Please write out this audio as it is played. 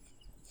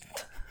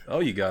Oh,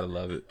 you gotta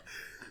love it.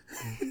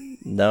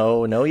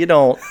 No, you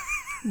don't.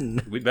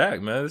 We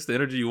back, man. It's the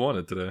energy you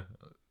wanted today.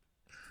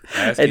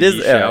 Ask It and is,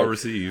 ye shall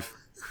receive.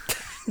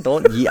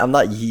 Don't ye. I'm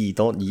not ye.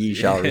 Don't ye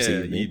shall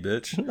receive me. Ye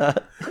bitch.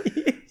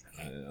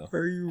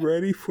 Are you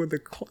ready for the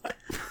clap?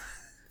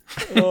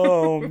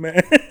 Oh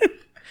man,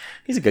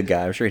 He's a good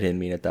guy. I'm sure he didn't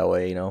mean it that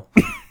way. You know.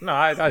 No,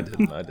 I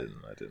didn't.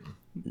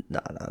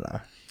 Nah.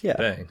 Yeah.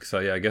 Dang. So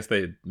yeah, I guess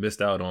they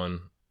missed out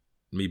on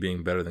me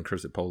being better than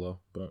Chris at polo,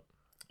 but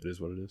it is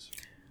what it is.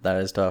 That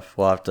is tough.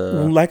 We'll have to.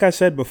 like I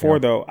said before,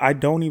 though, I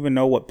don't even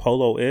know what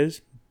polo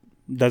is.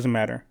 Doesn't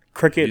matter.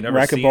 Cricket, You never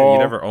racquetball. you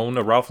never owned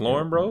a Ralph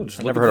Lauren, bro? Just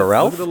I look never at heard of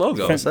Ralph. Look at the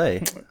logo. I was gonna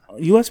say.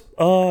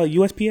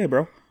 USPA,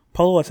 bro.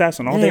 Polo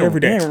assassin all day,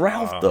 every day. Damn,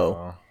 Ralph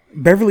though.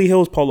 Beverly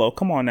Hills Polo.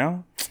 Come on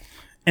now.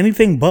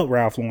 Anything but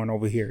Ralph Lauren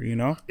over here, you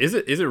know? Is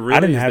it really? I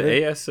didn't is have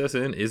the it.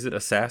 ASSN? Is it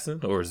assassin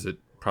or is it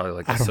probably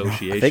like I don't know.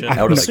 association?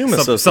 I would assume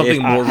something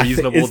association. more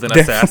reasonable It's than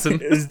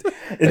definitely- assassin.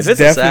 It's If it's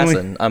definitely.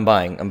 assassin, I'm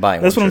buying.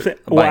 That's what I'm saying.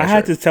 Well, I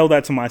had to tell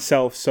that to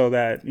myself so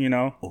that, you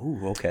know. Ooh,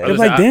 okay. I It's was-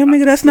 like, damn,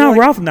 nigga, that's not like-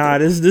 Ralph. Nah,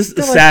 this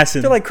They're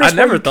assassin. They're like, Chris, I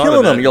never why are you thought of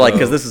killing that, him? You're like, though.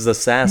 because this is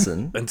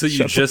assassin. Until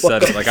you just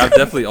said it. Like, I've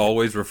definitely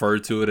always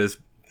referred to it as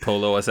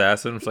polo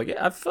assassin. It's like,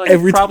 yeah, I feel like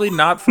Every it's probably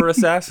not for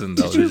assassin,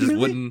 though. It just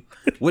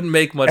wouldn't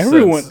make much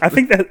Everyone, sense. I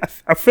think that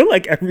I feel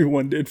like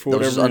everyone did for Those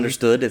whatever just reason.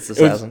 understood it's It was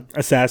assassin.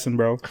 assassin,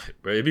 bro.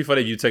 But it'd be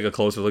funny if you take a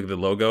closer look at the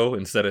logo.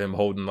 Instead of him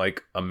holding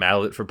like a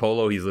mallet for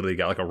polo, he's literally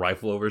got like a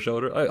rifle over his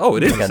shoulder. Like, oh,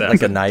 it is Like a- assassin.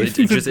 like a knife.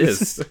 It just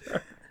is.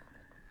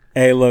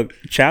 Hey, look,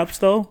 Chaps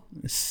though,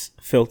 it's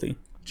filthy.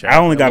 Chaps, I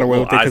only got a away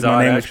little with it because my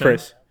eyes-on name was action.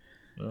 Chris.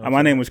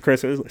 My name was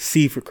Chris. It was like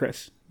C for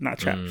Chris, not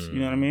Chaps. You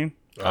know what I mean?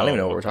 I don't even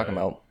know what we're talking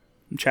about.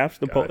 Chaps,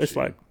 the pole. It's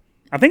you. like,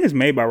 I think it's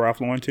made by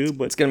Ralph Lauren too,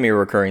 but It's gonna be a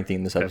recurring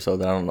theme this episode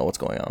that I don't know what's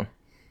going on.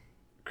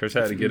 Chris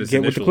had to get his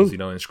Get with the initials,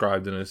 clue.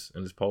 inscribed in his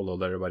polo.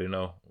 Let everybody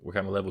know what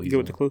kind of level he's get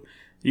with the on. clue.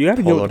 You got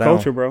to get Polo with the down.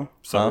 culture, bro.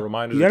 Subtle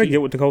reminders. You got to are key.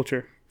 get with the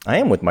culture. I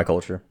am with my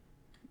culture.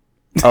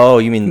 Oh,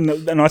 you mean?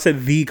 No, I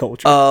said the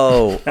culture.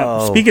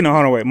 Oh. Speaking of,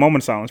 hold on, wait.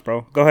 Moment of silence,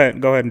 bro. Go ahead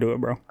and do it,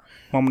 bro.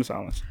 Moment of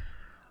silence.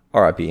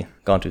 R.I.P.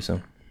 Gone too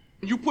soon.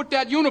 You put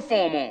that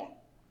uniform on,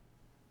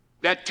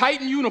 that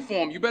Titan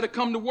uniform, you better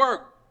come to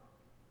work.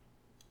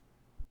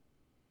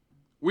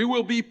 We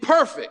will be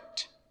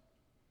perfect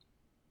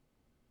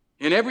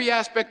in every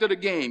aspect of the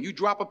game. You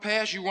drop a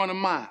pass, you run a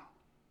mile.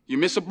 You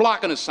miss a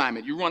blocking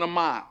assignment, you run a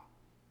mile.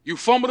 You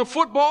fumble the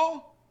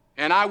football,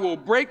 and I will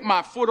break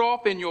my foot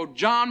off in your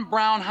John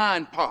Brown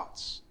hind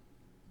parts.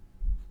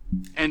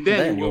 And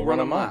then you will run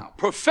a mile.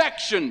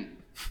 Perfection.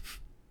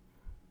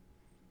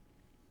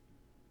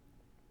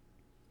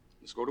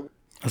 Let's go to work.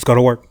 Let's go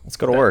to work. Let's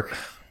go to work.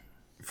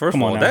 First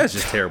of on all, now. that's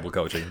just terrible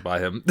coaching by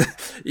him.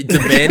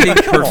 Demanding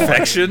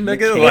perfection,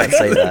 nigga. Can't Like,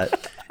 say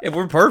that. if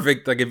we're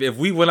perfect, like if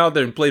we went out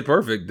there and played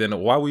perfect, then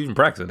why are we even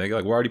practicing, nigga?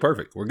 Like we're already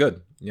perfect. We're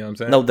good. You know what I'm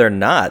saying? No, they're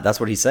not. That's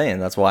what he's saying.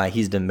 That's why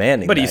he's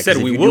demanding. But he that, said 'cause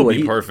if we you do will what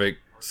be he- perfect.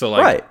 So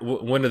like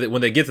Right. when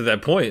they get to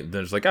that point,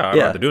 then it's like, oh, I don't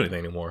Yeah. have to do anything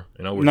anymore.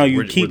 You know, No,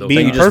 you keep those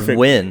being You guys. just perfect.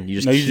 win. You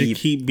just, No, you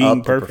just keep being up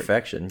to perfect.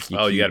 perfection. You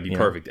got to be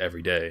perfect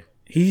every day.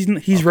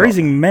 He's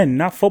raising men,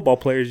 not football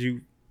players.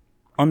 You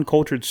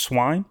uncultured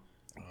swine.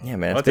 Yeah,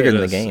 man. I'll It's tell bigger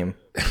you than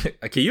the this. game.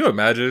 Can you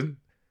imagine?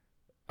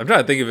 I'm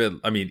trying to think of it.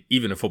 I mean,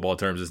 even in football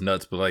terms, it's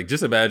nuts. But like,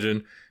 just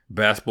imagine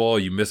basketball.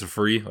 You miss a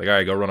free. Like, all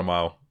right, go run a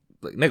mile.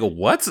 Like, nigga,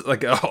 what?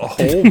 Like a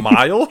whole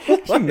mile?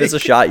 You miss a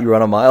shot, you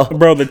run a mile.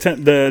 Bro, the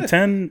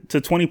 10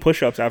 to 20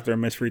 push-ups after a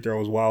missed free throw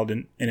is wild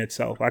in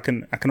itself. I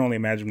can only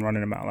imagine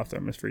running a mile after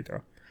a missed free throw.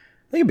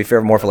 I think it'd be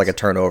fair more for like a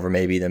turnover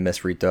maybe than miss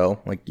free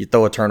throw. Like you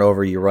throw a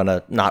turnover, you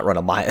not run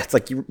a mile. It's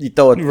like you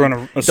throw You run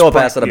a throw a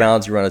pass sprint, out of yeah.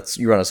 bounds,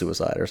 you run a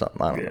suicide or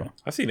something. I don't know.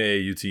 I've seen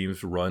AAU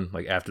teams run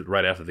like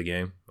right after the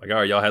game. Like, all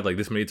right, y'all had like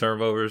this many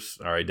turnovers.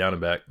 All right, down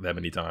and back that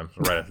many times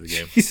right after the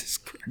game. Jesus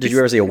Christ. Did you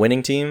ever see a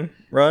winning team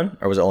run,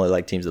 or was it only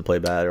like teams that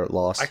played bad or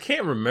lost? I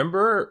can't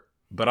remember,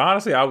 but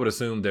honestly, I would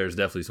assume there's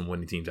definitely some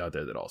winning teams out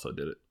there that also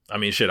did it. I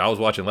mean, shit, I was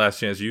watching Last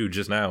Chance U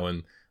just now,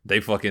 and they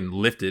fucking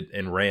lifted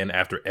and ran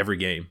after every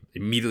game,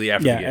 immediately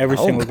after Yeah, the game. every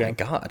Oh single my game.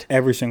 god,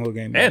 Every single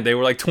game. And they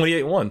were like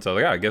 28-1, so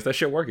like, I guess that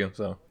shit working.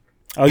 So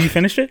Oh, you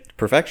finished it?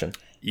 perfection.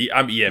 yeah,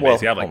 Well, basically,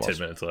 I have like almost. 10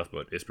 minutes left,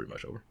 but it's pretty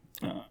much over.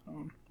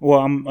 Well,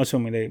 I'm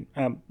assuming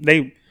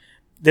they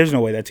there's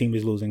no way that team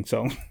is losing.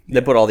 So They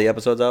put all the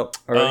episodes out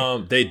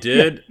already. They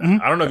did. Mm-hmm.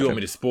 I don't know if you want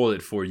me to spoil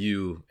it for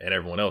you and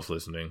everyone else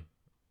listening,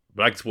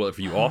 but I can spoil it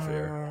for you off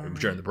air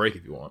during the break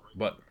if you want.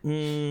 But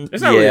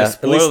it's not really a at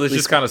spoil. least- It's at just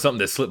least- kind of something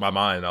that slipped my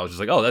mind. I was just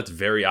like, oh, that's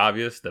very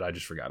obvious that I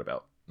just forgot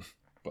about.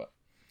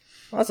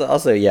 I'll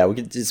say yeah. We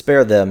could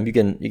spare them. You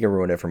can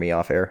ruin it for me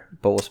off air,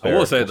 but we'll I spare.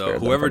 will say we'll though, spare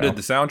them whoever for did now.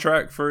 the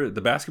soundtrack for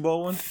the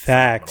basketball one,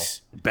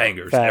 facts.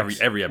 bangers Facts.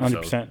 every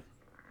episode.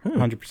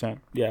 100%.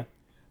 Yeah.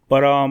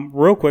 But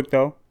real quick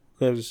though,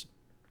 because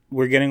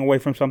we're getting away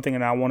from something,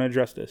 and I want to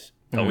address this.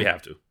 Oh, we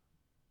have to.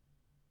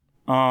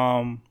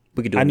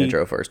 We could do I an need-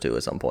 intro first too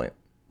at some point.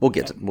 We'll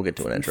get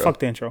to an intro. Fuck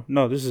the intro.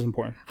 No, this is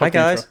important. Hi Fuck the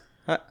guys. intro.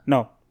 Hi.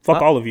 No,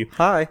 fuck all of you.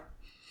 Hi.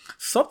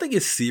 Something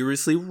is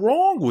seriously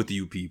wrong with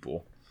you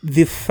people.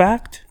 The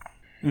fact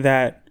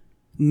that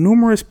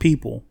numerous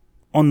people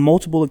on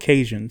multiple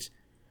occasions,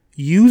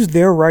 used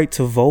their right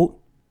to vote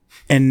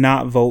and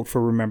not vote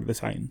for Remember the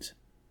Titans.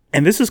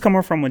 And this is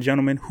coming from a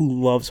gentleman who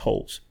loves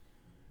holes.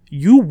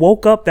 You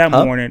woke up that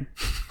morning.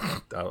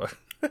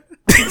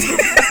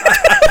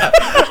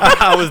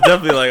 I was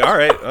definitely like, all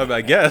right,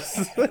 I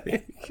guess.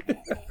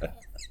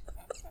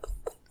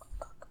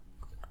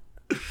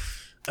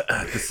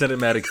 The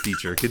cinematic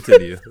feature.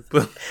 Continue.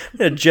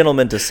 A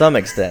gentleman to some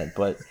extent,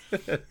 but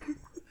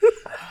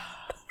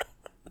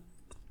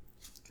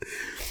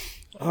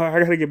I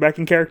gotta get back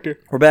in character.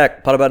 we're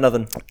back. Pot about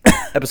nothing.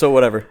 Episode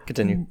whatever.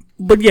 Continue.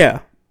 But yeah,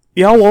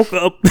 y'all woke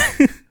up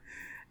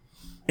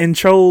and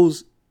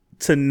chose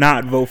to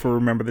not vote for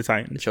Remember the It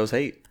Titans. shows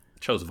hate.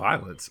 Chose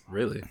violence,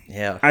 really.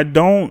 Yeah. I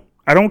don't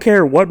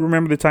care what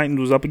Remember the Titans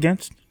was up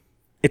against.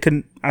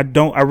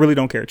 I really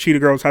don't care. Cheetah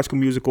Girls, High School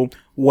Musical,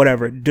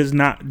 whatever. Do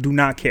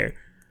not care.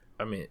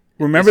 I mean,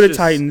 Remember the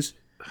Titans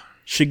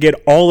should get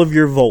all of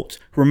your votes.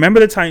 Remember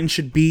the Titans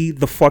should be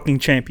the fucking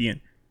champion.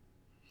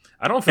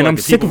 I don't feel And like I'm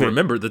the sick people of it.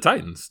 remember the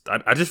Titans.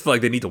 I just feel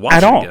like they need to watch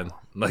At it all. again.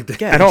 Like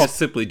they At all. just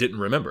simply didn't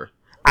remember.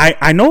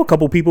 I know a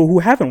couple people who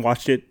haven't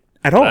watched it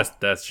at all.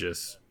 That's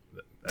just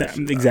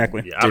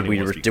exactly. yeah, I don't Did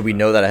even wanna speak we about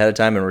know that ahead of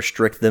time and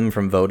restrict them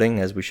from voting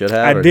as we should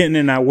have? I or didn't,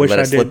 and I wish let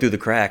I it slip did. through the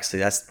cracks. See,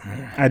 that's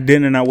I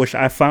didn't, and I wish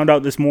I found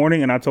out this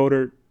morning, and I told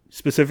her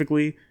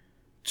specifically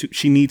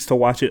she needs to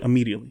watch it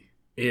immediately.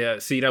 Yeah,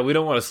 see, now we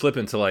don't want to slip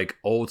into like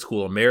old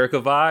school America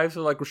vibes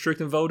of like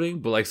restricting voting,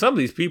 but like some of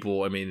these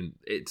people, I mean,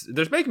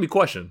 they're making me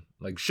question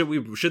like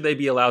should they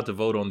be allowed to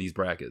vote on these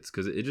brackets,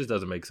 because it just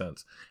doesn't make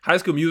sense. High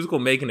School Musical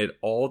making it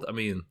all, I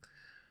mean,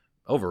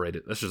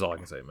 overrated. That's just all I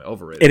can say, man.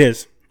 Overrated. It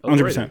is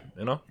Overrated, 100%.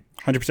 You know,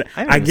 100%.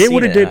 haven't I even get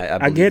what seen it did. I I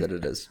believe get that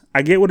it is.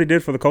 I get what it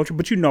did for the culture,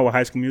 but you know what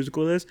High School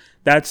Musical is.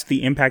 That's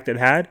the impact it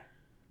had,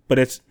 but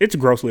it's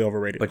grossly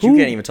overrated. But you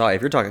can't even talk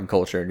if you're talking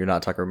culture and you're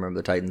not talking Remember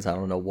the Titans. I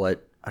don't know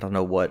what.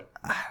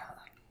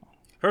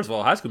 first of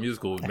all, High School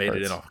Musical made it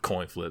hurts. in off a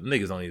coin flip.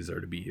 Niggas don't even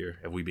deserve to be here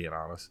if we being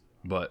honest,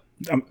 but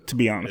to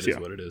be it honest, is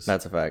yeah. what it is.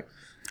 That's a fact.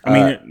 I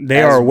mean, they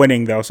as- are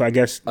winning though, so I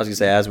guess I was gonna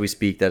say, as we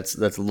speak, that's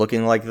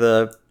looking like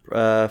the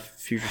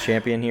future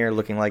champion here.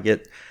 Looking like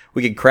it,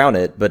 we could crown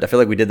it. But I feel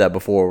like we did that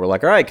before. We're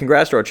like, all right,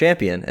 congrats to our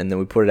champion, and then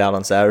we put it out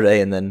on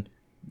Saturday, and then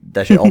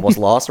that shit almost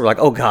lost. We're like,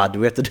 oh god, do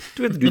we have to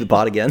do the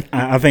pot again?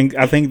 I think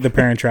the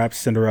Parent Trap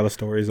Cinderella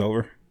story is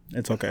over.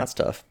 It's okay. That's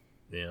tough.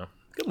 Yeah,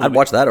 good I'd movie.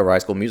 watch that over High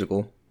School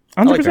Musical.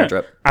 I like 100%. Parent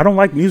Trap. I don't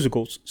like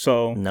musicals,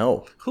 so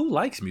No, Who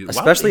likes music?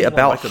 Why would especially anyone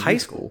about like a high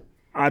musical? school.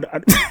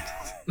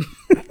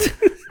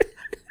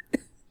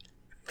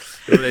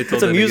 Remember they told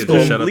It's a that nigga musical,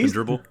 to shut up and please.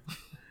 dribble.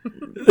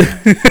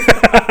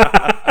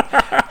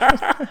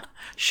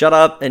 Shut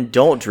up and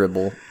don't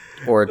dribble,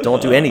 or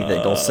don't do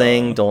anything. Don't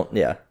sing. Don't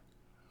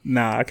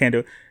Nah, I can't do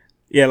it.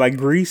 Yeah, like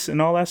Grease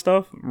and all that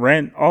stuff.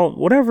 Rent, all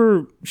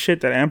whatever shit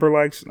that Amber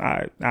likes,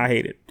 I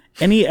hate it.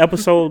 Any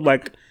episode,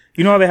 like,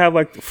 you know how they have,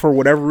 like, for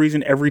whatever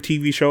reason, every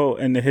TV show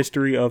in the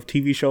history of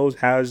TV shows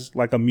has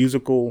like a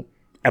musical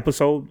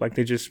episode. Like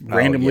they just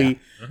randomly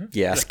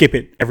Yeah, skip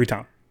it every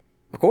time.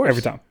 of course.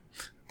 Every time.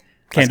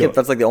 Can't do it.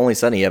 That's like the only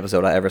Sunny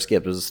episode I ever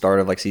skipped. It was the start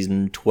of like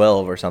season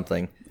 12 or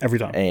something. Every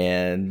time.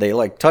 And they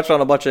like touched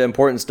on a bunch of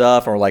important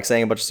stuff and were like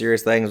saying a bunch of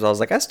serious things. I was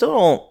like, I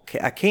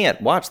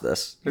can't watch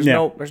this. There's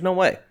no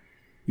way.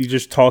 You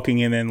just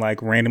talking and then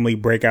like randomly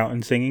break out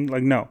and singing.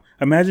 Like, no.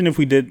 Imagine if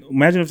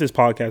this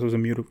podcast was a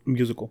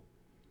musical.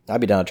 I'd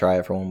be down to try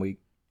it for 1 week.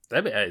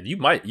 You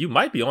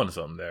might be onto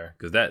something there,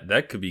 because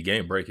that could be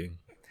game breaking.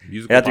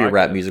 It'd have to be a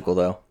rap musical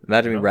though.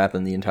 Imagine me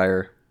rapping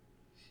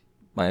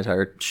my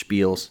entire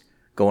spiels,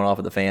 going off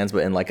at the fans,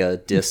 but in like a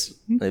diss.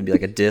 It'd be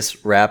like a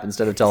diss rap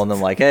instead of telling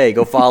them like, "Hey,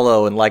 go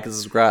follow and like and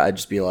subscribe." I'd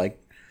just be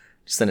like,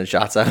 just sending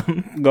shots at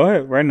them. Go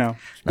ahead, right now.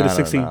 Spit a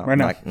 16 right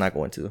now. Not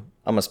going to.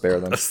 I'm gonna spare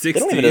them. A They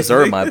don't 16? even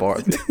deserve my bar.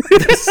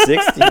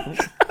 16.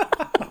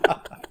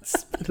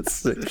 Spit a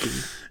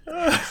 16.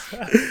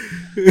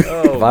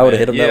 If I would've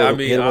hit him yeah, that- I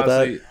mean, hit him with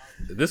that. honestly,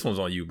 this one's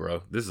on you,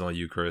 bro. This is on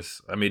you,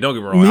 Chris. I mean, don't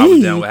get me wrong. I was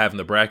Me? down with having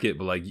the bracket,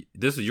 but like,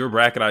 this is your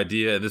bracket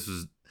idea, and this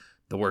is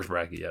the worst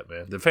bracket yet,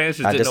 man. The fans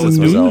just I didn't know distanced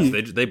what's going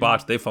myself. on. They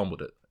botched, they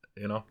fumbled it.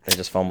 You know, They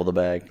just fumbled the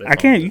bag.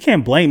 You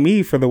can't blame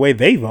me for the way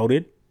they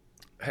voted.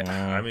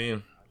 I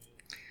mean,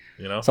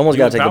 you know, Someone's you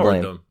gotta take the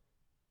empowered blame. them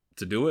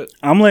to do it.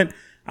 I'm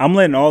I'm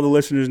letting all the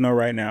listeners know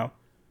right now.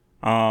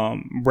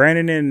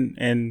 Brandon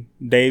and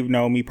Dave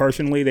know me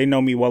personally. They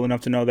know me well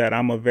enough to know that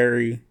I'm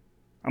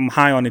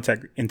high on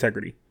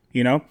integrity.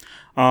 You know,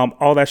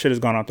 all that shit has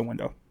gone out the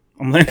window.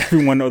 I'm letting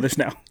everyone know this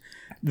now.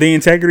 The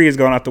integrity has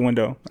gone out the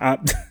window.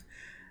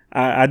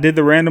 I did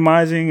the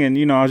randomizing, and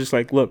you know, I was just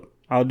like, look,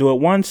 I'll do it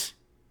once,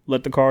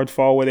 let the cards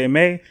fall where they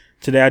may.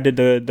 Today I did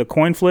the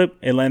coin flip.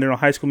 It landed on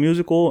High School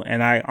Musical,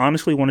 and I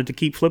honestly wanted to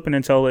keep flipping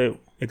until it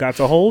got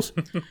to holes.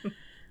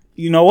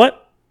 You know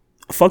what?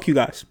 Fuck you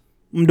guys.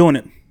 I'm doing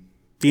it.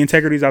 The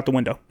integrity's out the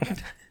window.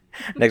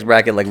 Next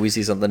bracket, like we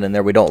see something in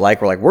there we don't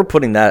like, we're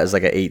putting that as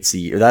like an 8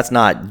 seed. Or that's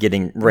not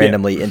getting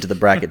randomly into the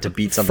bracket to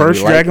beat something First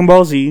we like. Dragon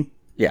Ball Z.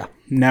 Yeah.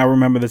 Now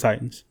Remember the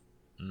Titans.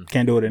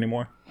 Can't do it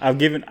anymore. I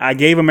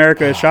gave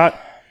America a shot.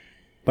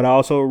 But I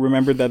also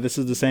remembered that this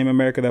is the same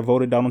America that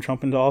voted Donald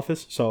Trump into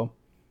office. So,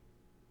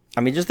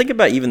 I mean, just think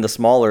about even the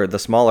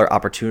smaller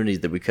opportunities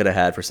that we could have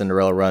had for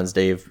Cinderella runs,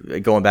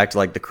 Dave. Going back to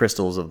like the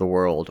Crystals of the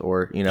world,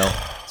 or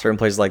certain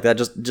places like that,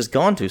 just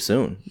gone too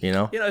soon.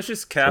 It's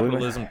just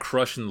capitalism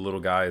crushing the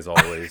little guys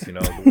always.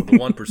 The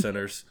one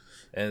percenters,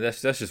 and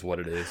that's just what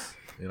it is.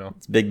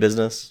 It's big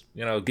business.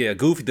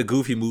 The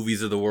goofy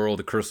movies of the world,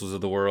 the Crystals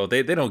of the world,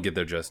 they don't get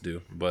their just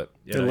due. But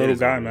the little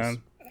guy,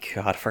 man.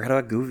 God, I forgot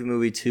about Goofy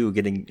movie too.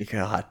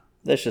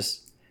 That's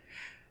just.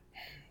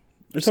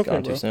 It's okay,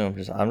 gone bro. too soon.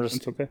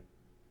 It's okay.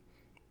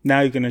 Now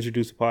you can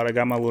introduce the pod. I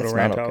got my little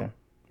rant out.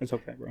 It's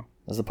okay, bro.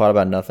 That's the pod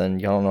about nothing.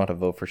 Y'all don't know how to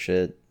vote for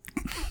shit.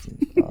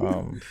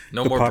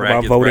 No more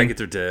brackets.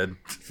 Brackets are dead.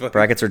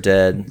 Brackets are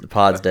dead. The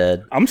pod's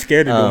dead. I'm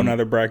scared to do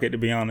another bracket, to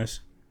be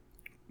honest.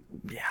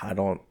 Yeah, I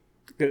don't.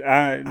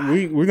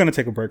 We're gonna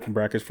take a break from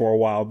brackets for a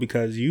while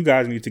because you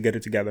guys need to get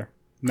it together.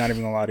 Not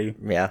even gonna lie to you.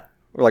 Yeah,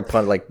 we're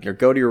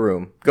go to your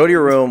room. Go to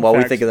your room while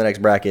we think of the next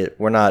bracket.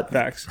 We're not.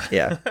 Facts.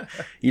 Yeah,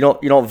 you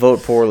don't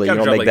vote poorly. You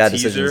don't make bad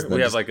decisions. We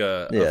have like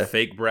a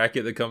fake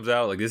bracket that comes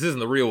out. Like, this isn't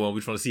the real one. We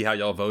just want to see how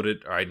y'all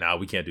voted. All right, now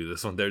we can't do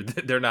this one.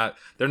 They're not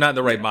in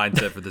the right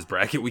mindset for this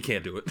bracket. We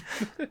can't do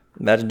it.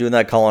 Imagine doing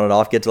that, calling it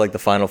off, get to like the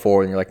final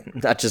four, and you're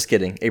like, not just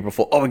kidding. April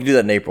Fool. Oh, we can do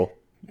that in April.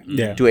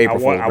 Yeah, do April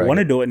Fool's I want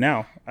to do it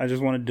now. I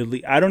just want to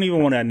delete. I don't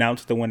even want to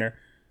announce the winner.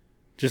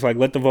 Just like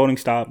let the voting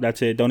stop.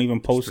 That's it. Don't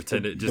even post. Just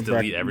pretend just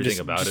delete everything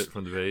about it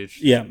from the page.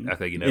 Yeah, act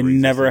like it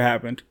never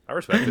happened. I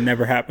respect it. It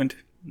never happened.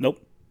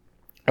 Nope.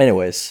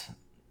 Anyways,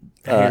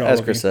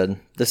 as Chris said,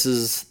 this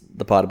is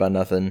the pod about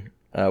nothing.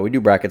 We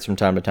do brackets from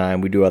time to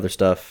time. We do other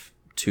stuff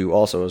too,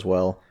 also as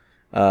well.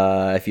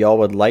 If y'all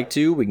would like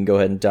to, we can go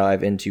ahead and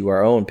dive into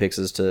our own picks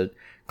as to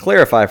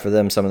clarify for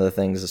them some of the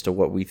things as to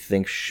what we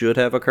think should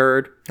have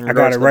occurred. I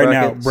got it right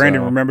now.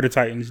 Brandon, remember the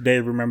Titans.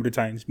 Dave, remember the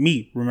Titans.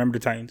 Me, remember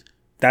the Titans.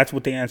 That's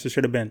what the answer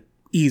should have been.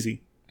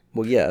 Easy.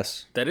 Well,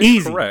 yes. That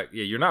is correct.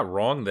 Yeah, you're not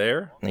wrong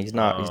there. He's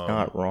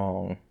not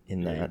wrong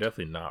in that. You're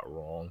definitely not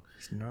wrong.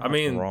 He's not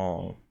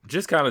wrong.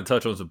 Just kind of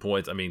touch on some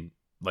points. I mean,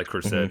 like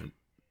Chris said,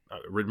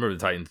 remember the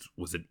Titans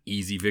was an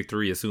easy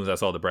victory as soon as I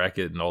saw the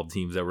bracket and all the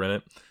teams that were in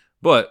it.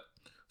 But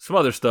some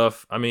other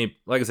stuff. I mean,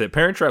 like I said,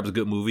 Parent Trap is a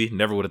good movie.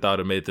 Never would have thought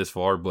it made it this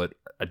far, but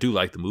I do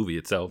like the movie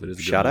itself. It is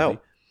a good movie.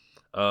 Shout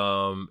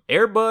out.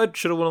 Air Bud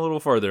should have went a little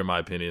further, in my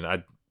opinion.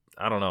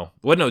 I don't know.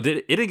 Well, no, it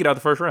didn't get out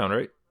the first round,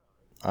 right?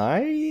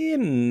 I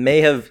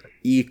may have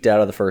eked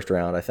out of the first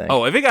round, I think.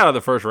 Oh, if it got out of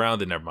the first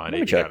round, then never mind.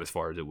 It got as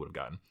far as it would have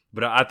gotten.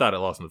 But I thought it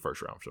lost in the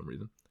first round for some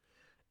reason.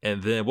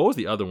 And then, what was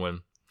the other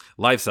one?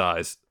 Life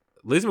Size.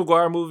 Lizzie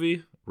McGuire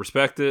movie.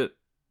 Respect it.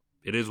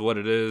 It is what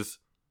it is.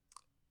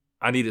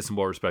 I needed some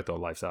more respect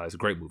on Life Size.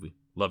 Great movie.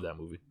 Love that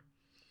movie.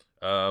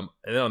 And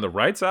then on the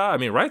right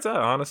side,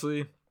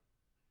 honestly.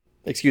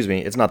 Excuse me,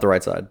 it's not the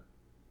right side.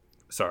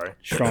 Sorry.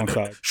 Strong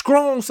side.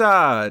 Strong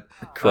side.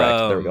 Correct.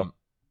 There we go.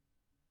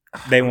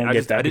 They won't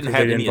get that. I didn't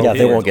have any. Yeah,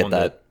 they won't get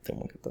that. They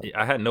won't get that.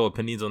 I had no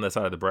opinions on that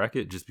side of the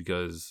bracket just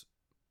because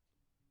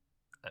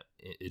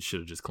it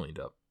should have just cleaned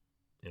up.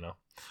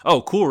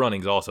 Oh, Cool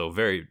Runnings also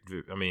very.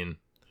 I mean,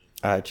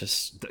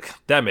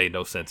 that made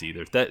no sense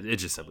either. It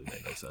just simply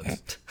made no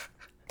sense.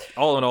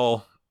 All in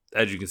all,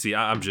 as you can see,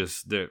 I'm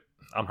just there.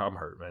 I'm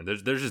hurt, man.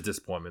 There's just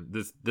disappointment.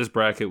 This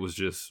bracket was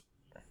just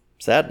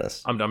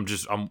sadness.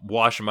 I'm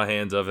washing my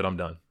hands of it. I'm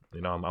done.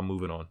 I'm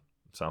moving on.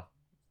 So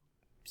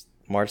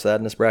March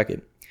Sadness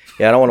bracket.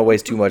 Yeah, I don't want to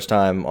waste too much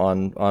time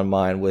on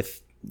mine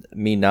with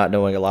me not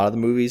knowing a lot of the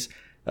movies.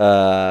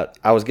 I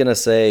was gonna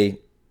say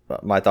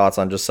my thoughts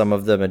on just some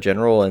of them in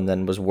general, and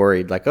then was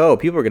worried like, oh,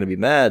 people are gonna be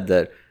mad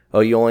that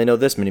you only know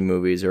this many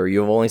movies or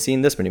you've only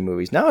seen this many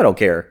movies. Now I don't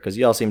care because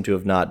y'all seem to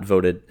have not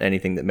voted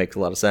anything that makes a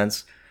lot of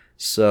sense.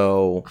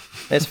 So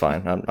it's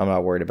fine. I'm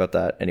not worried about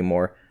that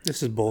anymore.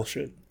 This is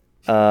bullshit.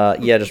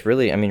 Yeah, just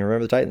really, Remember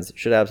the Titans.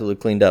 Should have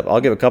absolutely cleaned up. I'll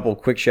give a couple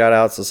quick shout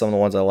outs to some of the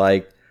ones I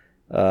like.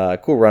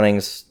 Cool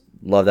Runnings.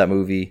 Love that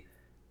movie.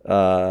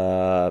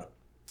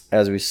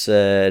 As we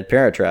said,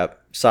 Parent Trap.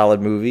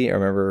 Solid movie. I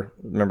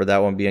remember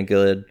that one being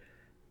good.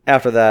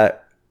 After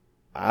that,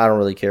 I don't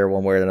really care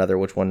one way or another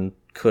which one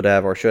could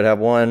have or should have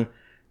won.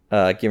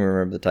 Give me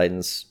Remember the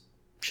Titans.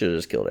 Should have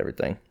just killed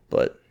everything.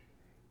 But,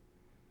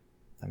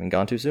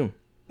 gone too soon,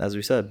 as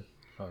we said.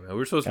 Oh, man,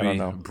 we're supposed to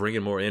be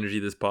bringing more energy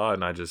to this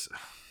pod, and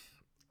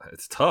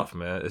it's tough,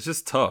 man. It's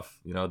just tough.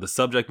 The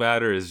subject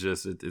matter is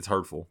just, it's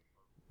hurtful.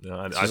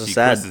 I see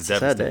Chris is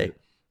devastated.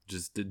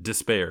 Just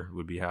despair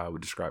would be how I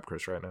would describe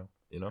Chris right now.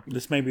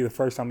 This may be the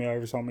first time you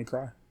ever saw me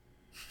cry.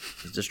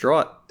 He's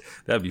distraught.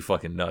 That'd be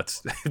fucking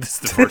nuts. This is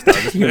the first time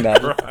this man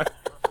cry.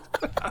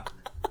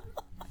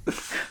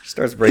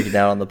 Starts breaking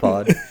down on the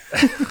pod.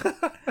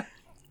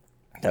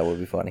 That would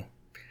be funny.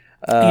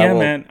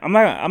 Man. I'm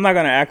not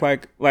gonna act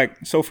like.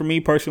 So for me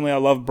personally, I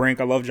love Brink.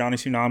 I love Johnny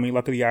Tsunami.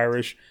 Luck of the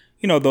Irish.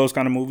 Those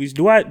kind of movies.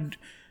 Do I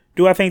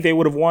think they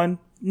would have won?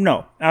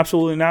 No,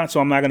 absolutely not.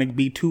 So I'm not gonna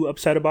be too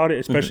upset about it,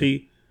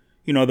 especially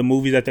the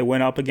movies that they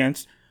went up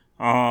against.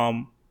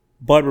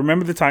 But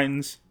Remember the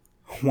Titans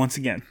once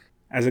again.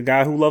 As a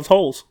guy who loves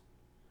holes.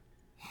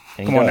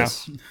 Come on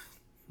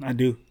now. I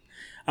do.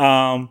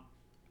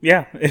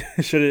 Yeah,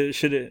 it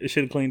should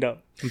have cleaned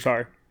up. I'm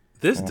sorry.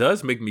 This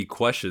does make me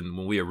question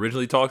when we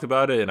originally talked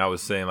about it, and I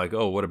was saying like,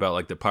 oh, what about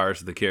like the Pirates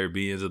of the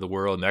Caribbeans of the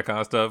world and that kind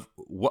of stuff?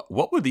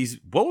 What would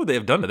they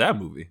have done to that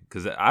movie?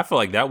 Because I feel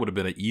like that would have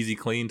been an easy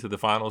clean to the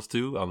finals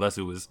too, unless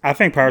it was. I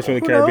think Pirates of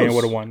the Caribbean knows?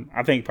 would have won.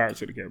 I think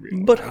Pirates of the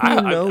Caribbean. But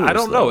who knows? I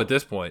don't though? know at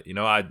this point. You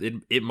know,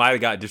 it might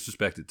have got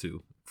disrespected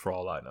too, for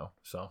all I know.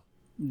 So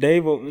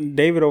David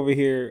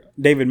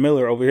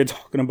Miller over here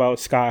talking about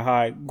Sky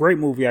High. Great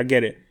movie, I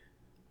get it.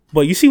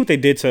 But you see what they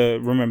did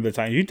to Remember the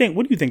Titans.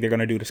 What do you think they're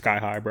gonna do to Sky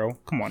High, bro?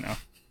 Come on now.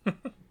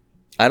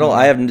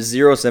 I have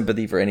zero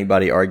sympathy for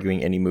anybody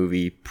arguing any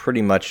movie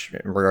pretty much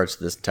in regards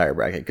to this entire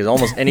bracket, because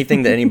almost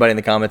anything that anybody in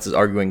the comments is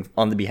arguing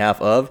on the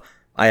behalf of,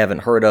 I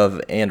haven't heard of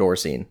and or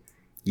seen.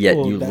 Yet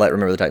let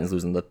Remember the Titans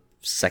lose in the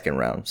second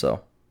round,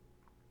 so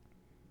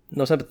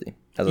no sympathy.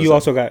 You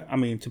also got,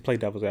 to play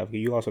devil's advocate,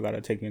 you also got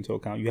to take into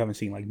account you haven't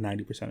seen like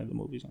 90% of the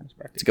movies on this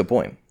bracket. It's a good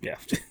point. Yeah.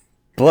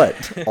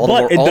 But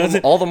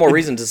all the more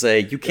reason to say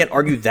you can't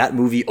argue that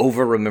movie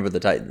over Remember the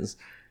Titans.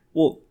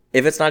 Well,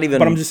 if it's not even.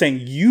 But I'm just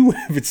saying you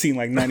haven't seen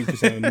like 90% of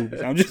the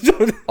movies. I'm just.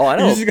 Oh, I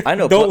know.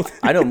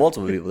 I know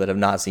multiple people that have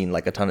not seen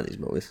like a ton of these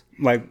movies.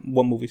 Like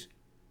what movies?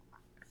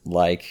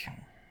 Like.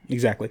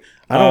 Exactly.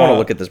 I don't want to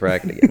look at this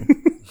bracket again.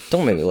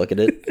 Don't make me look at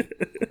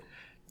it.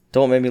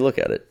 Don't make me look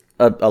at it.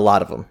 A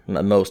lot of them,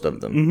 most of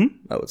them,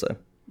 I would say.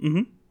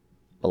 Mm-hmm.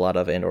 A lot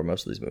of and or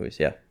most of these movies,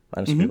 yeah. I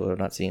know some people who have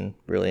not seen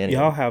really any.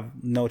 Y'all have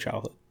no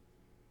childhood.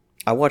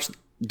 I watched.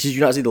 Did you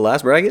not see the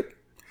last bracket?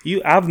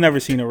 I've never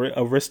seen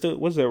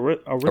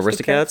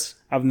Aristocats.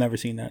 I've never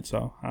seen that.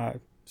 So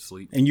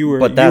sleep. And you were,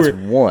 but that's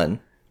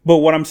one. But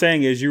what I'm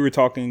saying is, you were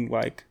talking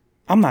like,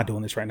 I'm not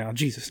doing this right now.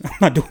 Jesus, I'm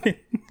not doing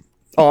it.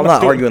 Oh, I'm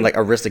not arguing like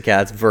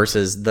Aristocats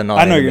versus the non.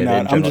 I know you're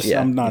not. I'm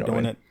not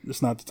doing it.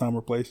 It's not the time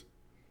or place.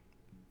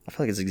 I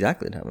feel like it's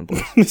exactly the time and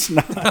place. It's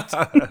not.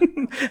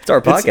 It's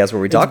our podcast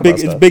where we talk about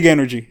stuff. It's big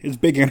energy. It's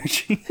big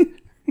energy.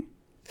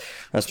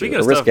 That's Speaking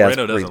true. of stuff Aristocats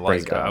Brando doesn't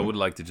praise like, God. I would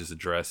like to just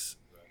address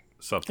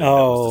something that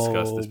was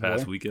discussed this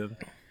past weekend.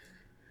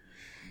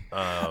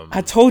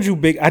 I told you,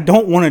 Big. I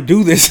don't want to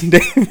do this,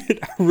 David.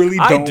 I really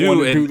don't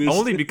want to do this.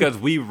 Only because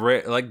we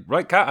read,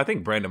 I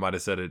think Brandon might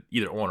have said it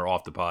either on or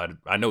off the pod.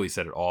 I know he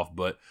said it off,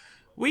 but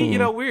we,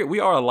 we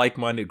are a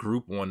like-minded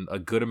group on a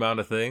good amount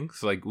of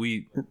things. Like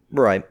we,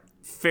 right,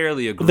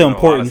 fairly agree. The on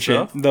important a lot of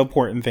shit, stuff. the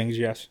important things,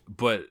 yes.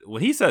 But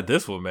when he said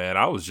this one, man,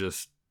 I was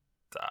just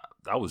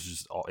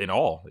in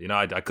awe. You know,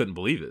 I couldn't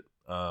believe it.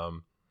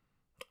 I'll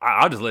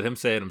just let him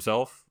say it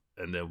himself,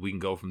 and then we can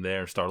go from there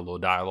and start a little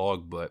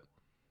dialogue. But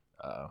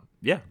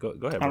yeah, go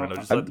ahead, Brando.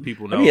 Just let the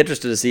people know. I'd be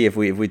interested to see if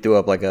we threw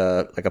up like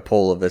a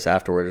poll of this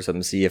afterward or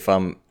something. See if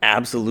I'm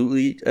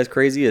absolutely as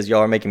crazy as y'all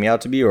are making me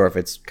out to be, or if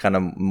it's kind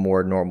of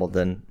more normal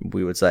than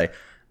we would say.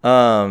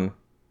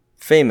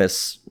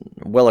 Famous,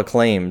 well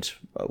acclaimed,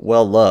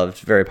 well loved,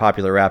 very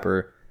popular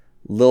rapper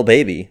Lil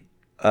Baby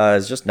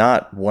is just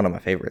not one of my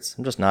favorites.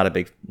 I'm just not a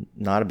big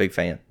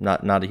fan.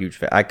 Not a huge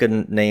fan. I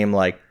couldn't name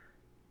like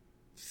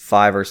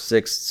 5 or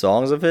 6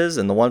 songs of his,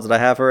 and the ones that I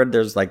have heard,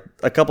 there's like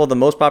a couple of the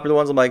most popular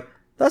ones. I'm like,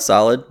 that's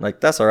solid,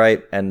 like that's all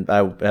right, and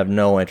I have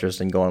no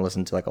interest in going and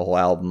listen to like a whole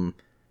album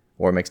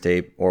or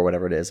mixtape or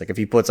whatever it is. Like if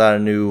he puts out a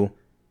new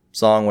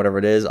song, whatever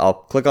it is, I'll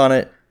click on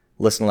it,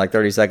 listen to like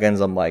 30 seconds.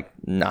 I'm like,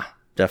 nah,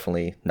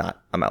 definitely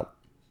not. I'm out.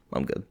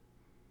 I'm good.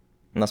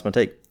 And that's my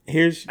take.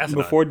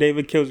 Before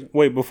David kills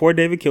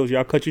you,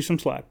 I'll cut you some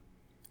slack.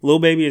 Lil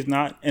Baby is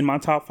not in my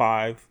top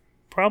 5.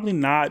 Probably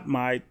not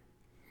my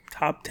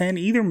top 10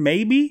 either,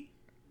 maybe.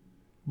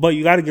 But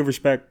you got to give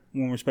respect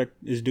when respect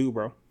is due,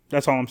 bro.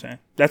 That's all I'm saying.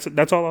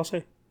 That's all I'll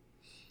say.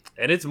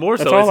 And it's more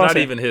so, it's not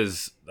even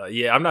his.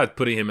 I'm not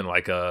putting him in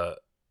like a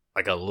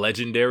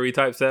legendary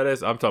type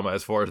status. I'm talking about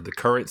as far as the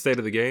current state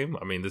of the game.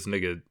 I mean, this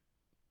nigga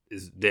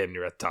is damn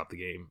near at the top of the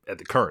game at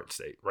the current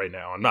state right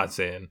now. I'm not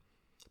saying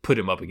put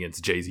him up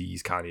against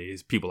Jay-Z's,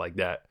 Kanye's, people like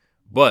that.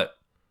 But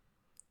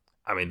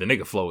I mean, the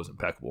nigga flow is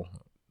impeccable.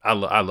 I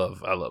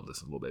love listening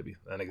to Lil Baby.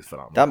 That nigga's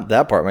phenomenal.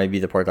 That part might be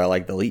the part that I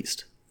like the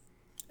least.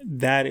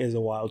 That is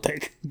a wild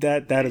take.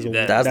 That's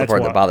the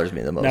part that bothers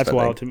me the most. That's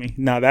wild to me.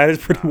 No, that is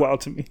pretty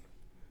wild to me.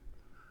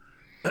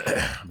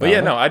 But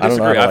I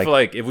disagree. I feel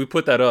like if we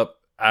put that up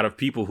out of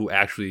people who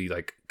actually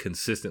like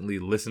consistently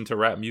listen to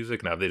rap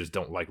music, now if they just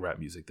don't like rap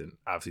music, then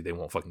obviously they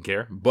won't fucking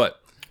care. But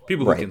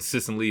people who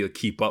consistently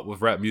keep up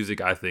with rap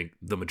music, I think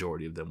the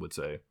majority of them would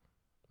say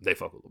they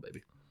fuck with Lil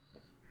Baby.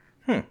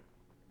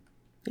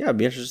 Yeah, I'd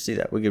be interested to see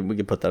that. We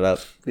could put that up.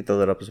 We could throw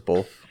that up as a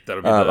poll.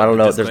 That'll be I don't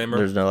know.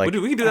 There's no like.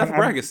 We can do that for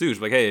brackets too. It's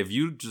like, hey, if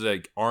you just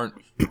like aren't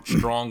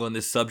strong on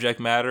this subject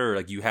matter, or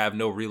like you have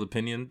no real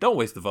opinion, don't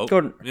waste the vote. Go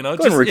and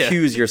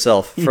recuse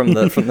yourself from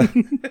the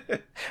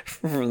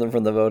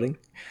from the voting.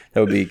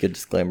 That would be a good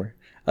disclaimer.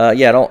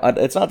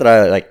 It's not that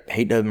I like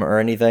hate him or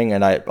anything,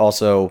 and I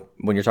also,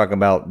 when you're talking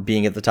about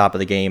being at the top of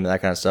the game and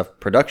that kind of stuff,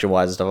 production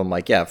wise and stuff, I'm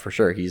like, yeah, for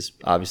sure, he's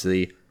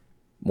obviously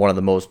one of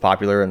the most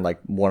popular and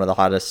like one of the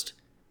hottest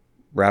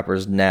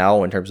rappers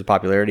now in terms of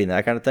popularity and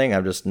that kind of thing.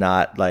 I'm just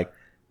not like,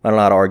 I don't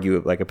know how to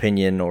argue like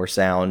opinion or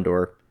sound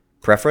or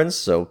preference.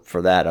 So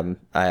for that,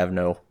 I have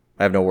no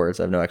words.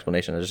 I have no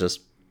explanation. It's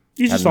just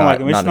You just don't like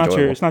him. It's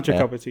not your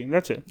Yeah. cup of tea.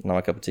 That's it. Not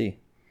my cup of tea.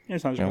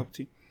 It's not your cup of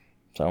tea.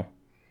 So,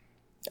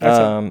 That's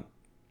it.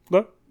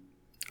 Look.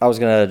 I was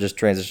gonna just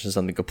transition to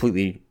something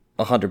completely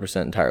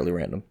 100% entirely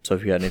random. So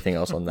if you had anything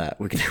else on that,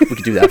 we could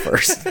do that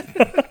first.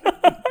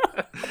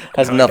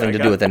 Has nothing to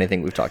do with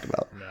anything we've talked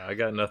about. Nah, I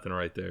got nothing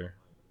right there.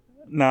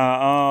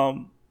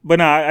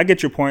 But I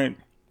get your point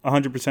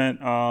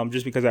 100%.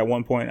 Just because at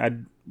one point I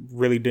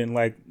really didn't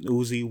like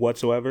Uzi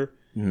whatsoever.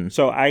 Mm-hmm.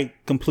 So I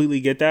completely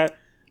get that.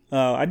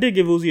 I did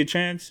give Uzi a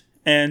chance,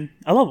 and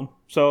I love him.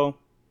 So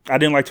I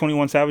didn't like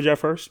 21 Savage at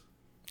first.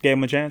 Gave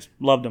him a chance.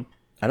 Loved him.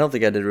 I don't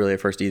think I did really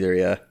at first either.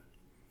 Yeah,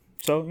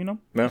 So, Yeah.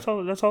 that's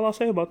all I'll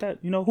say about that.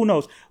 Who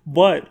knows?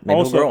 But maybe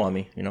also, he'll grow on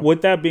me.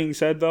 with that being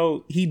said,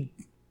 though,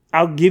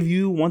 I'll give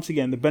you, once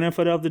again, the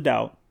benefit of the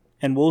doubt,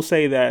 and we'll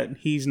say that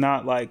he's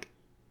not like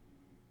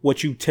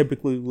what you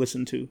typically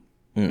listen to,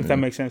 if that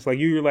makes sense. Like,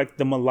 you're like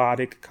the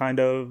melodic kind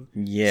of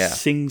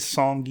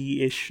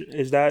sing-songy-ish.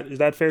 Is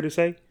that fair to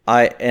say?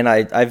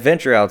 I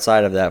venture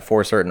outside of that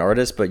for certain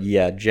artists, but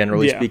yeah,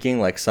 generally Yeah. speaking,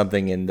 like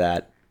something in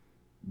that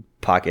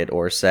pocket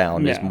or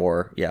sound is Yeah.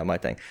 more my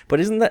thing. But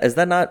is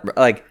that not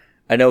like,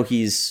 I know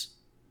he's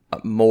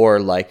more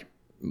like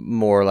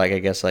I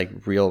guess like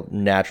real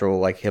natural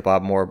like hip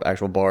hop, more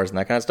actual bars and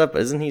that kind of stuff,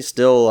 but isn't he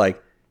still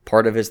like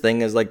part of his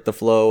thing is like the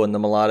flow and the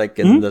melodic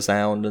and the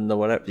sound and the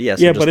whatever?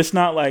 But it's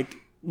not like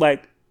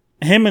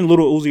him and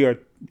Little Uzi are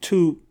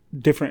two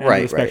different ends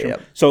of the spectrum.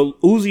 Yep. So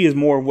Uzi is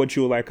more of what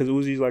you like, because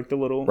Uzi's like the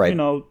little, Right.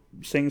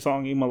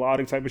 sing-songy,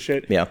 melodic type of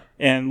shit. Yeah.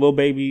 And Lil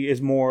Baby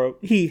is more,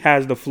 he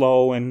has the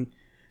flow and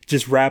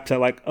just raps at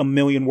like 1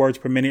 million words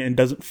per minute and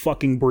doesn't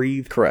fucking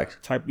breathe. Correct.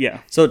 Type, yeah.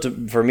 So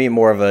for me,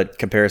 more of a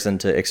comparison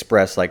to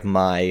express like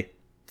my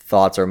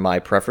thoughts or my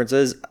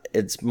preferences,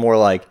 it's more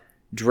like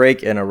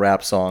Drake in a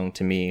rap song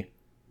to me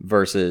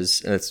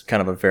versus, and it's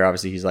kind of unfair,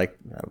 obviously he's like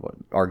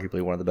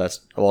arguably one of the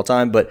best of all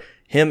time, but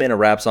him in a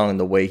rap song and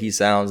the way he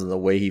sounds and the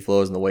way he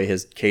flows and the way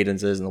his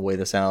cadence is and the way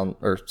the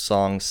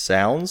song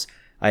sounds,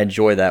 I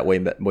enjoy that way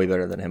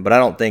better than him. But I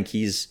don't think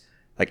he's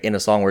like in a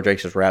song where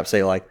Drake's just rap,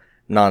 say like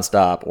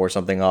Nonstop or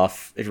something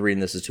off, if you're reading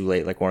This Is Too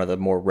Late, like one of the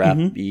more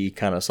rap-y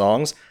kind of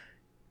songs.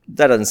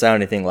 That doesn't sound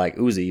anything like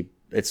Uzi.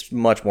 It's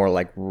much more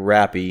like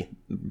rappy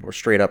or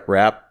straight up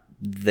rap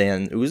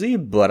than Uzi,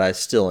 but I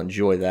still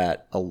enjoy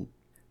that a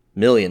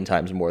million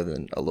times more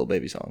than a Lil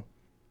Baby song.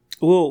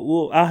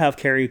 I'll have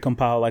Carrie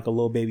compile like a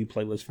Lil Baby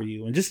playlist for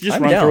you and just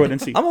I'm run down. through it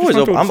and see. I'm always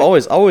open. I'm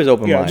always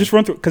open. Yeah, minded. just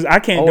run through, because I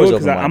can't Always do it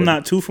because I'm open-minded.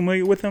 not too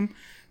familiar with him,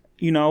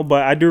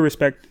 but I do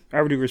respect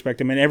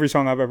him, and every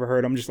song I've ever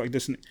heard, I'm just like,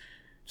 this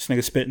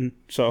nigga spitting,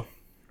 so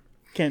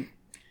can't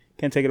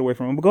take it away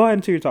from him. But go ahead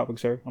into your topic,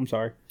 sir. I'm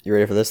sorry. You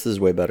ready for this? This is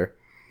way better.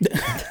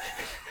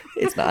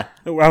 It's not.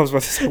 I was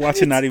about to say,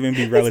 watch it not even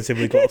be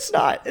relatively close. It's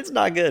not. It's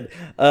not good.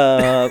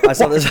 I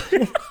saw this.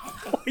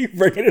 Why are you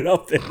bringing it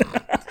up then?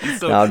 He's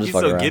so, No, I'm just he's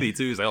fucking so around. giddy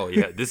too. He's like, oh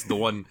yeah, this is the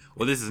one.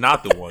 Well, this is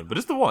not the one, but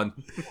it's the one.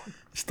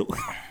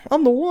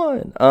 I'm the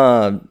one.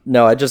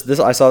 No, I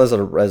saw this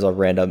as a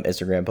random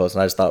Instagram post,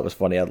 and I just thought it was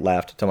funny. I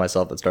laughed to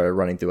myself and started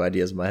running through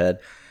ideas in my head.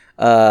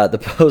 The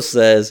post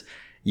says,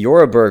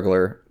 "You're a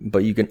burglar,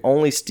 but you can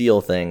only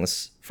steal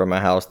things from a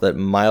house that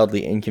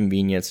mildly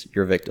inconvenience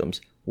your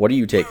victims. What are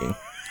you taking?"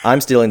 I'm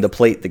stealing the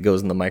plate that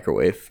goes in the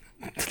microwave.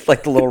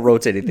 Like the little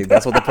rotating thing.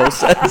 That's what the post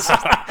says.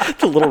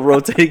 The little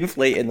rotating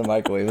plate in the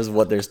microwave is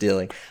what they're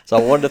stealing. So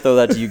I wanted to throw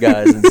that to you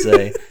guys and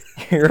say,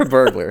 you're a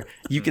burglar.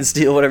 You can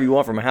steal whatever you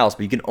want from a house,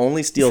 but you can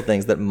only steal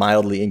things that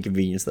mildly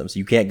inconvenience them. So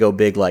you can't go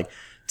big like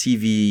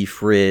TV,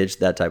 fridge,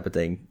 that type of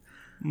thing.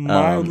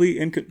 Mildly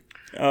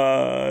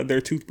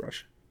their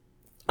toothbrush.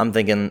 I'm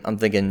thinking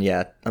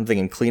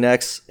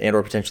Kleenex and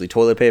or potentially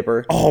toilet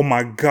paper. Oh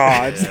my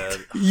god.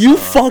 You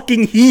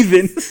fucking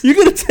heathen. You're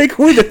gonna take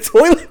away the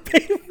toilet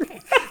paper.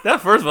 That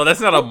first of all,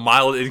 that's not a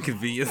mild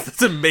inconvenience.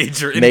 That's a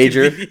major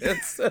Major?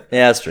 inconvenience. Yeah,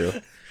 that's true.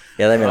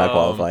 Yeah, that may not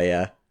qualify,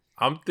 yeah.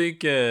 I'm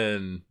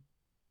thinking.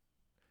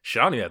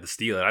 Shit, I don't even have to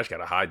steal it. I just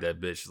gotta hide that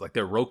bitch. It's like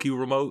their Roku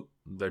remote.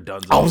 They're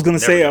done. I was gonna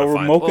say a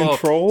remote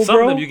control, Some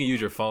bro. of them you can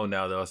use your phone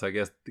now though, so I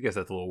guess that's a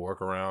little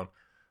workaround.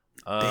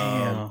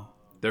 Damn.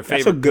 Their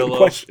That's favorite a good pillow.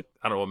 question.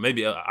 I don't know.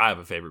 Maybe I have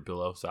a favorite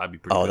pillow, so I'd be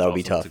pretty. Oh, pissed that would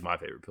be off if someone tough. took my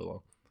favorite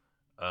pillow.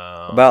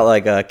 About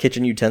like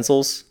kitchen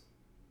utensils,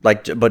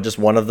 but just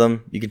one of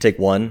them. You can take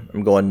one.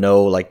 I'm going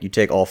no. Like you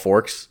take all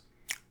forks.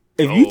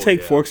 If you Oh, take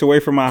yeah. forks away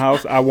from my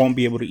house, I won't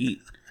be able to eat.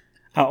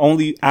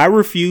 I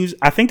refuse.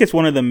 I think it's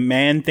one of the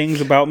man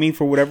things about me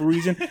for whatever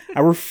reason.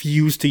 I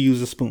refuse to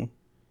use a spoon.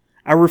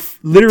 I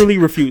literally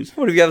refuse.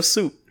 What if you have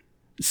soup?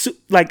 So,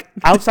 like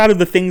outside of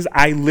the things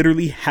I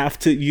literally have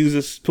to use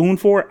a spoon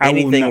for, I will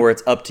Anything not. where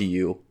it's up to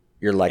you,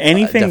 you're like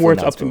Anything where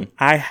it's definitely up to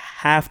not me, I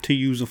have to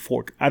use a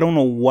fork. I don't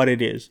know what it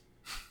is.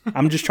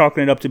 I'm just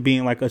chalking it up to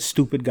being like a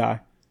stupid guy.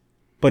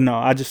 But no,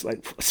 I just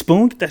like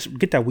spoon.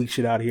 Get that weak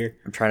shit out of here.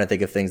 I'm trying to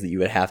think of things that you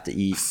would have to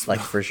eat, like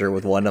for sure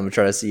with one. I'm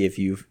trying to see if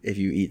you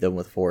eat them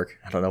with fork.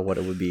 I don't know what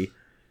it would be.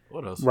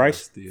 What else? would I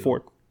Rice, steal?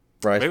 fork.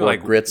 Rice, Maybe fork,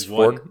 like grits,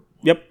 one- fork.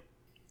 Yep.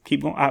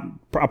 Keep going.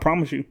 I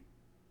promise you.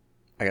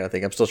 I gotta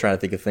think. I'm still trying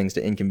to think of things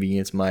to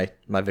inconvenience my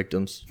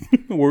victims.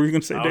 What were you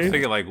gonna say, I was Dave?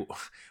 thinking like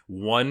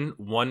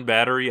one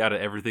battery out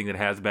of everything that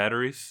has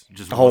batteries.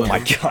 Just Oh one my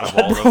of them out of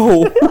God,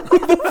 all of them. Bro,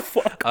 who the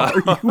fuck are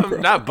you, bro?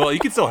 Not both. You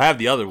can still have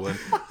the other one,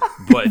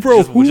 but Bro,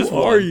 just, who just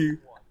are one.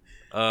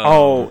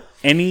 you?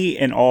 Any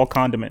and all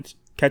condiments: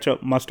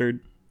 ketchup, mustard,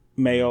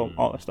 mayo,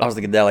 all that I stuff. was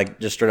thinking that like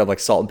just straight up like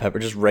salt and pepper,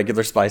 just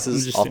regular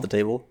spices Just off saying. the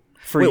table.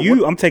 For Wait, you,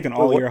 what- I'm taking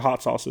all what- your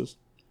hot sauces.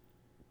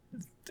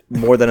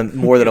 More than a It's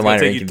gonna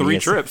minor take you 3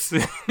 inconvenience. trips.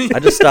 I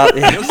just stopped.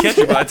 You'll catch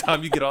it by the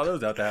time you get all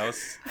those out the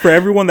house. For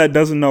everyone that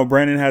doesn't know,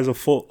 Brandon has a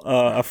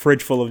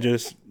fridge full of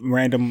just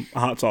random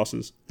hot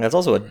sauces. That's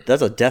also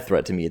that's a death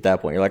threat to me at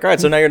that point. You're like, all right,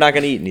 so now you're not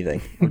going to eat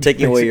anything. I'm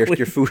taking away your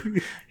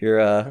food,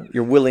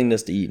 your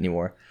willingness to eat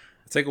anymore.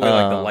 Take away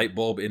like the light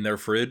bulb in their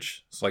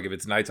fridge. So like if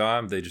it's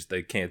nighttime,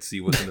 they can't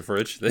see what's in the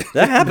fridge.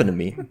 That happened to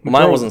me.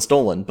 Mine wasn't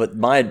stolen, but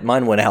mine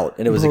went out,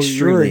 and it was Bro,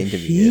 you're a extremely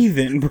inconvenient.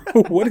 heathen,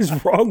 bro. What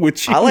is wrong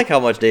with you? I like how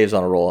much Dave's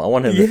on a roll. I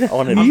want him. Yeah, I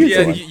want him to he be is.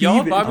 Yeah,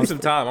 someone. y'all buy me some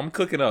time. I'm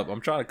cooking up. I'm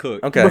trying to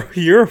cook. Okay. Bro,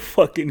 you're a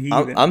fucking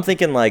heathen. I'm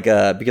thinking like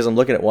because I'm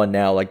looking at one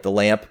now, like the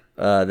lamp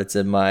that's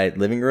in my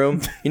living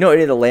room. You know,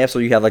 any of the lamps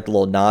where you have like the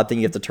little knob thing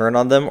you have to turn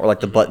on them, or like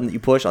the button that you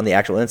push on the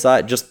actual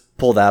inside. Just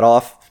pull that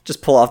off.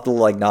 Just pull off the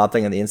like knob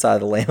thing on the inside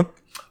of the lamp.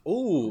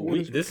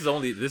 Ooh, this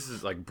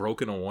is like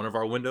broken on one of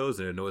our windows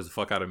and it annoys the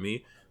fuck out of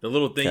me. The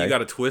little thing Okay. you got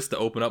to twist to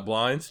open up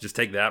blinds, just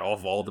take that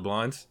off all the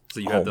blinds. So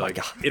you have to my like,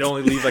 God. it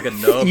only leaves like a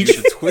nub. You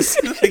should twist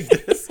it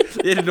like this.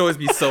 It annoys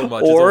me so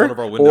much. It's on one of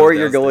our windows Or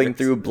you're going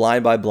downstairs. through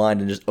blind by blind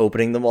and just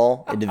opening them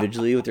all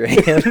individually with your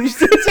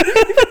hands.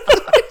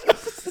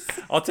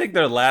 I'll take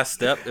their last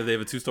step if they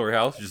have a 2-story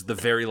house. Just the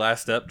very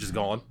last step, just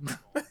gone.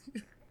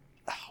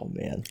 Oh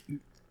man.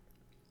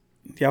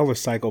 Y'all are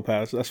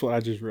psychopaths. That's what I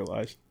just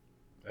realized.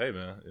 Hey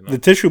man, you know. The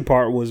tissue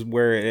part was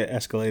where it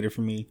escalated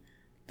for me.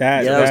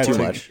 Yeah, that was too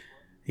took- much.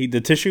 The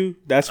tissue.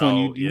 That's when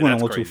Oh, you yeah, went a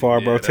that's little too crazy. far,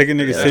 Yeah, bro. that's- Taking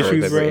niggas' yeah, Toilet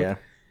tissues, paper, bro. yeah.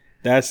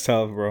 That's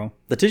tough, bro.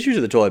 The tissues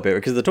or the toilet paper?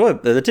 Because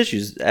the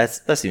tissues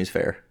that seems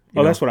fair.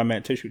 Oh, that's what I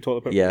meant. Tissue,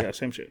 toilet paper. Yeah. Yeah,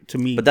 same shit. To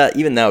me, But that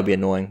would be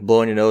annoying.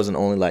 Blowing your nose and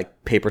only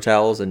like paper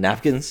towels and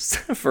napkins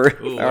for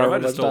Ooh, what however if I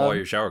much just stole all time.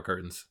 your shower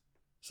curtains?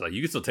 So like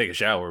you can still take a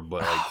shower,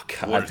 but like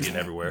God. water's getting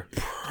everywhere.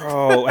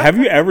 bro, have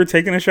you ever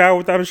taken a shower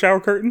without a shower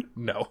curtain,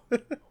 No.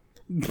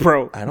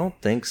 bro? I don't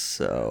think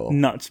so.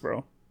 Nuts,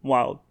 bro.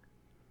 Wild.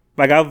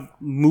 Like I've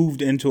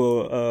moved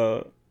into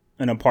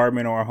an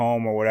apartment or a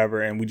home or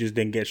whatever, and we just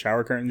didn't get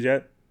shower curtains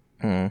yet.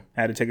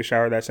 Had to take a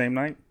shower that same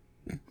night.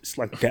 It's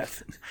like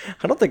death.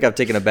 I don't think I've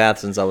taken a bath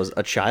since I was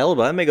a child,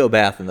 but I may go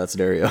bath in that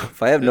scenario.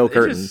 If I have no It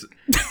curtain just-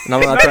 and I'm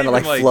not not trying to even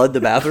like like- flood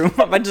the bathroom,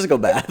 I might just go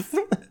bath.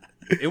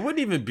 It wouldn't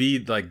even be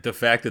like the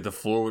fact that the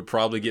floor would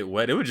probably get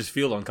wet. It would just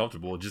feel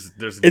uncomfortable. Just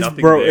there's It's nothing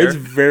bro, there. it's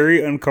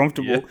very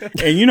uncomfortable. Yeah.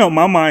 And you know,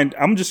 my mind,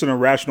 I'm just an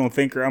irrational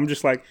thinker. I'm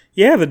just like,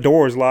 yeah, the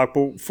door is locked,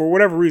 but for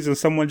whatever reason,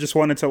 someone just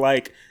wanted to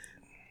like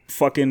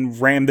fucking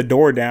ram the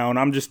door down.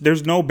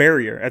 There's no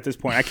barrier at this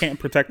point. I can't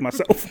protect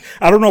myself.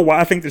 I don't know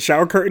why I think the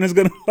shower curtain is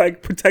gonna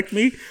like protect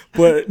me,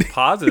 but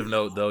Positive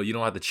note though, you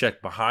don't have to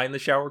check behind the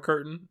shower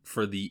curtain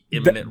for the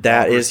imminent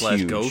that robber is slash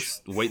huge.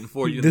 ghost waiting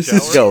for you in This the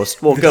is shower.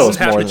 Ghost. Well, You ghost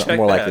don't have more to check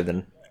more likely that.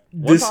 than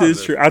One this is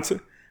positive. true.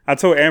 I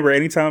told Amber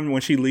anytime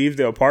when she leaves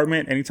the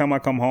apartment, anytime I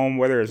come home,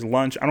 whether it's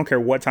lunch, I don't care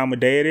what time of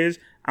day it is,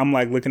 I'm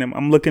like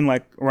I'm looking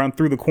like around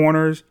through the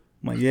corners.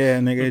 I'm like, yeah,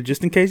 nigga,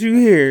 just in case you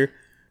hear,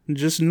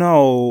 just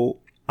know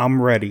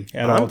I'm ready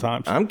at all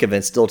times. I'm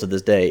convinced still to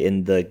this day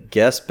in the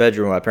guest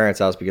bedroom of my parents'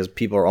 house because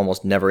people are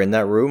almost never in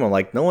that room. I'm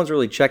like, no one's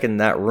really checking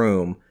that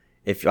room.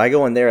 If I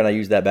go in there and I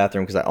use that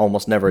bathroom, because I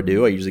almost never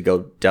do, I usually go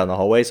down the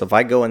hallway. So if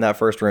I go in that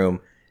first room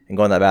and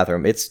go in that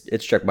bathroom, it's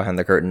checked behind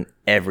the curtain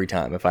every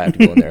time if I have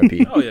to go in there and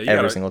pee. Oh yeah, you every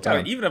gotta- single gotta-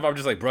 time. even if I'm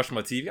just like brushing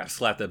my teeth, you gotta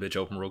slap that bitch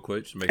open real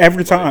quick. To make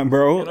Every sure nobody- time,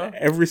 bro. You know?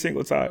 Every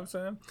single You know what time. I'm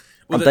saying?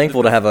 I'm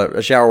thankful to have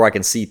a shower where I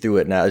can see through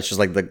it now. It's just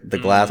like the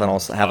glass. I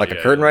don't have like a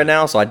yeah, curtain yeah. right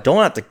now, so I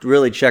don't have to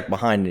really check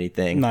behind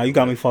anything. Nah, you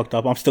got me fucked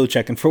up. I'm still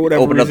checking for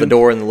whatever Open up reason. the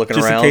door and looking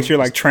just around. in case you're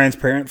like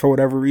transparent for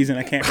whatever reason.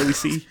 I can't really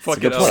see. Fuck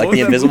Good it point. up. Like What the was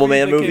that Invisible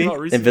Man that came movie, out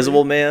recently?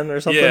 Invisible Man or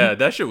something. Yeah,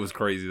 that shit was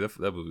crazy.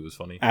 That movie was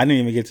funny. I didn't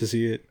even get to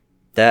see it.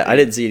 That I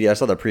didn't see it. I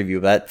saw the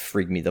preview. But that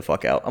freaked me the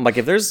fuck out. I'm like,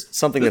 if there's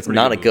something It's that's a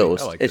not a pretty good movie. I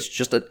ghost, liked it's it.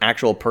 just an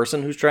actual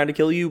person who's trying to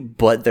kill you,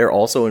 but they're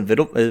also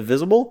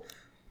invisible.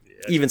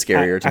 Even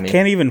scarier to I me.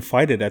 can't even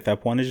fight it at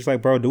that point. It's just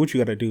like, bro, do what you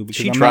got to do. Because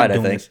She I'm tried, not I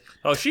doing think. this.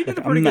 Oh, she did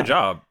a I'm pretty not- good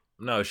job.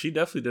 No, she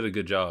definitely did a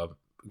good job.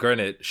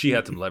 Granted, she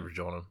had some leverage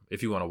on him.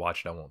 If you want to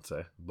watch it, I won't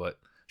say, but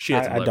she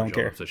had some I leverage don't on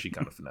care. him, so she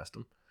kind of finessed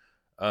him.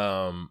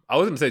 I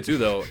was gonna say too,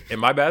 though, in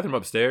my bathroom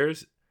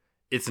upstairs,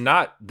 it's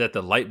not that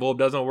the light bulb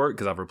doesn't work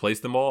because I've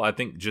replaced them all. I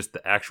think just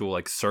the actual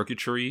like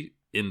circuitry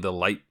in the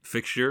light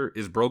fixture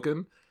is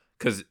broken.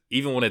 Because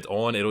even when it's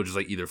on, it'll just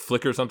like either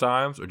flicker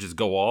sometimes or just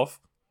go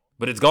off.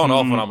 But it's gone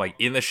off when I'm like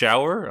in the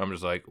shower. I'm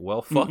just like,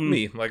 well, fuck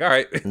me. I'm like, all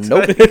right.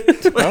 Nope.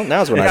 Well,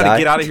 now's when I I gotta die.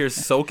 get out of here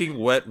soaking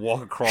wet,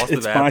 walk across the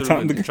It's my bathroom,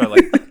 time and to try to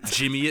like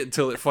jimmy it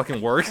until it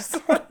fucking works.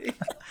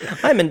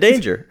 I'm in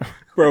danger.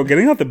 Bro,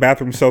 getting out the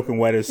bathroom soaking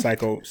wet is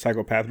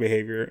psychopath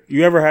behavior.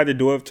 You ever had to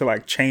do it to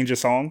like change a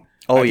song?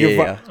 Oh, Like,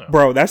 yeah.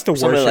 bro, that's the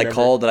worst. Somebody shit like ever.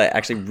 called that I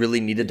actually really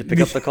needed to pick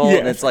up the call, Yeah.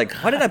 and it's like,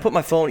 why did I put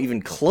my phone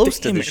even close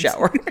to Damn the it.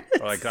 shower?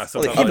 Or like Like,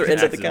 sometimes either I just end of the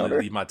accidentally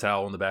counter. leave my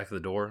towel on the back of the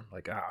door.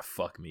 Like,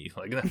 fuck me.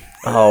 Like,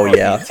 Oh,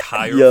 yeah. the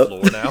entire Yep.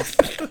 floor now.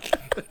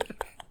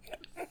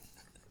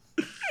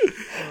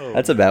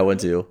 That's a bad one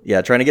too.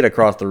 Yeah, trying to get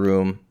across the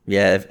room.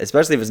 Yeah,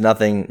 especially if it's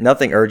nothing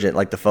urgent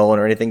like the phone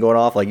or anything going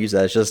off. Like you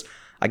said, it's just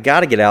I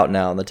gotta get out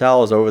now, and the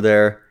towel is over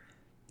there.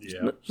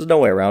 Yeah. There's no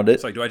way around it.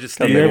 It's like, do I just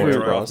Come stay there here, and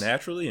dry off Ross.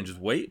 naturally and just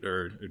wait,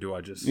 or do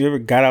I just You ever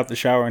got out the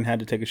shower and had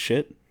to take a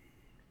shit?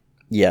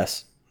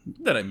 Yes.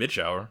 then I mid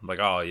shower? Like,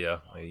 oh yeah,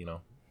 you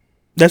know,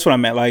 That's what I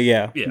meant. Like,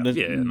 yeah, Yeah,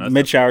 yeah, no,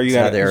 mid shower, you You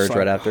got had the urge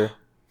right after.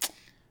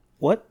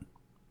 What?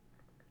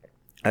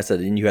 I said,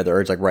 didn't you have the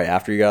urge like right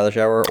after you got out of the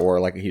shower, or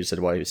like you said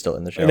while you were still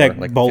in the shower,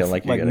 Like both, feeling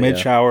like, you're gonna- mid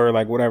yeah. shower,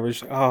 like whatever.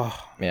 It's, oh,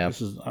 Yeah.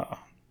 this is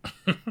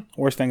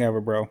worst thing ever,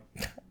 bro.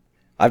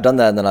 I've done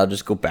that, and then I'll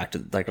just go back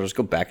to I'll just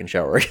go back and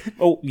shower again.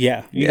 Oh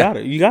yeah, you Yeah. got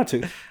it. You got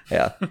to.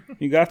 Yeah,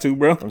 You got to,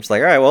 bro. I'm just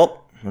like, all right,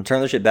 well, I'm gonna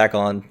turn this shit back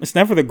on. It's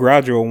never the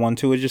gradual one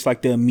too. It's just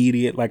like the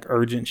immediate, like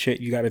urgent shit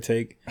you got to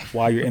take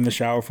while you're in the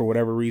shower for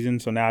whatever reason.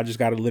 So now I just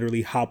got to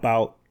literally hop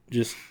out,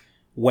 just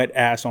wet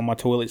ass on my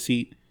toilet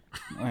seat.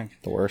 Like,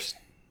 The worst.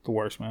 the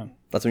worst, man.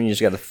 That's when you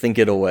just got to think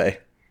it away.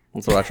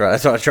 That's what I try.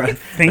 That's what I try to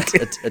Think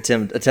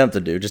attempt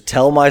to do. Just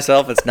tell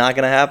myself it's not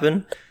gonna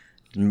happen.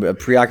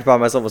 Preoccupy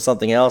myself with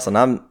something else, and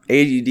I'm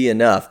ADD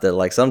enough that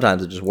like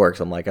sometimes it just works.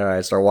 I'm like, all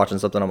right, start watching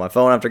something on my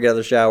phone after I get out of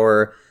the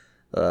shower.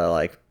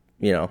 Like,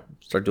 you know,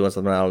 start doing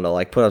something. I don't know,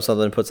 like put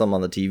something on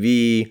the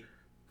TV,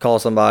 call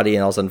somebody,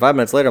 and all of a sudden 5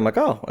 minutes later, I'm like,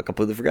 oh, I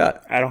completely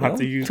forgot. I don't You have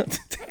to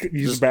know?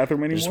 use the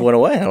bathroom anymore. Just went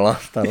away. I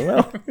don't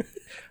know.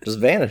 Just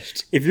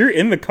vanished. If you're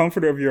in the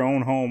comfort of your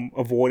own home,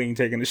 avoiding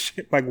taking a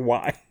shit, like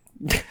why?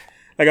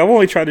 Like I've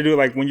only tried to do it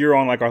like when you're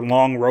on like a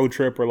long road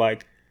trip or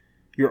like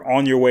you're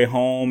on your way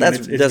home. That's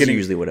and it's getting,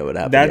 usually when it would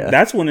happen. that. Yeah.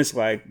 That's when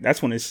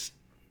it's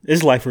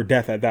it's life or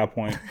death at that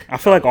point. I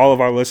feel like all of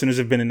our listeners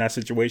have been in that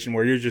situation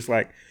where you're just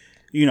like,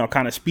 you know,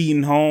 kind of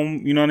speeding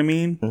home. You know what I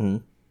mean?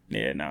 Mm-hmm.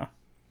 Yeah, no.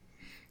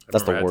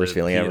 That's the remember I had worst to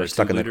feeling pee in ever. a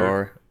Stuck in the 2-liter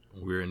car.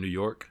 when we were in New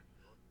York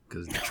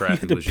because the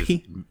traffic to was just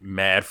pee?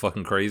 mad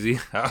fucking crazy.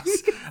 I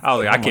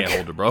was like, I can't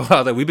hold it, bro. I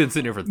was like, we've been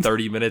sitting here for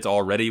 30 minutes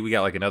already. We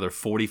got like another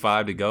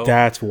 45 to go.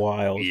 That's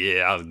wild.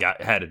 Yeah,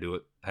 had to do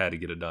it. Had to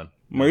get it done.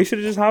 Well, you should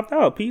have just hopped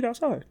out, peed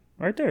outside,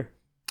 right there.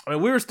 I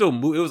mean, we were still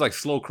it was like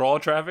slow crawl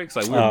traffic, so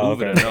like we were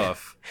moving okay.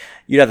 enough.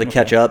 You'd have to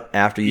catch up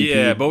after you.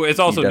 Yeah, peed. but it's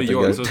also You'd New have to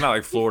York, go- so it's not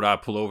like Florida. I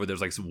pull over, there's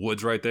like some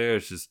woods right there.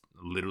 It's just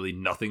literally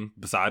nothing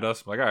beside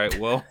us. I'm like, all right,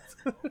 well,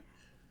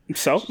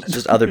 So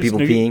just other people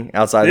New- peeing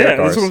outside Yeah, their that's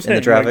cars what I'm in saying,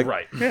 the traffic,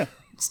 right. Yeah.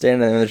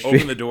 standing in the Open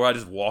street. the door, I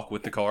just walk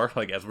with the car,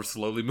 like as we're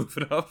slowly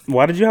moving up.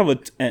 Why did you have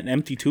an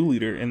empty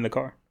 2-liter in the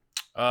car?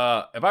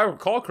 If I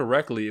recall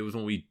correctly, it was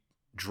when we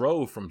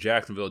drove from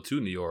Jacksonville to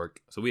New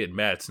York, so we had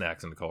mad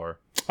snacks in the car.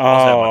 Oh,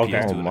 Also had okay. my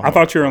PS2 in the I car.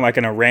 thought you were in like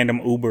in a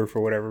random Uber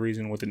for whatever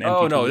reason with an empty.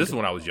 Oh no, 2-liter. this is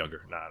when I was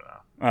younger. Nah.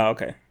 Oh,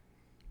 okay.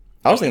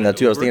 I was thinking that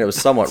too. I was thinking it was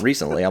somewhat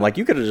recently. I'm like,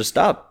 you could have just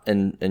stopped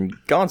and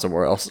gone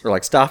somewhere else, or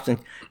like stopped and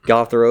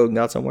got off the road and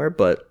got somewhere.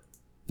 But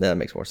that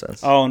makes more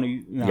sense. Oh no,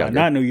 Younger.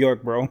 not New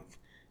York, bro.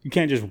 You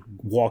can't just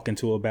walk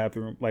into a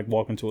bathroom, like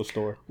walk into a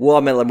store. Well,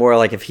 I meant like more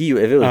like if it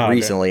was okay.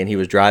 recently and he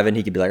was driving,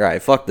 he could be like, all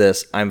right, fuck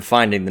this. I'm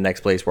finding the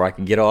next place where I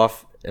can get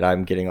off, and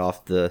I'm getting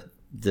off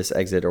this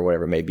exit or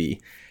whatever it may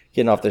be,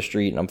 getting off the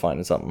street, and I'm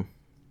finding something.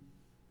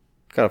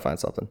 Gotta find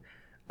something.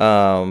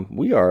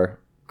 We are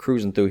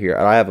cruising through here,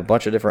 and I have a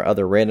bunch of different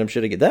other random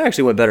shit again. That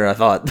actually went better than I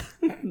thought.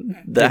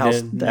 the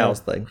house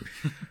thing.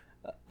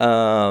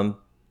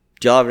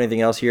 Do y'all have anything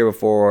else here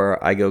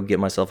before I go get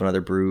myself another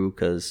brew?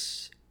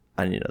 Because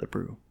I need another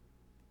brew.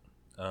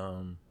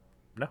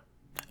 No.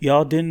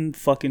 Y'all didn't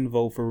fucking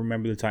vote for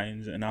Remember the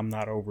Titans, and I'm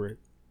not over it.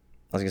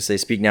 I was gonna say,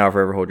 speak now or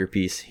forever hold your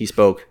peace. He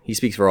spoke. He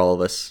speaks for all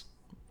of us.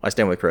 I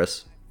stand with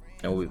Chris,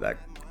 and we'll be back.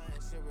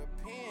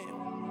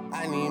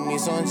 I need me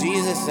some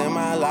Jesus in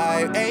my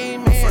life,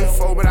 amen. I'm from the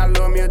four, but I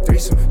love me a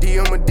threesome. D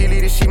on my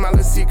dilly, this shit my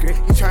little secret.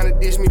 You tryna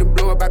dish me to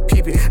blow up, I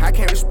peep it. I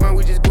can't respond,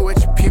 we just go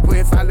at your people.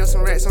 If I left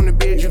some rats on the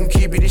bed, you can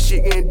keep it. This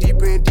shit getting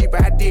deeper and deeper.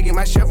 I dig it.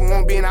 My shovel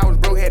won't be, and I was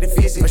broke, had to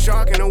fix it. A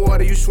shark in the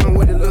water, you swim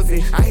with a little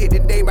fish. I hit the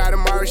day by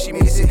tomorrow, she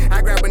miss it.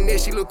 I grab her neck,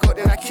 she look up,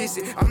 then I kiss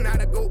it. I'm not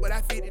a goat, but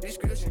I fit the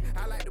description.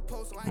 I like the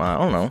post, so I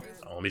don't know.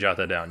 Oh, let me jot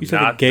that down. You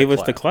said Not it gave the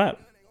us the clap.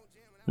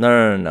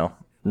 No.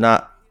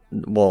 Not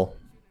well.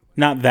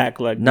 Not that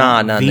clap.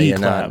 Not the that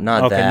clap.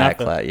 not Okay, that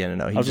the- clap. Yeah,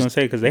 no. I was gonna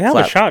say because they have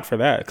clap. a shot for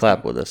that.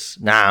 Clap with us.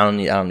 Nah, I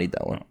don't need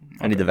that one.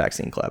 I need the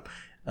vaccine clap.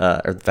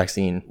 Or the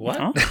vaccine. What?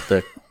 Huh?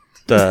 The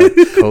COVID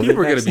People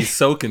are gonna be vaccine.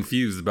 so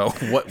confused about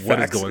what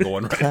is going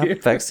on right here.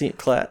 Clap, vaccine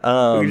clap.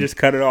 We can just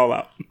cut it all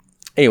out.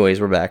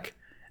 Anyways, we're back,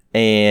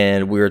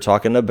 and we were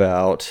talking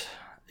about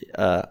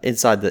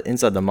inside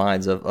the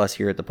minds of us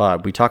here at the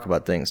pod. We talk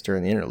about things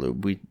during the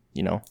interlude.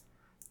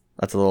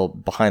 That's a little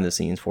behind the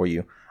scenes for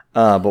you.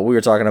 But we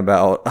were talking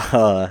about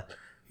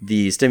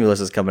the stimulus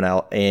is coming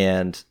out,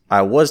 and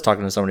I was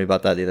talking to somebody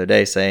about that the other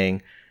day,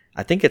 saying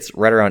I think it's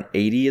right around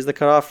 80 is the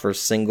cutoff for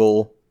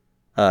single.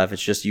 If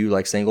it's just you,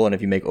 like single, and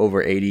if you make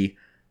over 80,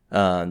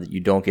 that you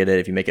don't get it.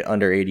 If you make it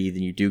under 80,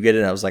 then you do get it.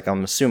 And I was like,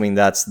 I'm assuming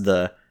that's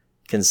the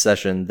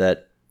concession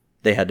that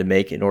they had to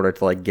make in order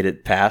to like get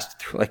it passed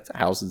through like the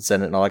House and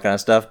Senate and all that kind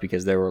of stuff,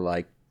 because they were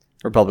like,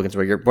 Republicans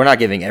were, we're not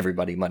giving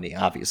everybody money,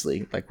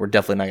 obviously. Like, we're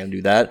definitely not going to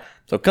do that.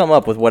 So come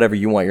up with whatever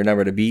you want your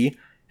number to be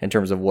in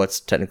terms of what's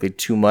technically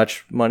too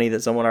much money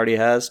that someone already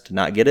has to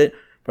not get it.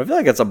 But I feel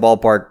like it's a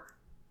ballpark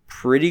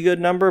pretty good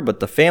number, but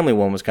the family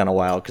one was kind of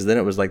wild, because then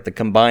it was like the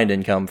combined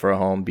income for a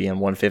home being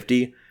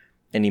 150,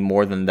 any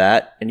more than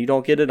that, and you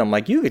don't get it. I'm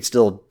like, you could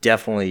still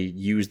definitely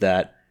use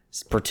that,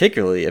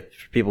 particularly if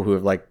people who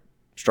have like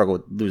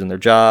struggled with losing their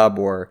job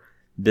or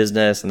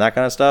business and that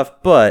kind of stuff.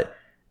 But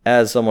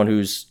as someone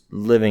who's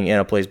living in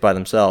a place by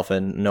themselves,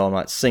 and no, I'm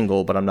not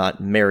single, but I'm not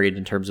married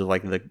in terms of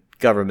like the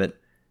government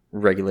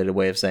regulated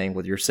way of saying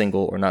whether you're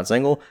single or not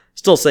single,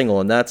 still single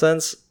in that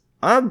sense,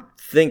 I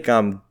think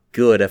I'm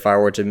good if I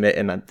were to admit,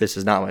 and this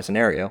is not my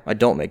scenario, I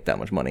don't make that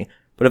much money,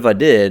 but if I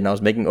did and I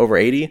was making over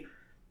 80,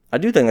 I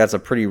do think that's a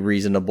pretty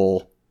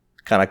reasonable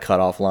kind of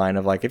cutoff line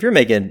of like, if you're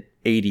making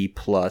 80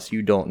 plus,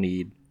 you don't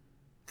need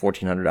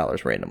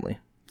 $1,400 randomly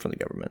from the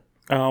government.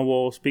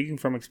 Well, speaking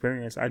from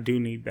experience, I do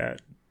need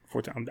that.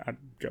 I'm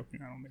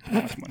joking. I don't make that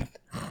much money.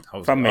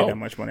 If I made that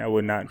much money, I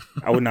would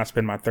not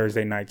spend my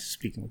Thursday nights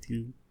speaking with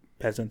you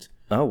peasants.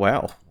 Oh,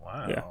 wow.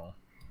 Yeah.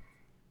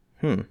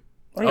 Oh,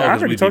 I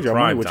already told you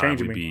money would time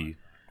change would me. be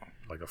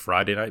like a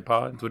Friday night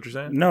pod, is what you're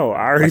saying? No,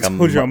 I already Like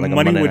told you like a money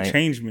Monday would night.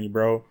 change me,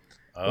 bro.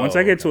 Oh, Once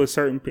I get to a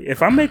certain,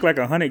 if I make like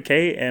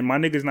 100K and my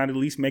nigga's not at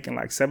least making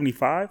like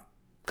 75,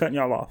 cutting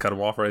y'all off. Cut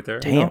them off right there.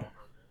 Damn.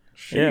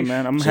 Yeah,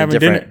 man, I'm So having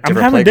different- dinner. I'm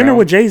different having dinner playground.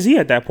 with Jay-Z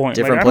at that point.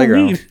 Different like, playground.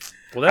 I don't need.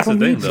 Well, that's I the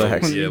don't thing, need though.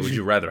 sex. Yeah, would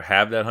you rather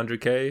have that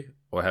 100K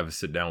or have a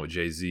sit down with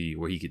Jay-Z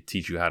where he could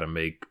teach you how to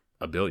make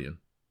 $1 billion?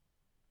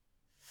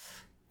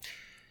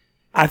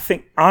 I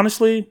think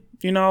honestly,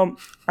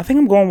 I think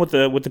I'm going with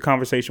the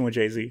conversation with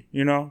Jay-Z.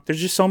 There's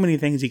just so many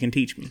things he can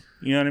teach me.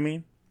 You know what I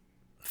mean?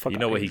 Fuck You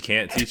know out what he here.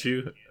 can't teach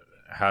you?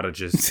 How to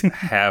just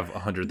have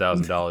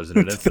 $100,000 in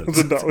an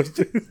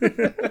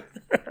instant.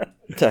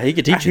 So he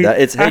could teach I you that.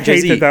 hate- It's, I hey, hate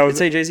Jay-Z. that that was- It's,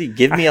 hey, Jay-Z,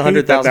 give me I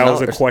hate that was a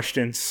 $100,000.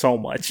 question so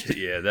much.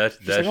 Yeah, that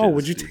He's like, shit oh, is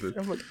would you? stupid.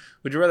 I'm like,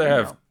 Would you rather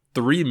have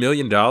 $3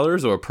 million or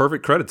a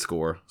perfect credit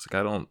score? It's like,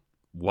 I don't.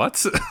 What?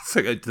 It's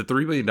like the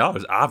 $3 million,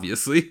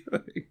 obviously.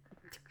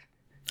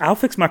 I'll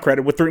fix my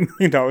credit with $3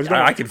 million.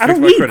 I can fix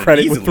don't my need credit,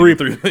 credit easily with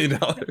with $3 million.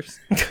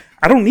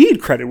 I don't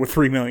need credit with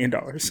 $3 million.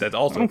 That's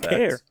also I don't facts.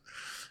 care.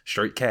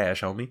 Straight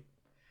cash, homie.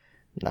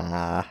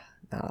 Nah,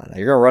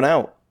 you're gonna run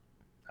out.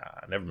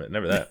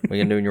 Never that. What are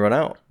you gonna do when you run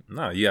out?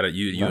 No, you gotta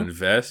you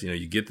invest.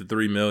 You get the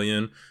 $3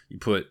 million. You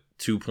put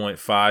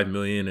 $2.5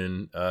 million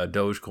in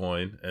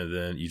Dogecoin, and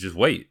then you just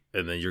wait,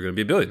 and then you're gonna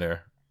be a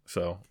billionaire.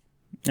 So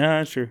Yeah,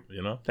 that's true.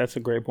 you know That's a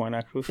great point,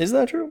 actually. Is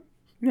that true?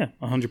 Yeah,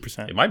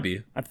 100%. it might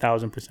be.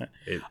 1,000%.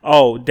 It-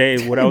 Oh,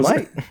 Dave, what I was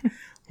might.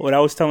 what I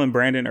was telling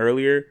Brandon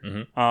earlier.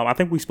 Mhm. I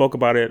think we spoke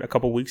about it a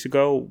couple weeks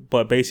ago,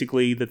 but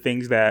basically the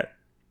things that,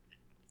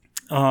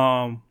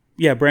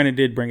 Brandon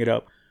did bring it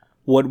up.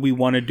 What we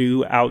want to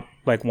do out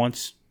like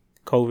once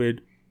COVID,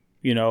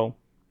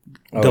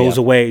 goes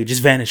away,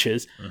 just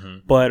vanishes.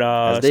 But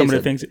As Dave some of the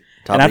said, things,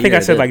 top and of I the think year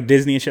I said did. like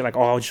Disney and shit. Like,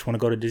 oh, I just want to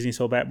go to Disney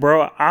so bad,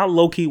 bro. I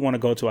low key want to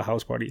go to a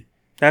house party.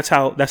 That's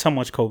how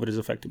much COVID has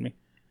affected me.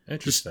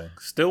 Interesting.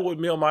 Still with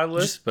me on my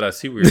list, but I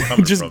see where you're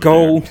coming just from.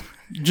 go there.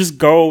 just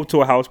go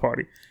to a house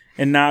party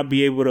and not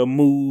be able to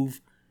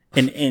move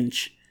an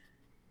inch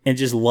and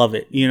just love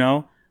it,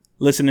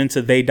 listening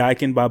to They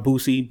Dykin by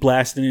Boosie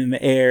blasting in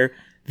the air,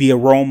 the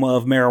aroma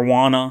of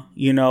marijuana,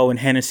 and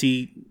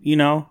Hennessy,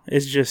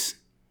 it's just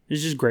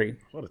great.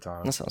 What a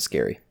time! That sounds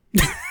scary.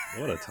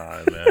 What a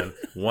time, man!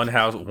 One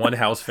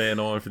house fan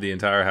on for the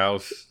entire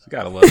house. You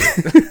gotta love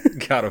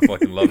it. Gotta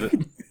fucking love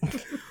it.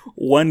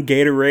 One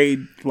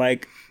Gatorade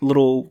like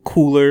little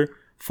cooler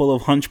full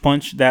of Hunch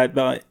Punch that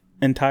the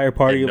entire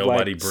party And of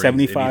nobody like brings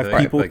 75 anything.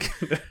 people.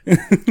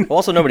 Like,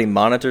 Also, nobody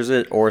monitors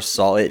it or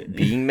saw it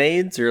being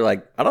made, so you're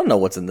like, I don't know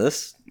what's in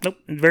this. Nope,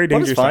 very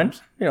But it's dangerous fine.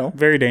 times.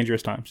 Very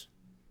dangerous times.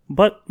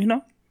 But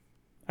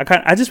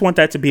I just want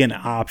that to be an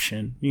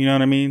option. You know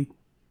what I mean?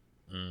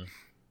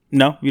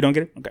 No, you don't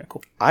get it. Okay,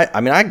 cool.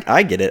 I mean,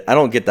 I get it. I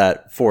don't get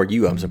that for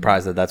you. I'm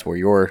surprised that that's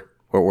where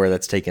where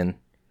that's taken,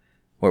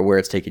 where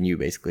it's taken you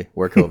basically,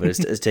 where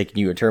COVID is taking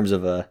you in terms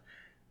of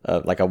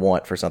like a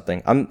want for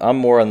something. I'm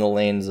more on the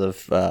lanes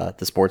of the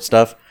sports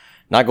stuff.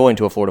 Not going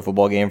to a Florida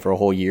football game for a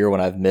whole year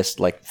when I've missed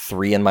like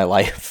 3 in my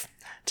life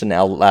to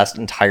now last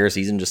entire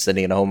season just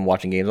sitting at home and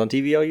watching games on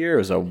TV all year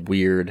was a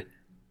weird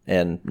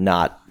and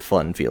not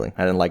fun feeling.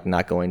 I didn't like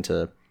not going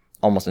to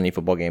almost any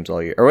football games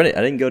all year. Or I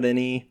didn't go to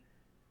any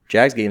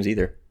Jags games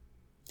either.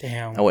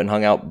 Damn. I went and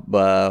hung out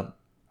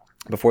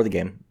before the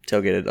game,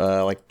 tailgated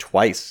like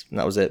twice, and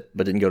that was it.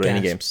 But didn't go to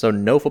any Gasp. games, so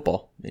no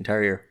football the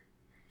entire year.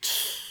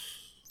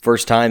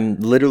 First time,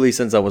 literally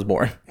since I was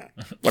born.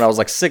 When I was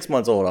like 6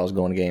 months old, I was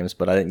going to games,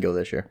 but I didn't go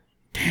this year.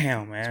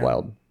 Damn, man. It's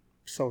wild.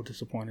 So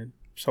disappointed.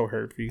 So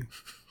hurt for you.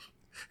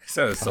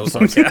 Sounded so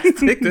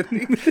sarcastic.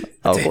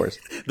 Oh, of course.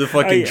 The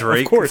fucking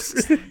Drake. Of course.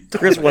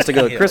 Chris wants to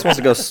go. Chris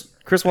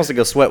wants to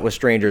go sweat with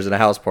strangers at a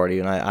house party,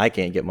 and I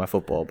can't get my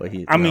football. But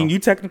he. I mean, you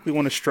technically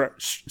want to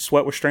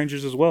sweat with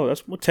strangers as well.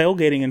 That's what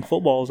tailgating in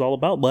football is all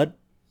about, bud.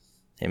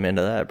 Amen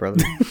to that,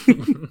 brother.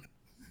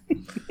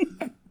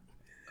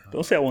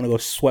 Don't say I want to go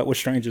sweat with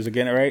strangers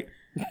again, all right?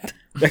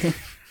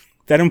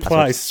 That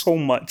implies so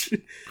much.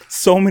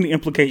 So many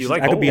implications.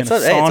 like I could be in a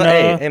Hey,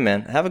 sauna. hey,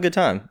 man, have a good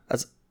time.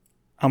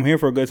 I'm here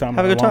for a good time.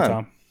 Have a good long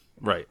time.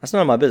 Right. That's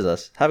none of my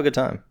business. Have a good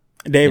time.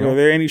 Dave, are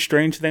there any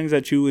strange things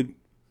that you would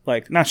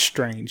like? Not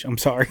strange. I'm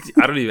sorry.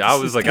 I don't even. I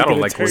was like, I don't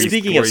like.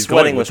 Speaking of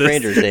sweating with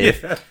strangers,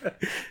 Dave.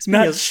 It's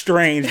not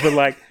strange, but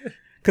like,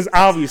 because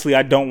obviously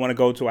I don't want to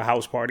go to a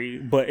house party,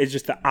 but it's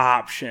just the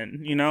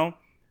option, you know?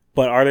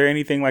 But are there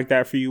anything like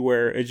that for you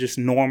where it's just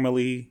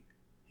normally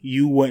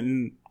you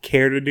wouldn't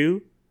care to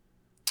do,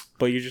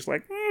 but you're just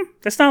like,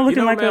 that's not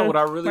looking like what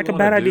I really like a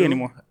wanna bad idea do?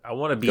 anymore. I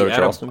want to be Go to at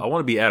Charleston? I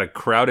want to be at a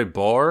crowded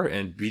bar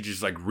and be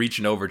just like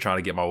reaching over trying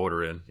to get my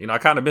order in. You know, I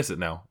kind of miss it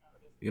now.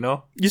 You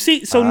know, You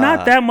see, so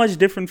not that much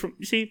different from.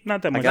 You see,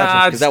 not that much. got you.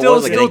 nah, 'cause it's that still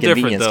was like an still different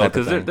inconvenience though type of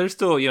because thing. there's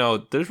still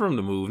there's room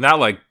to move. Not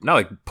like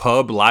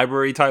pub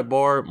library type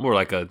bar, more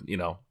like a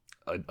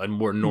a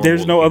more normal.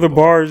 There's no looking other bar.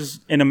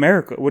 bars in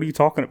America. What are you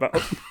talking about?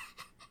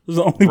 Those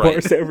are the only Right.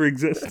 bars that ever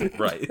existed.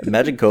 Right.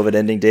 Imagine COVID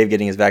ending, Dave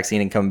getting his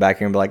vaccine and coming back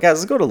here and be like, guys,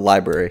 let's go to the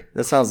library.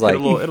 That sounds like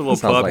At a little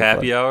sounds pub like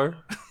happy fun. hour.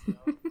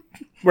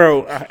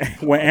 Bro,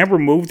 when Amber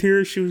moved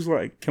here, she was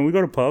like, "Can we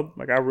go to pub?"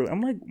 Like, I'm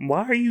like,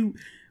 "Why are you?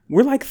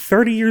 We're like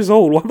 30 years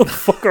old. Why the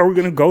fuck are we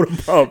gonna go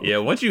to pub?" Yeah,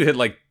 once you hit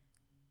like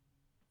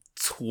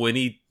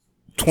 22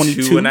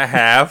 22 and a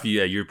half,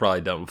 yeah, you're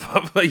probably done with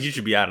pub. Like, you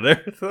should be out of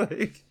there.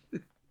 Like,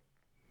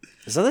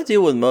 Is that the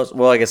deal with most?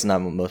 Well, I guess not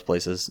most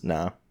places.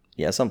 No.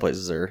 Yeah, some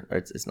places are.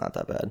 It's not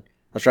that bad.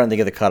 I was trying to think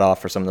of the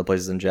cutoff for some of the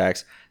places in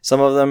Jax. Some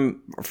of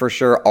them, for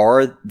sure,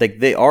 are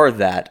they are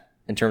that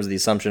in terms of the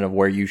assumption of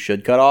where you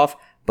should cut off.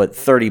 But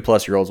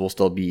 30-plus-year-olds will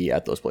still be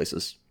at those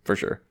places for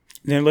sure.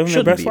 They're living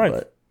Shouldn't their best be, life.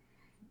 but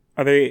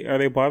Are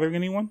they bothering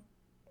anyone?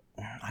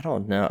 I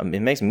don't know. I mean,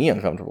 it makes me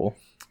uncomfortable.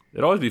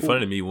 it'd always be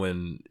funny to me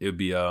when it would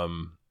be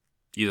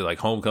either like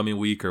homecoming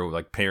week or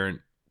like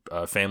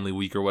family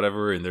week or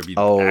whatever, and there'd be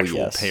actual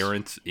yes.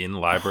 parents in the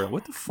library.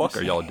 What the fuck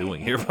are y'all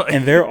doing here? Like,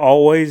 And they're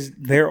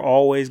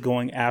always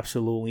going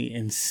absolutely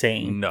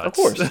insane. nuts. Of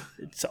course.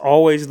 It's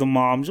always the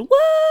moms. Woo!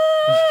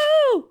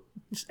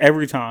 It's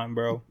every time,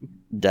 bro.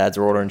 Dads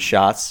are ordering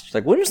shots. She's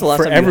like, when was the last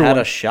For time you everyone. had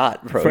a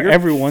shot, bro? For You're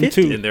everyone,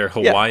 50. too. In their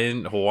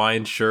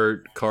Hawaiian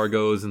shirt,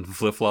 cargos, and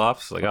flip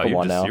flops. Like, oh, come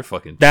on now. you're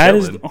fucking That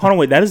is chilling. hold on,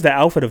 wait. That is the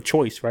outfit of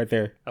choice right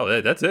there.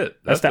 Oh, that's it.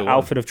 That's the one.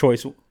 outfit of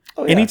choice.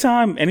 Oh, yeah.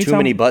 Anytime, Too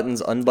many buttons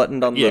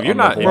unbuttoned on Yeah, the if you're on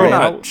not, the if you're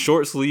Hawaiian. not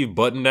short sleeve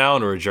button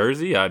down or a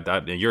jersey,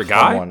 and you're a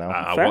guy. on now.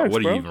 Facts, Oh, what are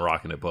bro. you even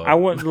rocking it, bud? I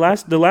went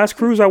the last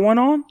cruise I went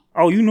on.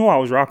 Oh, you know I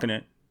was rocking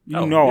it. You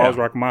Oh, know yeah. I was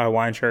rocking my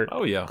Hawaiian shirt.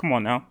 Oh, yeah. Come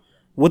on now,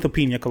 with a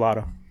pina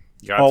colada.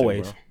 Got to,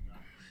 Always. bro.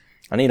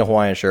 I need a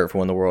Hawaiian shirt for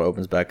when the world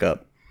opens back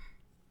up.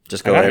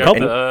 Just go I got a there.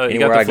 couple. You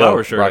Anywhere got I the flower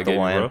go, shirt rock I the gave you,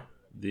 Hawaiian. bro.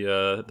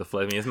 The I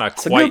mean, it's not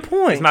That's a quite. good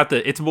point. It's not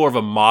the. It's more of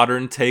a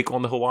modern take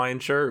on the Hawaiian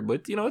shirt,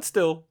 but it's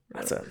still.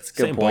 That's a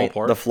Same good point.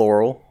 ballpark. The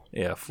floral,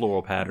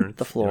 Floral pattern.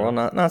 the floral,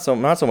 not so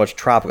much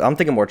tropical. I'm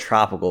thinking more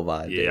tropical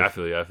vibe. Yeah, I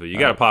feel you. You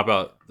got to pop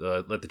out.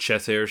 Let the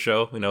chest hair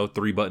show.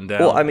 3 button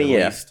down. Well, I mean, at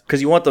yeah, least.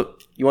 because you want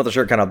the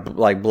shirt kind of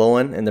like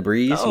blowing in the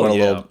breeze. Oh, you want a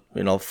yeah.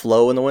 little,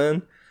 flow in the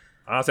wind.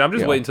 Honestly, I'm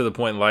just Yeah. waiting to the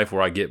point in life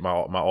where I get my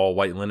all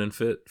white linen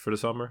fit for the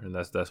summer, and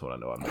that's when I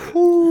know I made it.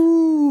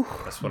 Ooh,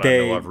 That's when I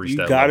know I've Dave, reached you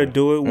that gotta level.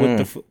 do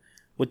it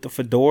with the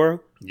fedora.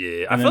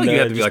 Yeah, I and feel like then you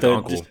have to be just like an the-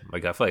 uncle. just-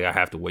 Like I feel like I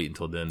have to wait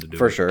until then to do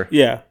for it. sure.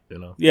 Yeah, You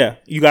know. yeah.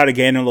 You gotta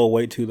gain a little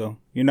weight too, though.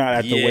 You're not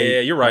at the weight. Yeah,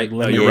 you're right. No,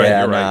 limit you're yet. right. Yeah,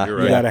 You're nah. right. You're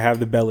You right. gotta have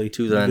the belly.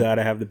 To You then.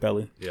 gotta have the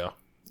belly. Yeah.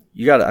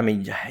 You got to. I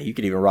mean, you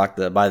could even rock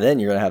the. By then,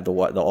 you're gonna have the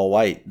all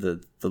white, the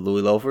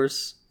Louis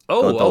loafers.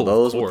 Oh, Throw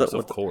those of with course, the-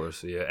 of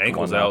course. Yeah,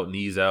 ankles now. out,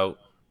 knees out.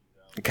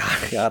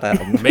 Gotta have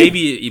them. Maybe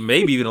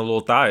even a little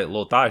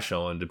thigh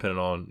showing, depending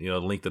on the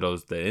length of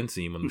the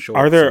inseam on the shoulder.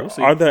 Are So there we'll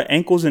see. are the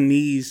ankles and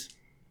knees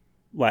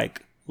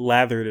like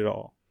lathered at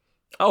all?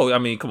 Oh, I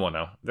mean, come on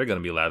now. They're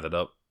gonna be lathered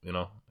up.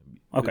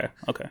 Okay.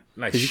 Nice.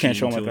 Because you can't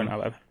show sheen them if they're to not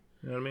lathered.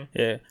 You know what I mean?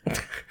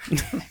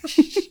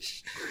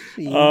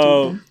 Yeah.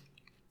 Oh,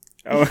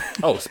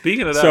 Oh,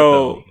 speaking of that,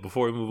 So- though,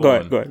 before we move go on,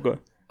 ahead. Go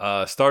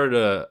ahead. Started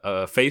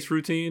a face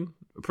routine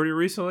pretty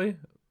recently.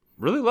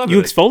 Really loving You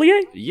it.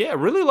 exfoliate? Yeah,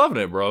 really loving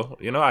it, bro.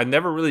 I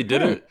never really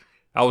did it.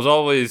 I was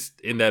always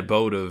in that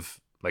boat of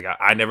like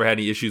I never had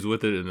any issues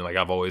with it, and like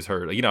I've always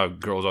heard,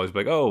 girls always be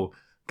like, "Oh,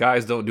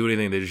 guys don't do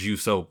anything; they just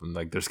use soap, and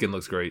like their skin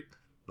looks great."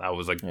 I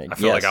was like, I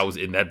feel like yes. I was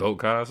in that boat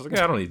kind of. I was like,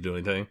 I don't need to do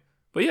anything.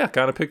 But yeah,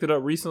 kind of picked it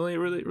up recently.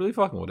 Really, really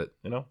fucking with it.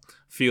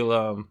 Feel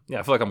I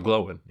feel like I'm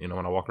glowing. When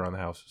I walk around the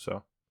house.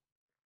 So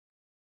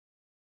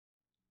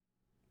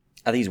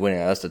I think he's winning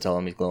us to tell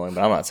him he's glowing,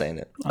 but I'm not saying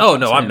it. oh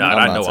no, I'm not. I'm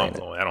I not know saying I'm it.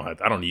 glowing.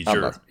 I don't need I'm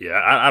your. not.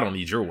 Yeah, I don't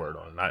need your word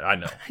on it. I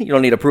know. You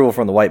don't need approval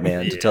from the white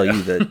man to Yeah. tell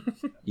you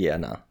that. Yeah,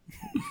 no.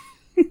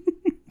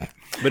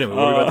 But anyway,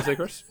 what were you about to say,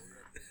 Chris?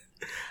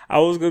 I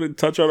was going to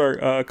touch on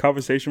our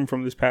conversation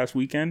from this past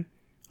weekend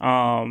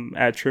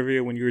at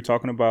trivia when you were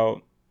talking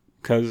about,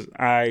 because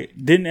I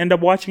didn't end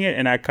up watching it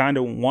and I kind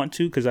of want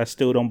to because I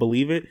still don't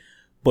believe it.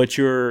 But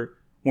when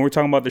we're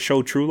talking about the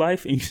show True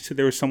Life, and you said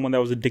there was someone that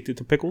was addicted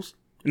to pickles.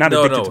 Not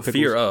addicted to pickles.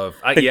 Fear of.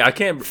 I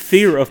can't.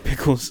 Fear of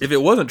pickles. If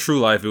it wasn't True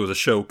Life, it was a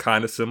show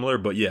kind of similar,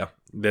 but yeah.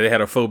 They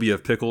had a phobia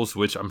of pickles,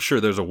 which I'm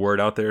sure there's a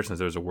word out there since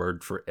there's a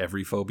word for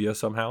every phobia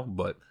somehow.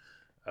 But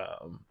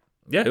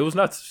yeah, it was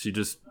nuts. She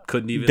just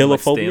couldn't even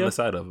stay on the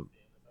side of it.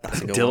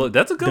 That's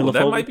a good one.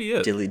 That might be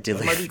it.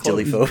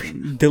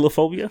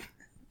 Dillophobia.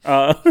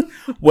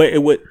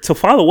 To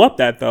follow up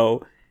that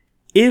though,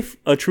 if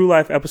a True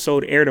Life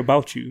episode aired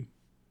about you,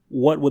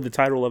 what would the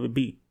title of it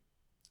be?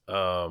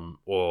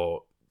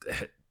 Well,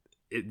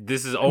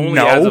 this is only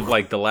as of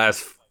like the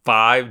last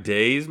 5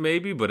 days,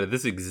 maybe. But at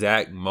this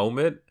exact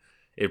moment,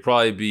 it'd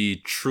probably be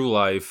True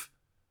Life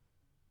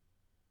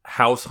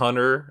House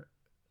Hunter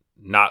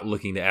not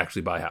looking to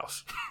actually buy a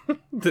house.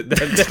 That'd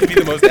be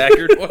the most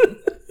accurate one.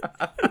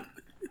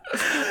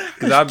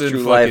 Because I've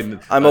been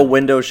I'm a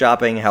window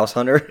shopping house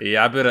hunter.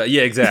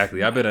 Yeah,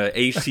 exactly. I've been a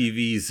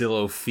HTV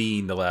Zillow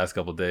fiend the last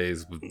couple of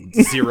days with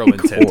zero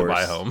intent to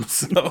buy homes.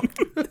 So.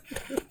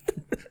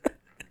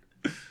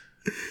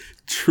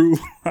 True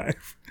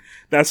Life.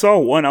 I saw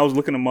one. I was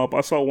looking them up.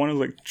 I saw one. It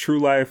was like True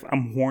Life.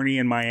 I'm horny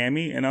in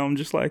Miami, and I'm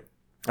just like,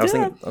 I was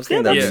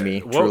thinking that'd be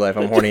me. True Life.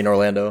 I'm horny in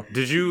Orlando.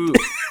 Did you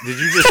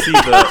just see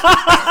the?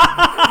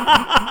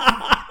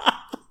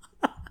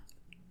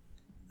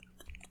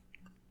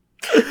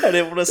 I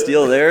didn't want to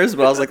steal theirs,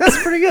 but I was like,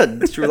 that's pretty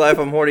good. True Life.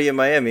 I'm horny in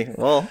Miami.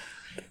 Well,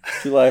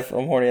 True Life.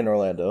 I'm horny in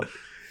Orlando.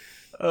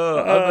 I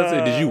was about to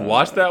say, did you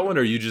watch that one,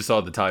 or you just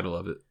saw the title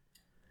of it?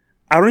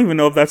 I don't even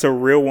know if that's a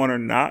real one or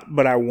not,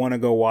 but I want to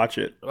go watch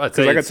it.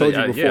 Because like I told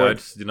you before, it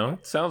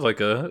sounds like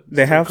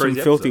they have some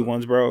filthy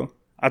ones, bro.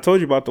 I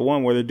told you about the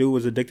one where the dude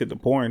was addicted to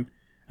porn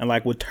and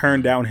like would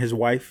turn down his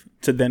wife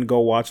to then go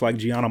watch like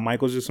Gianna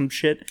Michaels or some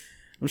shit.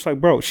 I'm just like,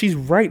 bro, she's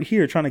right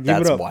here trying to give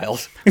it up. That's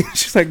wild.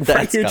 She's like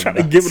right here trying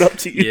to give it up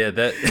to you. Yeah,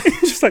 that.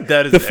 Just like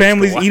that is the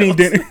family's eating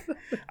dinner.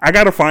 I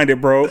gotta find it,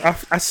 bro.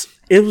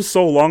 It was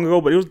so long ago,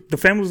 but the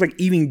family was like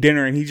eating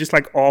dinner and he's just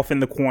like off in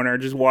the corner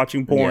just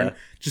watching porn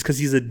just because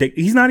he's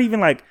addicted. He's not even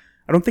like,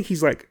 I don't think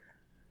he's like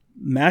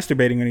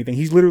masturbating or anything.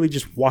 He's literally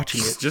just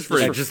watching it. Just for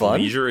like, fun?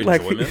 Leisure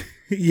enjoyment?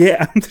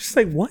 Yeah. I'm just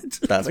like, what?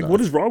 That's like,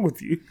 what is wrong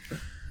with you?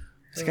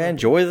 I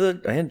enjoy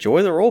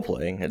the role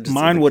playing.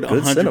 Mine would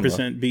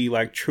 100% be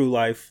like True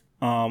Life.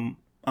 I'm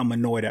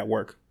annoyed at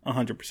work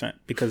 100%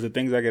 because the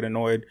things I get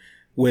annoyed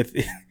with.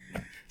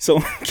 So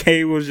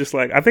Kay was just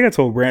like, I think I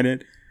told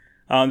Brandon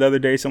the other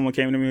day, someone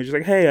came to me and was just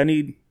like, hey, I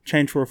need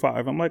change for a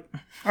 5. I'm like,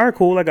 all right,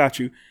 cool, I got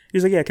you.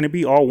 He's like, yeah, can it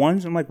be all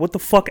ones? I'm like, what the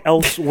fuck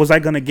else was I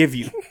gonna give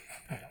you?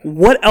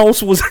 What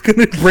else was I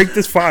gonna break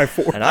this 5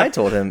 for? And I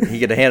told him he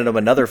could have handed him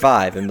another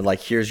 5 and be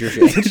like, here's your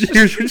change.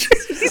 Here's your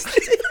change.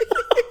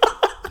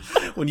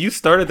 When you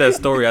started that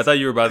story, I thought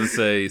you were about to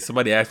say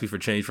somebody asked me for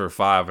change for a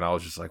 5, and I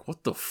was just like,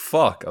 "What the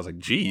fuck?" I was like,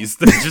 "Geez,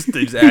 they just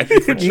asked me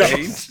for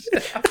change."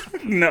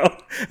 No,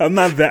 I'm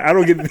not that. I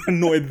don't get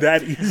annoyed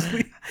that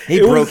easily.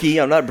 Hey,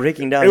 Brokey, I'm not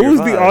breaking down. It was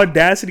 5. the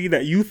audacity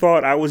that you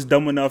thought I was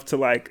dumb enough to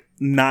like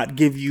not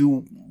give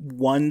you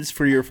ones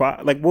for your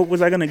 5. Like, what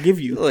was I gonna give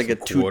you? Like a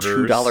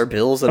 $2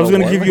 bills. I was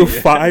gonna give you a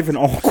 5 in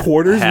all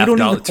quarters. $2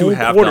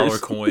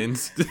 $2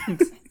 coins.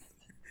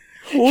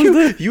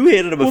 You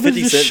handed him a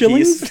 50-cent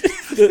piece.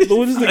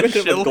 What is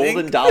a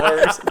golden dollar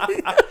or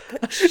something?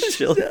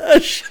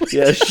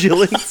 Yeah,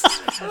 shillings.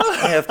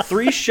 I have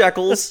 3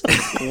 shekels,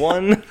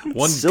 one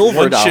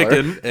silver dollar,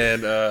 chicken,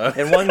 and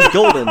 1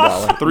 golden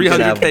dollar.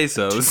 300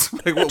 pesos.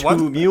 Like, what?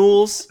 2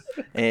 mules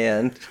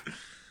and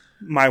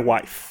my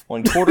wife.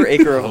 1/4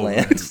 acre of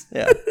land.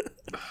 Yeah.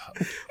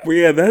 But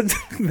yeah,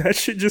 that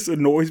shit just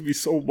annoys me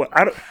so much.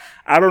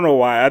 I don't know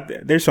why.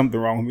 There's something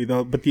wrong with me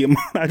though. But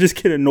I just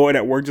get annoyed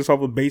at work just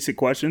off of basic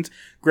questions.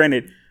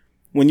 Granted,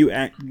 when you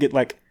get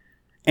like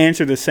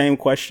answer the same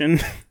question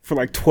for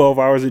like 12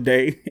 hours a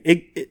day,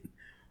 it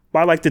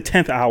by like the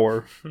 10th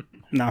hour,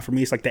 for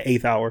me it's like the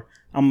 8th hour.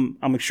 I'm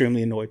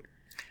extremely annoyed.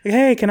 Like,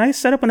 hey, can I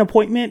set up an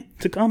appointment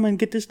to come and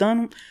get this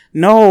done?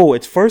 No,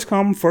 it's first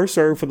come, first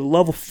serve. For the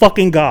love of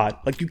fucking God,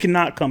 like you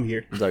cannot come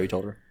here. Is that what you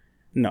told her?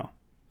 No.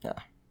 Yeah,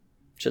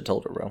 should have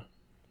told her, bro.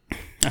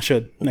 I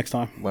should next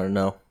time. Let her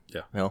know.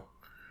 Yeah. No.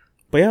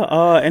 But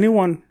yeah,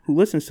 anyone who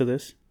listens to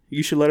this,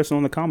 you should let us know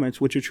in the comments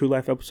which your True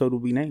Life episode will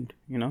be named.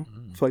 You know,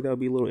 I feel like that would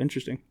be a little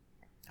interesting.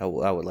 I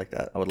would like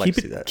that. I would like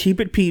to see that. Keep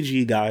it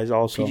PG, guys.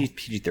 Also,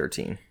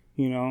 PG-13.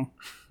 You know,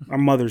 our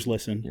mothers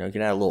listen. You know, you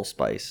can add a little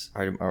spice.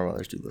 Our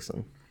mothers do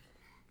listen.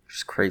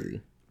 It's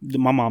crazy.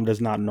 My mom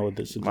does not know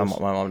this exists.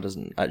 My mom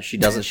doesn't. She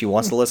doesn't. She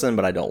wants to listen,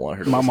 but I don't want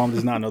her to. My mom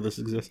does not know this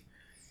exists.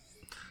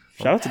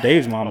 Shout out to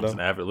Dave's mom, though. She's an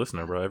avid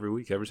listener, bro. Every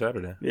week, every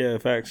Saturday. Yeah,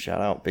 facts.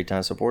 Shout out, big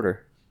time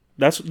supporter.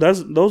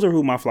 Those are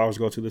who my flowers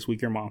go to this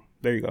week. Your mom.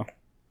 There you go.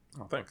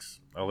 Oh, thanks.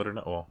 I'll let her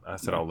know. Well, I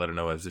said I'll let her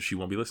know as if she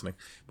won't be listening.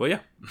 But yeah.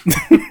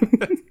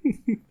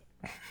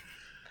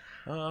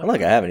 I don't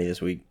think I have any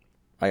this week.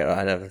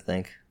 I'd have to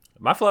think.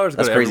 My flowers go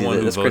That's to crazy. everyone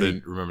who That's voted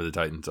crazy. Remember the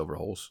Titans over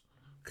Holes.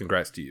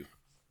 Congrats to you.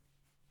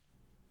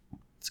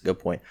 That's a good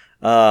point.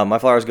 My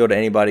flowers go to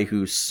anybody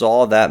who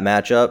saw that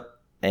matchup,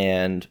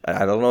 and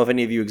I don't know if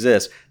any of you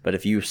exist, but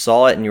if you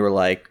saw it and you were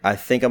like, I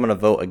think I'm going to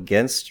vote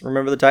against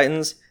Remember the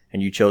Titans,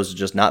 and you chose to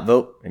just not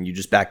vote, and you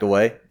just backed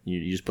away,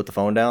 you just put the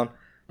phone down,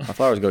 my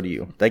flowers go to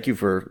you. Thank you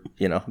for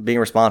being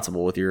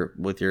responsible with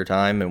your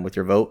time and with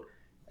your vote,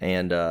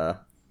 and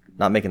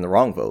not making the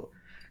wrong vote.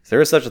 If there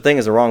is such a thing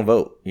as a wrong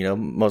vote.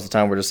 Most of the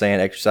time we're just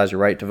saying exercise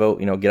your right to vote.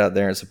 Get out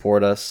there and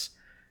support us.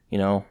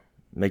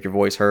 Make your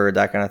voice heard,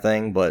 that kind of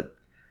thing. But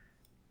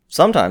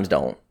sometimes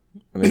don't.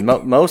 I mean,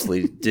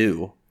 mostly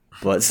do,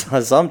 but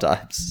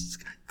sometimes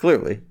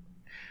clearly.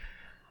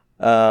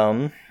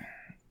 Do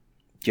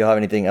you have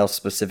anything else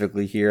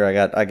specifically here? I'm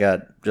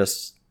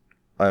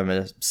in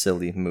a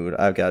silly mood.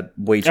 I've got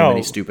way too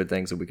many stupid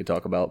things that we could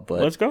talk about.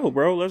 But let's go,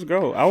 bro. Let's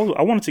go.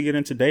 I wanted to get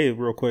into Dave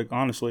real quick,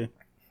 honestly.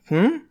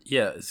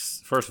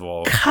 Yes. First of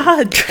all,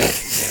 God.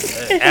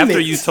 after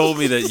you told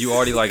me that you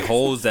already like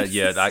holes,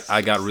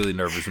 I got really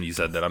nervous when you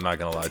said that. I'm not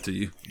gonna lie to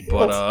you,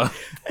 but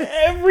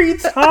every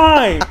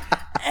time,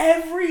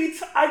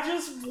 I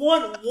just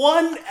want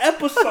one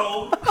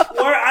episode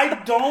where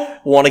I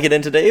don't want to get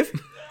into Dave.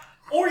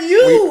 Or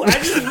you. I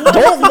just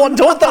want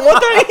don't that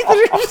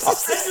either. I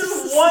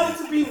just want it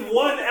to be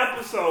one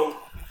episode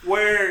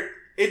where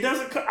it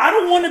doesn't. I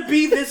don't want to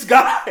be this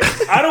guy.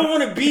 I don't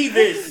want to be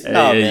this.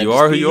 No, hey, man, you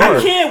are who you are.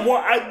 I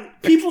can't.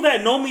 People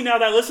that know me now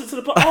that listen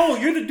to the oh,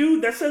 you're the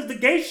dude that says the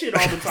gay shit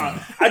all the time.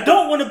 I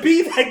don't want to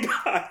be that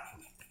guy.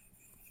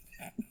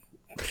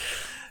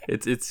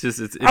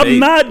 I'm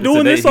not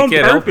doing this on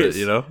purpose.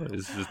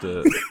 It's just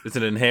it's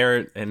an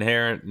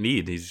inherent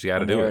need. He's just got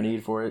to do it. Inherent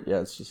need for it.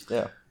 Yeah, it's just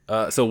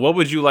So what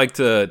would you like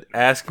to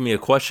ask me a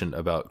question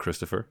about,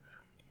 Christopher?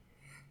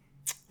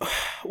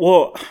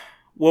 Well,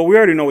 we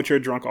already know what your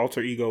drunk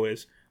alter ego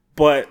is,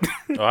 but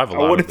I have a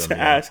lot I wanted of them,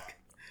 to ask.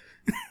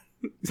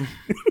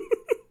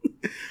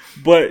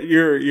 But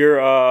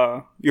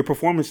your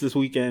performance this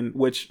weekend,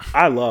 which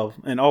I love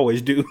and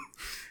always do,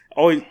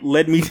 always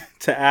led me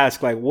to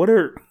ask, like, what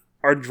are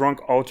our drunk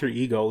alter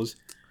egos?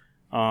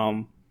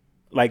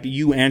 Like,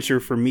 you answer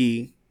for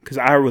me, because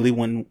I really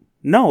wouldn't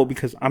know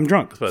because I'm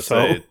drunk.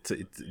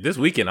 This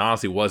weekend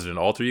honestly wasn't an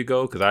alter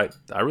ego because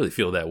I really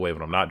feel that way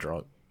when I'm not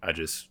drunk. I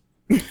just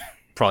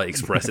probably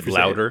express it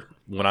louder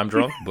when I'm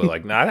drunk, but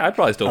like, I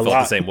probably still felt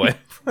the same way.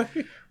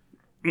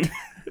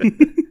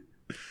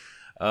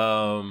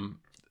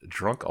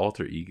 Drunk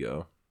alter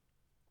ego.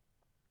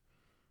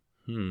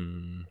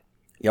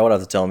 Y'all would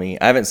have to tell me.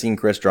 I haven't seen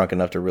Chris drunk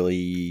enough to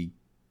really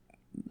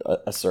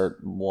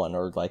assert one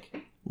or like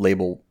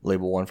label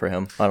one for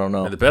him. I don't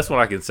know. And the best one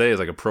I can say is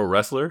like a pro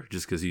wrestler,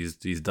 just because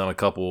he's done a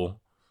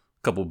couple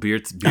beer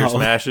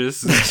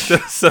smashes.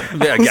 So,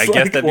 I guess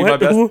that'd be my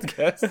best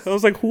guess. I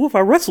was like, who have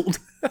I wrestled?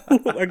 Who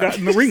have I got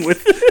in the ring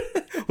with?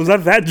 Was I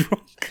that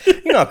drunk?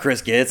 You know how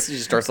Chris gets. He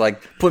just starts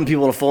like putting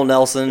people in a full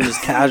Nelson,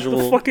 just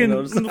casual.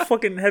 the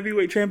fucking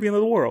heavyweight champion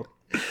of the world.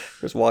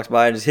 Chris walks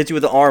by and just hits you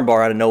with the arm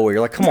bar out of nowhere.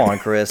 You're like, come on,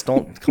 Chris.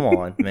 Come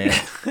on, man.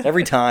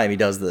 Every time he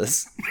does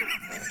this.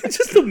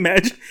 Just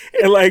imagine.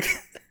 And like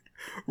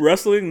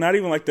wrestling, not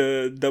even like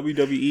the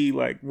WWE,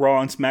 like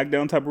Raw and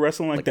SmackDown type of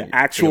wrestling, like the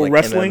actual like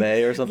wrestling.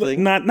 MMA or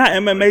something? Not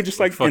MMA, just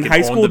like in Fucking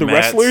high school, on the the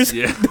mats, wrestlers,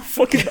 yeah.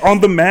 fucking on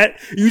the mat.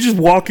 You just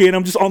walk in,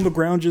 I'm just on the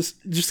ground, just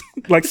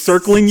like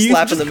circling you.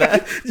 Slapping the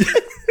mat.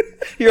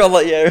 You're all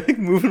like,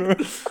 moving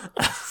around,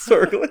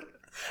 circling.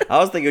 I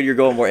was thinking you're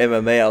going more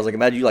MMA. I was like,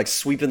 imagine you like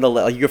sweeping the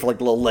leg. Like, you go for like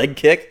a little leg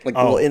kick, like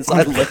a little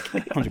inside leg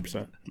kick.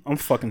 100%. I'm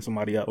fucking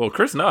somebody up. Well,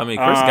 Chris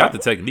got the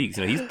techniques.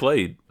 He's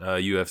played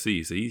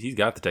UFC, so he's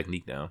got the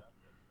technique down.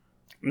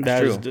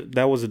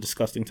 That was a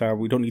disgusting time.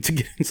 We don't need to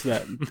get into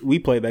that. We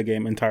played that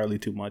game entirely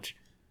too much.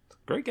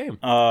 Great game.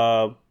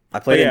 I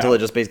played it until it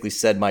just basically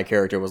said my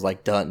character was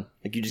like done.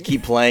 Like you just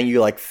keep playing,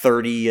 you like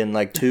 30 and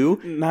like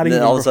 2. And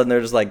then all of a sudden they're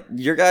just like,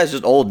 your guy's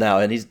just old now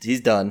and he's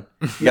done.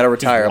 You gotta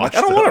retire. I'm like,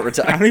 I don't want to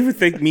retire. I don't even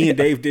think me and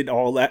Dave did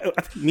all that.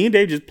 I think me and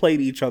Dave just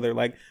played each other.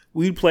 Like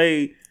we'd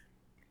play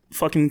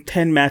fucking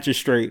 10 matches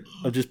straight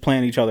of just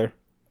playing each other.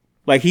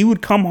 Like he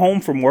would come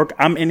home from work,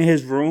 I'm in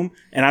his room,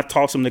 and I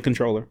toss him the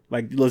controller.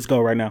 Like, let's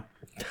go right now.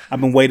 I've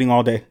been waiting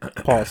all day.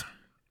 Pause.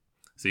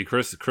 See,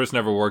 Chris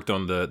never worked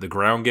on the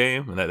ground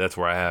game, and that's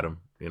where I had him.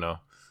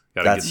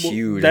 That's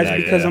huge. That's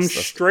because I'm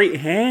straight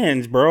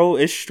hands, bro.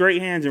 It's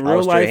straight hands in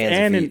real life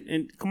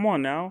and come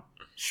on now,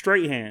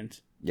 straight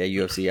hands. Yeah,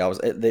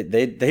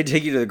 UFC. They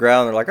take you to the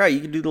ground. They're like, all right, you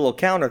can do the little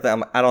counter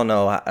thing. I don't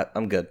know.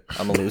 I'm good.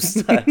 I'm gonna lose.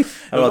 I don't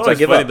know.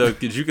 It's funny though,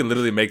 because you can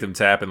literally make them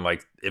tap, and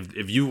like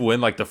if you win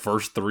like the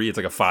first 3, it's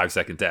like a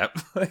 5-second tap.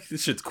 Like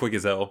this shit's quick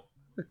as hell.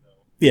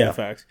 Yeah,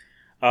 facts.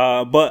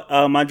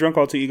 But my drunk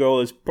alter ego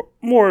is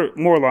more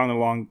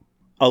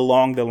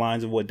along the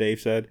lines of what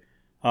Dave said,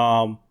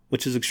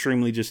 which is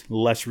extremely just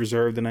less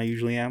reserved than I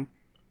usually am.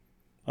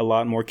 A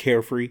lot more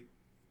carefree.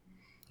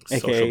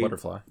 Social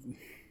butterfly.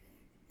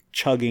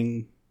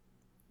 Chugging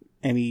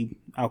any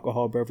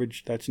alcohol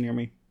beverage that's near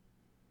me.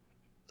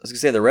 I was gonna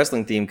say the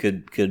wrestling theme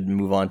could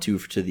move on to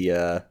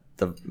the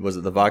was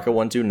it the vodka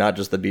one too, not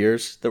just the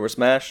beers that were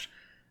smashed.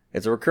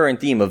 It's a recurring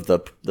theme of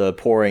the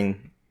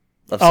pouring.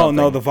 Of Oh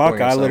no, something, the vodka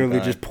pouring of I some literally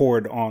kind. just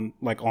poured on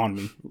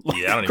me.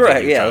 Yeah, I don't even Correct,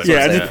 think you yeah, were that's trying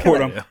Yeah, I to just say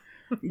poured that. on.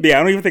 Yeah,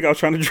 I don't even think I was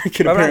trying to drink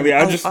it. Apparently,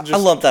 I just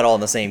lumped that all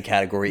in the same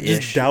category just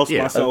ish. doused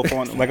Yeah. myself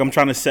on, like I'm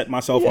trying to set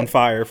myself on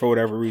fire for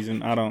whatever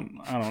reason. I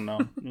don't know.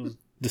 It was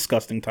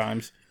disgusting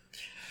times.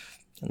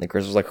 And then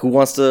Chris was like, "Who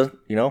wants to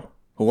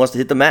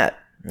hit the mat?"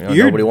 You know,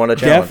 You're nobody wanted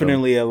to challenge him.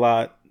 definitely a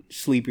lot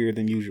sleepier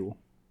than usual.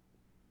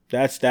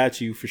 That's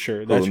you for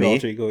sure. That's your me?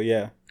 alter ego.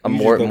 Yeah, I'm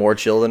You just go- more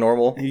chill than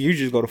normal. You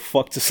just go to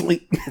fuck to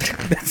sleep.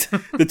 That's,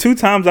 the 2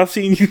 times I've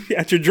seen you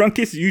at your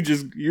drunkest, you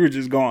were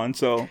just gone.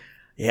 So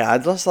Yeah, I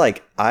just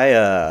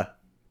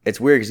it's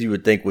weird because you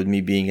would think with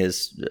me being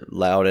as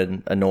loud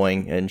and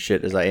annoying and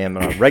shit as I am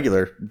on a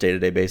regular day to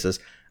day basis,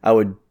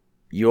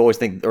 you always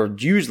think, or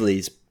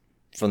usually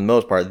for the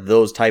most part,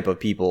 those type of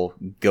people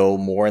go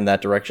more in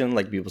that direction.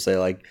 Like people say,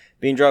 like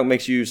being drunk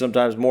makes you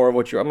sometimes more of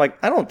what you're. I'm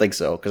like, I don't think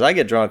so, because I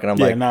get drunk and I'm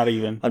yeah, like, not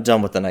even. I'm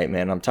done with the night,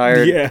 man. I'm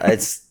tired. Yeah.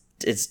 It's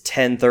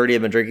 10:30.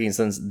 I've been drinking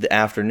since the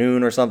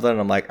afternoon or something. And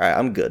I'm like, all right,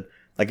 I'm good.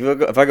 Like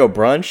if I go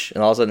brunch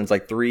and all of a sudden it's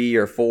like 3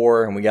 or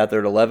 4 and we got there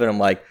at 11, I'm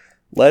like,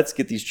 let's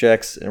get these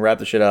checks and wrap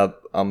the shit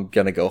up. I'm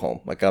gonna go home.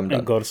 Like I'm done.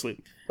 And go to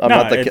sleep. I'm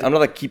Nah, not it's-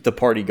 the keep the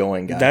party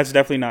going guy. That's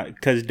definitely not,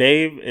 because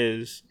Dave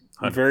is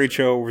very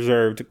chill,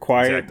 reserved,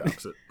 quiet. Exact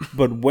opposite.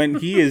 But when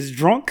he is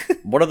drunk,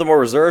 One of the more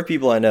reserved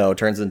people I know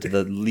turns into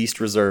the least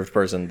reserved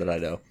person that I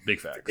know. Big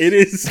facts. it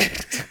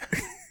is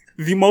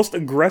the most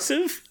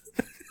aggressive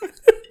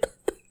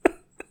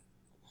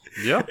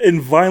Yeah.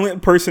 and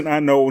violent person I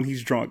know when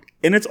he's drunk.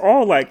 And it's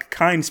all like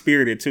kind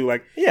spirited too.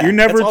 Like Yeah, you're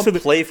never it's all to the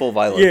playful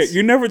violence. yeah,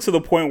 you're never to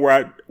the point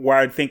where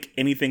I think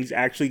anything's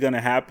actually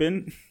gonna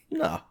happen.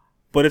 No.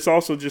 But it's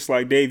also just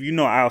like, Dave,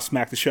 I'll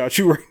smack the shit out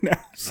you right now.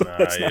 So Nah,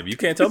 that's yeah, not, but you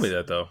can't tell me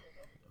that though.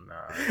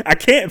 I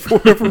can't for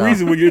whatever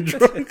reason when you're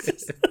drunk.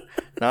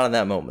 Not in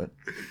that moment.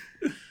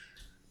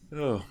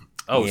 Oh,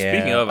 Yeah,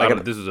 speaking of, I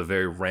gotta- this was a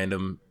very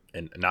random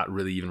and not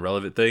really even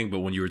relevant thing, but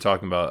when you were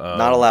talking about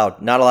Not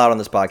allowed on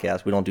this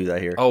podcast. We don't do that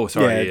here. Oh,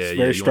 sorry, yeah, yeah, it's yeah. very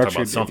You want to talk structured.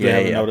 about If something? you Yeah,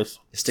 haven't yeah. noticed.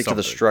 Stick to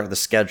the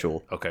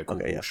schedule. Okay, cool.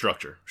 Okay, yeah.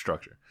 Structure.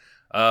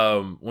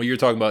 When you were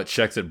talking about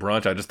checks at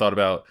brunch, I just thought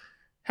about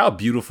how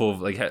beautiful,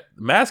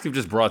 masks have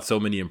just brought so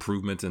many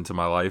improvements into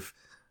my life.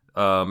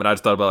 And I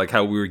just thought about like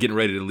how we were getting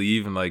ready to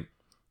leave and like,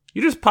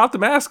 you just pop the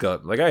mask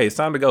up. Like, hey, it's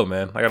time to go,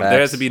 man. Like, there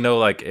has to be no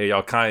like, hey,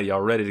 y'all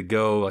ready to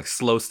go, like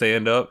slow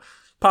stand up.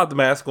 Pop the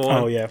mask on.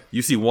 Oh, yeah.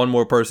 You see one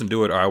more person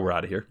do it. All right, we're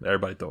out of here.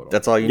 Everybody throw it on.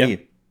 That's all you Yep.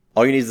 need.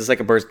 All you need is the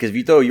second person. Because if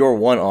you throw your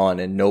one on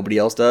and nobody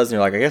else does, and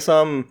you're like, I guess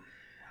I'm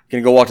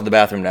gonna go walk to the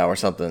bathroom now or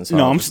something. So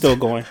No, I'll I'm just- still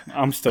going.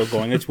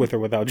 It's with or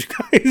without you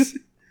guys.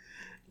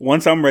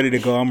 Once I'm ready to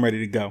go, I'm ready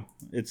to go.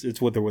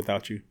 It's with or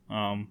without you.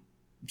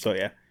 So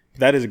yeah,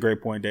 that is a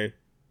great point, Dave.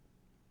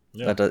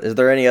 Yeah. Are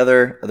there any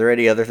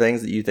other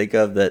things that you think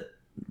of that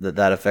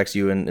affects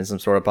you in some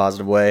sort of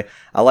positive way?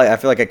 I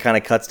feel like it kind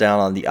of cuts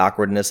down on the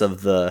awkwardness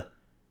of the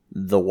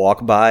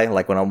walk by,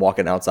 like when I'm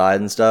walking outside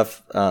and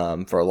stuff.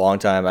 For a long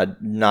time, I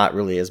not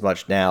really as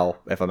much now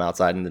if I'm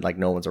outside and like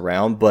no one's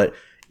around, but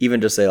even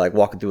just say like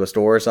walking through a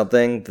store or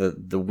something,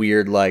 the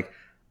weird like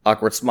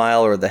awkward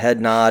smile or the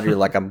head nod, you're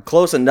like, I'm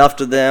close enough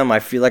to them, I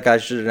feel like I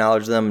should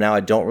acknowledge them. Now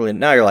I don't really.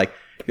 Now you're like,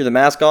 you're the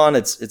mask on,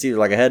 it's either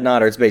like a head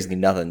nod or it's basically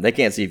nothing. They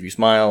can't see if you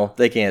smile,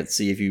 they can't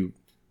see if you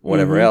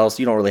whatever else.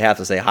 You don't really have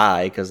to say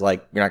hi, because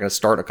like you're not going to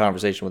start a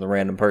conversation with a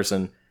random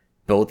person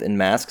both in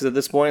masks at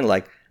this point.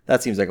 Like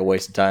that seems like a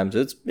waste of time.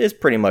 So it's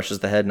pretty much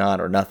just the head nod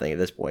or nothing at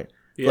this point.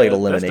 I feel like it that's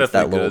eliminates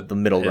that definitely good. the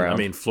middle And, ground. I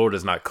mean,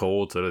 Florida's not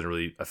cold, so it doesn't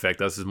really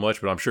affect us as much.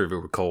 But I'm sure if it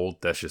were cold,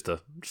 that's just a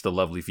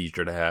lovely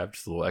feature to have,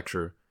 just a little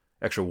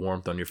extra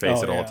warmth on your face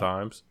Oh, at yeah. all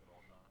times.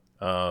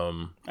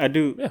 I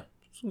do. Yeah,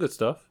 some good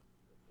stuff.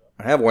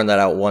 I have worn that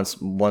out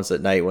once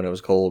at night when it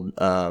was cold.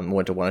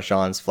 Went to one of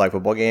Sean's flag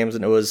football games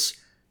and it was,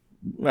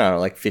 I don't know,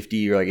 like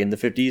 50 or like in the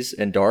 50s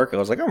and dark. I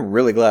was like, I'm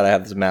really glad I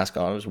have this mask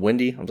on. It was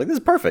windy. I was like, this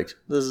is perfect.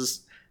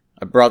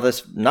 I brought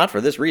this not for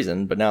this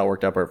reason, but now it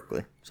worked out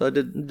perfectly. So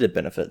it did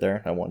benefit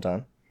there at one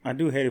time. I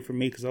do hate it for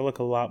me because I look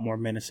a lot more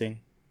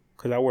menacing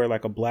because I wear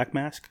like a black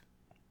mask,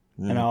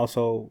 and I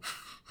also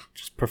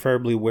just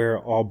preferably wear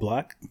all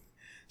black.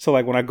 So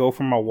like when I go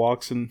for my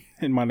walks in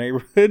my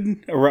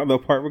neighborhood around the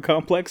apartment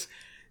complex,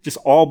 just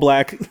all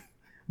black,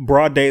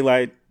 broad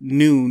daylight,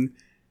 noon.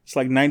 It's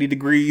like 90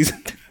 degrees,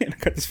 and I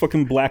got this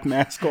fucking black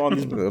mask on.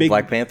 This big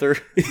Black Panther.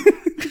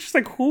 just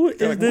like who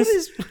is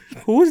this?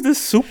 Who is this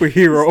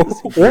superhero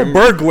or Grim-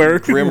 burglar?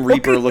 Grim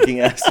Reaper looking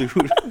ass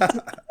dude.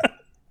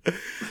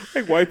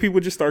 Like white people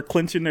just start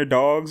clenching their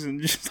dogs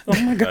and just oh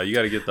my god. You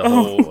got to get the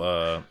whole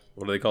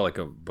what do they call, like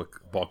a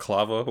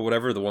balaclava or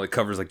whatever, the one that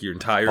covers like your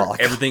entire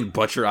Balaclava. everything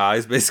but your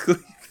eyes, basically.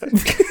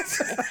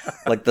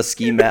 Like the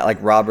ski mat,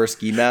 like robber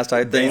ski mask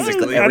type thing. Like I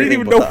didn't everything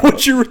even but know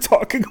what you were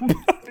talking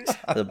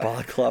about. the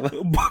balaclava.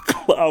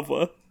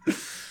 Baklava.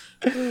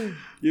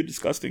 You're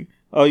disgusting.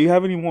 You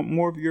have any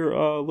more of your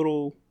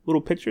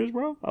little pictures,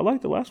 bro? I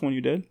like the last one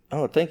you did.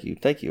 Oh, thank you.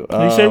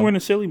 You said we're in a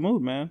silly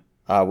mood, man.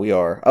 We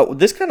are. Oh,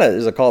 this kind of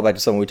is a callback to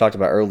something we talked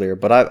about earlier,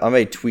 but I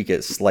may tweak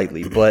it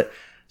slightly. But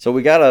so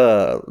we got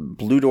a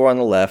blue door on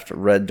the left,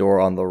 red door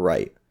on the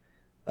right.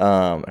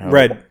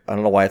 Red. I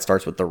don't know why it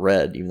starts with the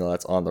red, even though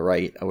that's on the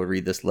right. I would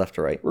read this left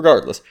to right.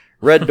 Regardless,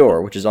 red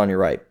door, which is on your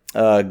right.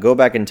 Go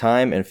back in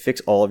time and fix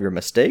all of your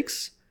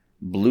mistakes.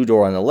 Blue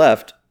door on the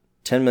left,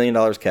 $10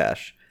 million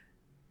cash.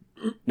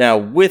 Now,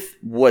 with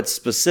what's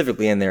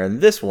specifically in there in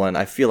this one,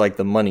 I feel like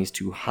the money's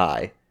too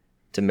high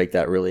to make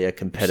that really a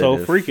competitive.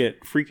 So freak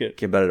it.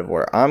 Competitive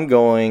war. I'm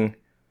going.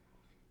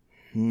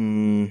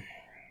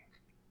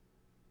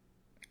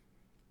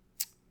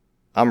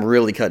 I'm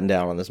really cutting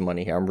down on this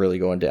money here. I'm really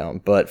going down,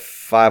 but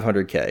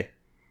 $500K.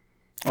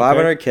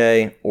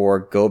 $500K, or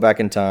go back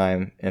in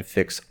time and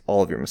fix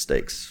all of your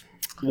mistakes.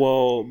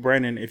 Well,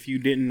 Brandon, if you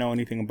didn't know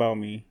anything about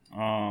me,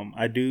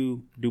 I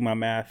do my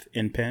math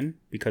in pen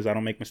because I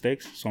don't make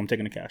mistakes, so I'm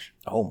taking the cash.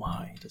 Oh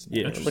my!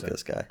 Yeah, look at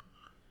this guy.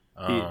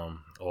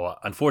 Well,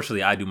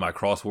 unfortunately, I do my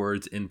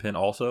crosswords in pen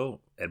also,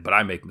 but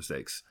I make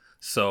mistakes.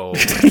 So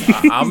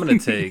I'm going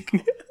to take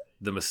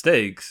the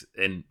mistakes,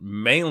 and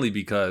mainly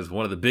because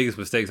one of the biggest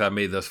mistakes I've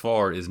made thus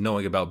far is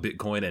knowing about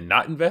Bitcoin and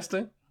not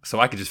investing. So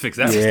I could just fix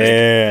that mistake.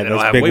 Yeah, and I'll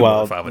have big way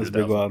wild. more than That's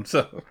big wild. $500,000.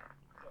 So,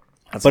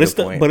 That's But a it's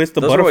good the point. but it's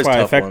the Those are always butterfly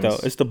tough effect ones.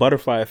 though. It's the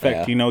butterfly effect.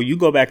 Yeah. You know, you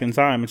go back in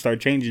time and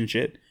start changing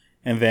shit,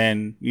 and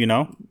then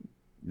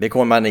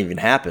Bitcoin might not even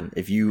happen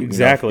if you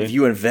Exactly. if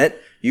you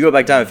go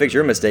back in time and fix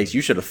your mistakes. You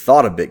should have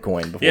thought of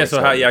Bitcoin before. yeah, it so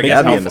started. I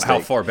That'd be a guess how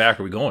mistake. far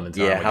back are we going in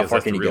time? Yeah, I how guess far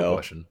that's can the you real go?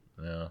 question.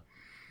 Yeah.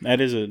 that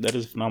is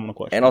a phenomenal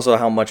question. And also,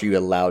 how much are you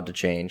allowed to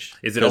change?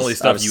 Is it 'Cause only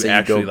stuff obviously you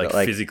actually go,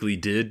 like physically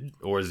did,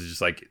 or is it just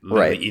like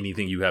literally Right.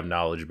 anything you have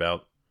knowledge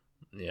about?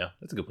 Yeah,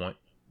 that's a good point.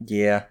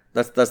 Yeah,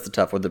 that's the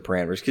tough with the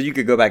parameters, because you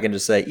could go back and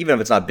just say, even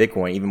if it's not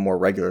Bitcoin, even more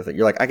regular thing.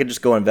 You're like, I could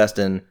just go invest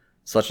in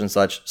such and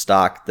such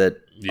stock that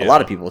a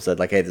lot of people said,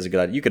 like, hey, this is a good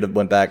idea. You could have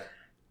went back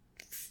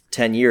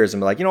 10 years and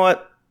be like, you know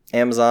what,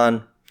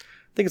 Amazon, I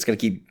think it's going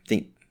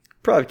to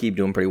probably keep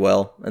doing pretty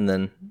well, and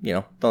then,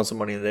 throw some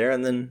money there,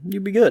 and then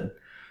you'd be good.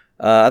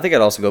 I think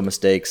I'd also go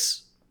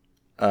mistakes.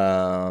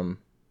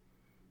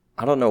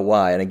 I don't know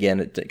why, and again,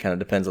 it kind of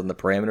depends on the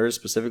parameters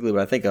specifically,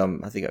 but I think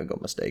I'd go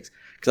mistakes,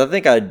 because I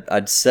think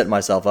I'd set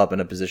myself up in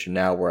a position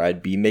now where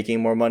I'd be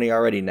making more money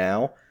already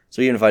now.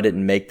 So even if I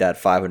didn't make that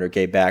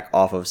 $500K back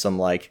off of some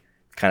like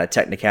kind of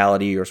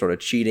technicality or sort of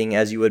cheating,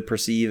 as you would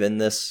perceive in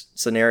this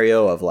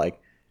scenario of like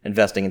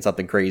investing in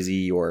something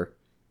crazy, or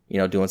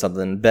doing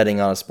something, betting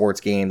on a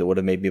sports game that would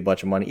have made me a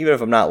bunch of money, even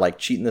if I'm not like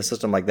cheating the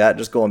system like that,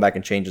 just going back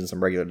and changing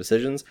some regular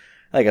decisions,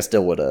 I think I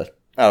still would have.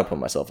 I would put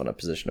myself in a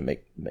position to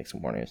make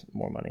some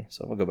more money.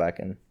 So we'll go back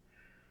and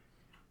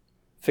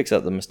fix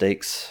up the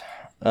mistakes.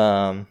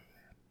 So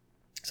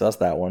that's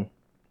that one.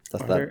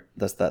 That's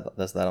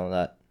that on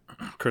that.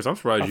 Chris, I'm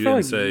surprised you feel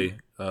didn't like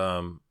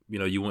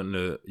say, you wouldn't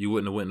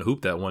have went and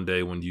hooped that one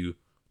day when you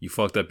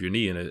fucked up your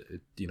knee and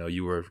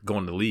you were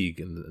going to the league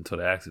until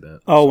the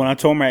accident. Oh, when I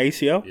tore my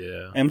ACL,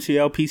 Yeah,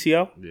 MCL,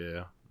 PCL,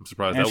 yeah. I'm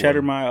surprised and that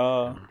shattered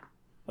wasn't- my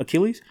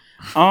Achilles.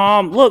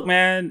 Look,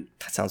 man.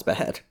 That sounds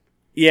bad.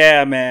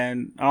 Yeah,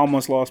 man. I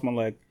almost lost my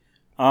leg.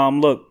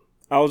 Look,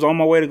 I was on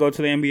my way to go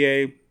to the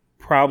NBA,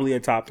 probably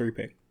a top 3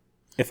 pick,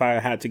 if I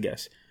had to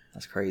guess.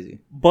 That's crazy.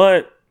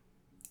 But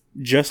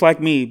just like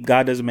me,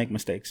 God doesn't make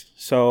mistakes.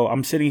 So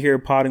I'm sitting here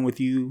potting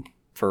with you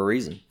For a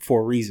reason.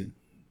 for a reason.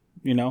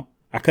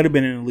 I could have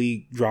been in the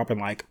league dropping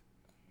like,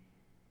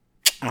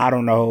 I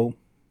don't know,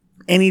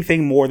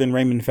 anything more than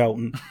Raymond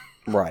Felton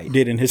Right.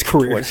 did in his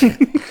career.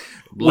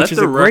 Let Which is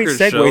the a great record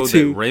segue show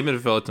to- that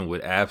Raymond Felton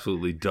would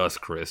absolutely dust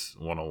Chris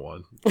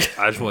 1-on-1.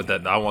 I just want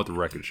that. I want the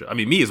record show. I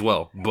mean, me as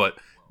well, but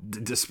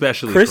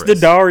especially Chris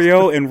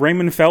Daddario and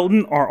Raymond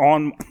Felton are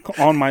on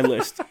my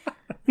list.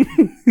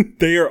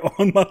 They are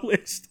on my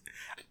list.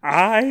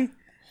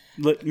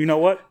 You know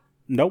what?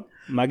 Nope,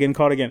 I'm not getting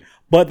caught again.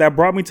 But that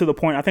brought me to the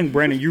point. I think,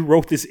 Brandon, you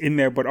wrote this in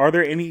there. But are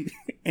there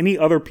any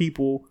other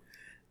people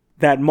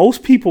that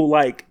most people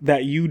like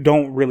that you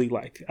don't really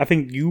like? I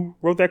think you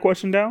wrote that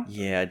question down.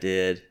 Yeah, I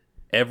did.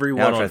 Everyone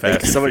Now on I'm trying to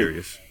Fast think. and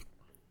Furious.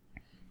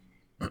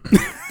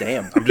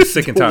 Damn. I'm just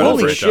sick and tired of the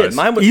Holy franchise. shit.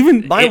 Mine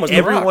was The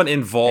everyone Rock.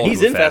 involved And he's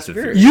with in Fast and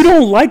Furious. You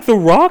don't like The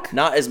Rock?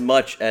 Not as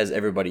much as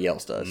everybody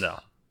else does. No.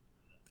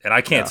 And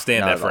I can't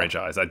stand not that at all.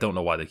 franchise. I don't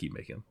know why they keep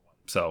making them.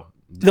 So,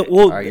 Well,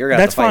 All right, you're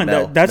gonna have that's to fight fine.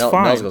 Mel. That's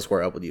fine. Mel's gonna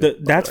square up with you.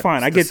 That's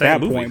fine. I the get same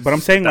that movie. point. But I'm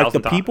It's saying like the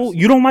 1,000 people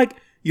times. you don't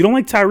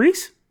like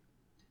Tyrese.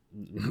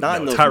 Not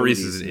in no, those Tyrese movies,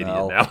 is an idiot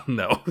no. now.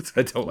 No,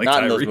 I don't like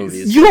Not Tyrese. in those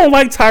movies. You don't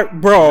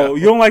like bro.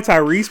 You don't like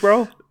Tyrese,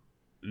 bro.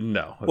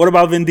 No. What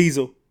about Vin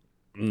Diesel?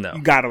 No.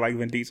 You gotta like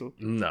Vin Diesel.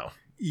 No.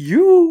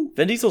 You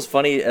Vin Diesel's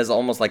funny as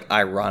almost like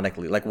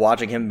ironically, like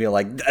watching him be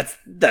like,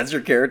 "That's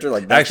your character."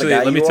 Like, that's Actually, the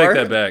guy let me you take are?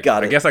 that back.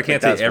 Got I it. guess I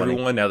can't Like, say that's funny.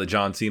 everyone now that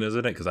John Cena's in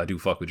it because I do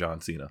fuck with John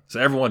Cena.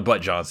 So everyone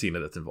but John Cena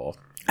that's involved.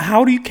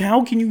 how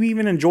can you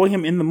even enjoy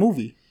him in the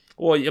movie?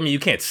 Well, I mean, you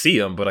can't see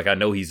him, but like I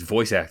know he's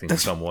voice acting for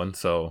someone,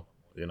 so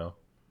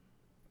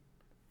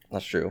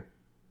That's true.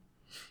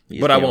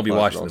 But I won't be ESPN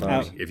watching Plus the at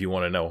all movie. If you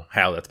want to know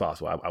how that's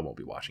possible, I won't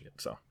be watching it.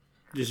 So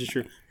This is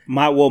true.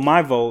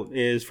 My vote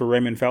is for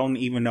Raymond Felton,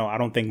 even though I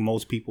don't think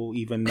most people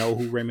even know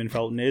who Raymond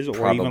Felton is or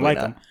Probably even like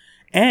not. him.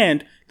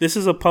 And this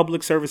is a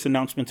public service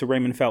announcement to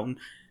Raymond Felton.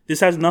 This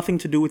has nothing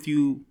to do with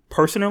you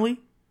personally,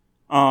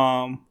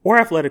 or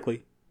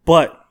athletically,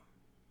 but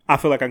I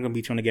feel like I'm gonna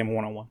beat you in the game of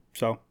 1-on-1.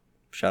 So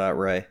Shout out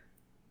Ray.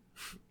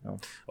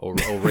 Oh,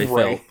 Ray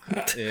Ray.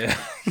 Felt. Yeah.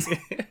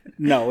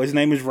 no, his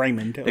name is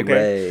Raymond. Big Okay,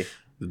 Ray.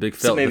 The big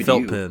So felt, maybe the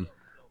felt you. pen.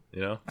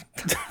 You know?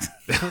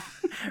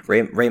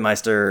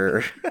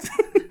 Raymeister.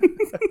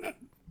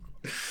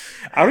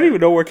 I don't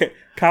even know where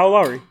Kyle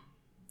Lowry.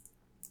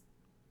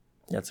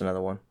 That's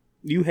another one.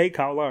 You hate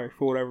Kyle Lowry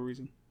for whatever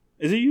reason.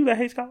 Is it you that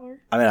hates Kyle Lowry?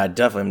 I mean, I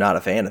definitely am not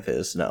a fan of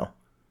his. No.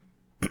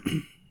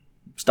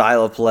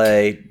 Style of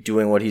play,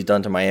 doing what he's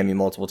done to Miami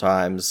multiple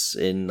times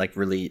in like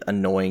really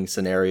annoying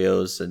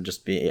scenarios, and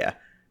just being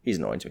he's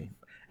annoying to me.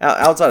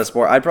 Outside of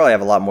sport, I'd probably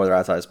have a lot more that are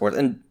outside of sports.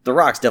 And The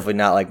Rock's definitely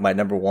not like my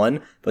number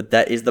one, but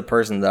that is the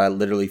person that I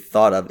literally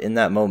thought of in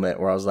that moment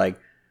where I was like,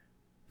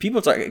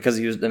 people talk because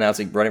he was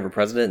announcing running for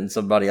president, and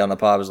somebody on the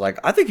pod was like,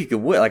 I think he could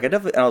win. Like and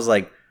I was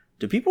like,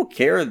 do people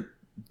care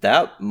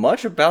that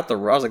much about The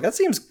Rock? I was like, that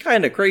seems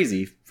kind of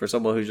crazy for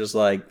someone who's just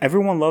like,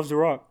 Everyone loves The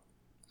Rock.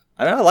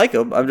 I mean, I like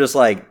him. I'm just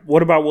like,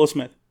 What about Will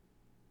Smith?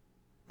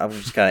 I'm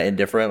just kind of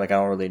indifferent. Like, I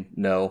don't really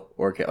know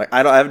or care. Like,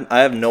 I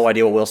have no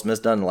idea what Will Smith's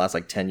done in the last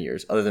like 10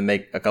 years, other than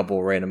make a couple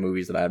of random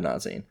movies that I have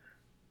not seen.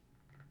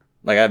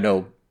 Like, I have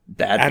no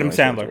bad Adam feelings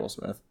towards Sandler. Will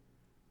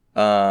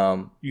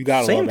Smith. You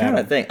gotta Same love kind Adam.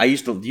 of thing. I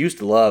used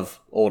to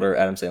love older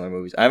Adam Sandler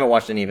movies. I haven't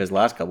watched any of his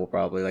last couple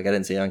probably. Like, I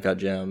didn't see Uncut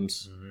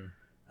Gems.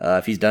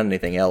 If he's done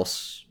anything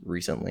else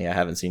recently, I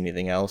haven't seen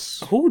anything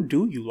else. Who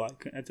do you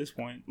like at this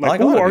point? I like Like,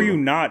 a who lot of are people.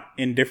 you not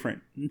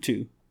indifferent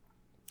to?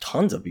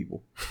 Tons of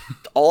people.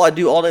 All I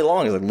do all day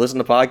long is like listen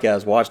to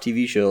podcasts, watch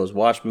TV shows,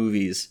 watch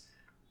movies,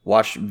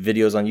 watch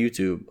videos on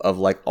YouTube of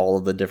like all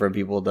of the different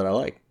people that I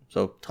like.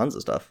 So tons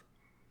of stuff.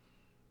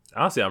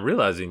 Honestly, I'm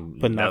realizing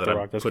But now not that The I'm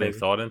Rock, that's putting crazy.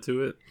 thought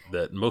into it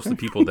that most of the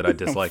people that I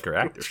dislike are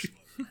actors.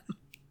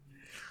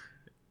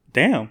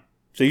 Damn.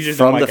 So you just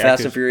From don't the like Fast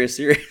actors. and Furious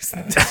series.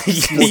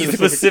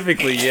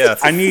 Specifically, yeah.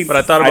 I need. But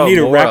I thought about need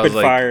a more. I was rapid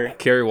like, fire.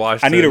 Kerry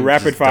Washington. I need a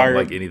rapid just fire.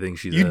 Don't like anything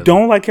she's You in.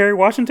 don't like Kerry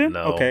Washington?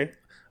 No. Okay.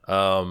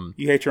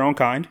 You hate your own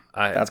kind.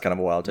 That's kind of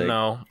a wild take.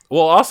 No.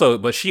 Well, also,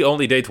 but she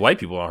only dates white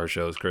people on her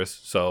shows, Chris.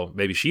 So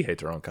maybe she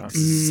hates her own kind.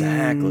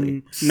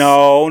 Exactly.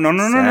 No.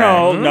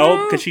 Exactly.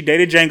 No, because she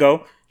dated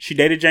Django. She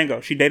dated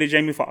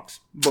Jamie Foxx.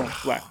 Boom.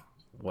 Black.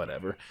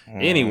 Whatever.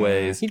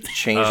 Anyways, He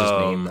changed his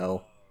name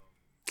though.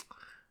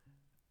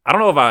 I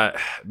don't know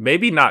if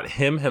maybe not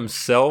him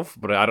himself,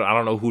 but I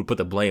don't know who would put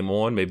the blame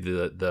on. Maybe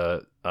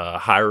the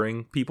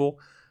hiring people.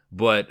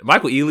 But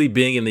Michael Ealy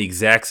being in the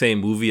exact same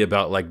movie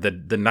about like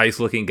the nice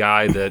looking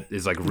guy that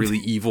is like really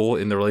evil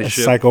in the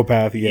relationship.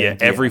 Psychopath. Yeah,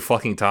 every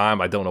fucking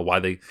time. I don't know why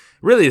they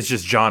really. It's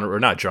just genre or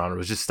not genre.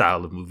 It's just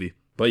style of movie.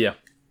 But yeah,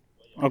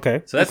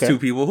 Okay. so that's okay. two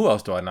people. Who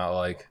else do I not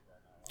like?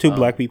 Two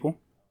black people.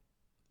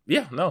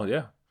 Yeah, no,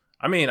 yeah.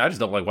 I mean, I just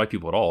don't like white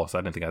people at all, so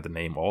I didn't think I had to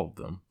name all of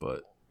them.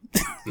 But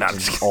not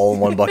just All in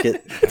one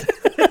bucket.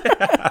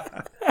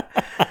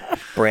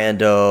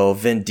 Brando,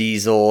 Vin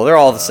Diesel, they're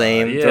all the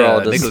same. They're all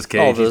yeah. just Nicolas all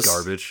Cage, he's just-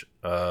 garbage.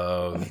 Who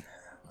Oh,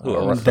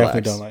 else? relax.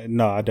 Definitely don't like.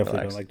 No, I definitely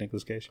Relax. don't like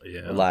Nicolas Cage.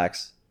 Yeah.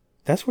 Relax.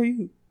 That's who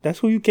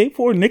you came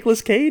for,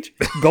 Nicolas Cage,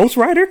 Ghost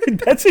Rider.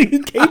 That's who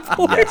you came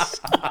for. Yes.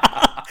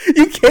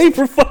 You came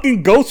for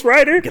fucking Ghost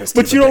Rider,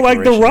 but you don't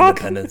like The Rock.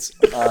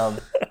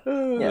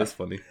 That's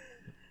funny.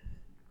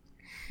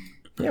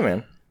 Yeah,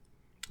 man.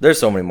 There's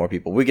so many more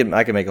people.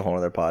 I can make a whole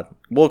other pod.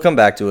 We'll come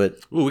back to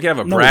it. Ooh, we can have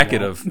a No, we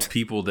bracket won't. of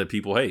people that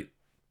people hate.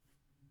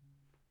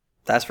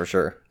 That's for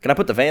sure. Can I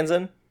put the fans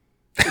in?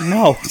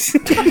 No,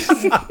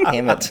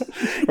 Damn it.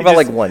 What about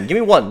like one? Give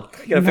me one.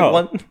 Can I pick no,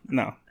 one?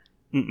 no.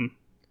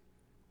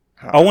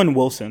 Owen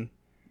Wilson,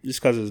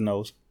 just because his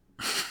nose.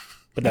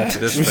 But that's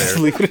That's it. Just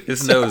fair. leave it.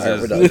 His nose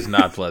Alright, we're done. is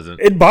not pleasant.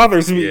 It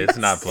bothers me. Yeah, it's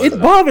not pleasant.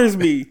 It bothers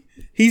me.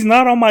 He's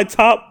not on my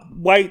top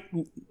white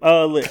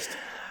list.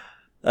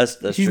 That's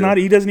He's true. not.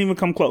 He doesn't even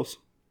come close.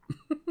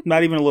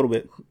 Not even a little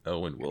bit.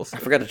 Owen Wilson.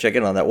 I forgot to check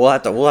in on that. We'll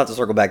have to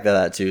circle back to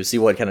that too. See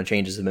what kind of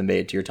changes have been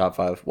made to your top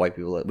 5 white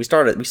people. We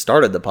started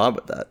the pod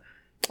with that.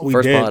 We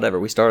First did. pod ever.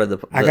 We started the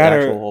I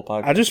actual whole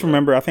podcast. I just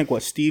remember. I think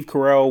Steve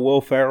Carell,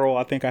 Will Ferrell.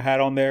 I think I had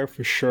on there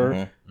for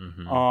sure.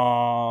 Mm-hmm.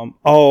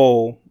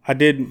 Oh, I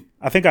did.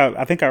 I think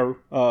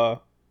I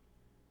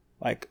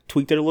like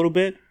tweaked it a little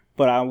bit,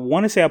 but I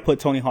want to say I put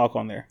Tony Hawk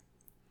on there.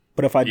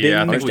 But if I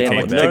Yeah, I didn't, think we I'd came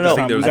like to back. take No, this no,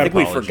 time. there was I think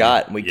we apology.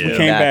 forgot. We Yeah. came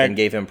Came back back. and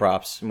gave him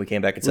props, and we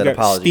came back and We said got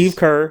apologies. Steve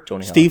Kerr.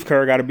 Tony Hawk. Steve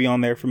Kerr got to be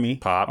on there for me.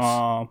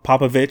 Pops.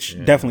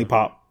 Popovich, definitely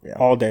Pop. Yeah.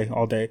 All day.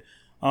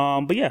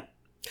 But yeah,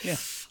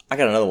 I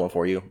got another one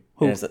for you.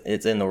 Who? And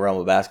it's in the realm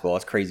of basketball.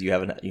 It's crazy you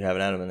haven't had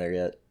him in there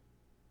yet.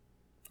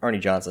 Ernie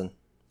Johnson,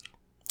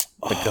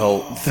 the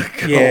goat, the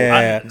goat,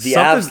 Yeah. the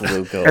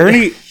absolute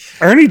goat.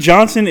 Ernie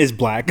Johnson is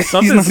black. He's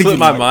Something not slipped even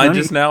my black. mind Ernie-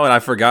 just now, and I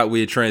forgot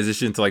we had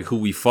transitioned to like who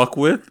we fuck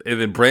with, and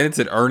then Brandon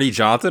said Ernie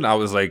Johnson. I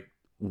was like,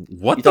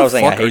 "What You thought I the was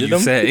saying I fuck are hated you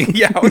him? saying?"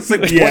 Yeah, I was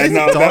like, Yeah, "What is no,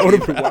 he that talking would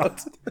have been about?"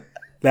 wild.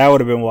 That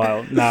would have been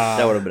wild. Nah,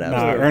 That would have been nah.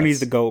 absolutely Ernie's nuts.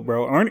 the GOAT,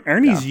 bro.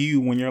 Ernie's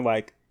you when you're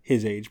like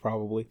his age,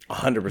 probably.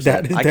 100%.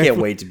 That is I can't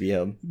definitely- wait to be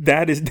him.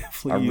 That is I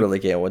definitely you. really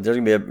can't wait. There's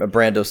gonna be a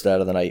Brando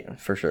stat of the night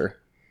for sure.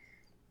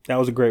 That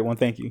was a great one.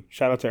 Thank you.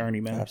 Shout out to Ernie,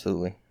 man,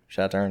 Absolutely.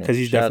 Shout out to Ernie. because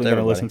he's Shout out definitely to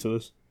going to everybody.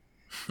 listen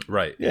to this.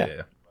 Right.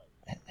 Yeah.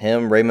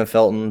 Him, Raymond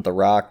Felton, The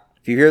Rock.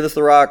 If you hear this,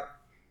 The Rock.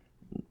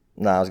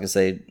 Nah, I was gonna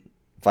say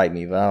fight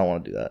me, but I don't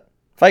want to do that.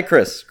 Fight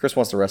Chris. Chris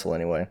wants to wrestle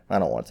anyway. I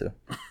don't want to.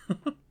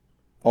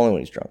 Only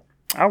when he's drunk.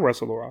 I'll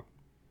wrestle The Rock.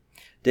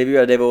 Dave, you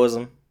got a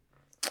Davoism?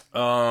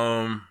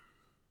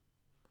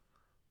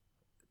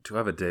 Do I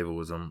have a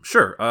Davoism?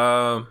 Sure.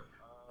 I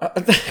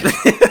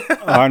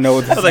know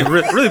what I this was like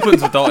really putting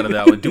some thought into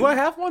that one. Do I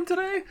have one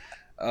today?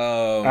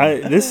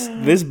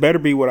 this better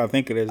be what I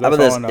think it is. How That's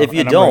about all I this? know, If you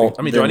and I'm don't, ready.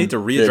 I mean, do I then- need to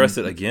readdress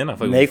then it again? I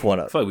feel like make one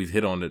up. I feel like we've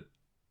hit on it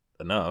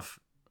enough.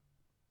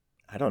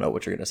 I don't know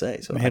what you're gonna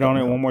say. So hit on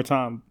it one more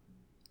time.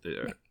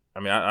 Yeah. I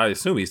mean, I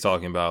assume he's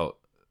talking about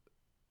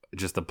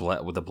just the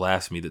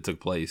blasphemy that took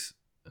place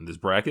in this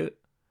bracket.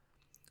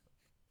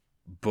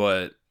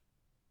 But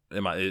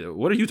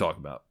what are you talking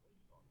about?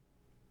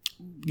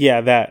 Yeah,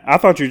 that. I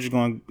thought you were just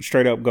going to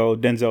straight up go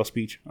Denzel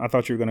speech. I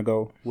thought you were going to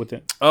go with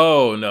it.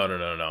 Oh,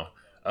 no.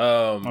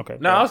 Okay,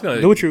 No, I was gonna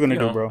do what you're gonna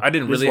do, bro. I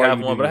didn't This is really why have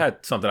you one, do but I you.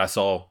 had something I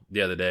saw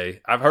the other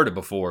day. I've heard it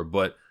before,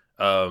 but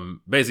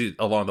basically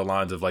along the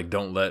lines of like,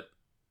 don't let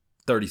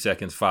 30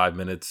 seconds, 5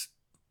 minutes,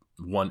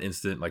 1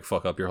 instant like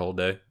fuck up your whole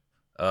day.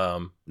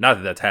 Not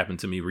that that's happened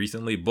to me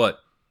recently, but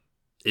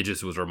it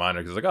just was a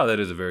reminder because like, oh, that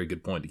is a very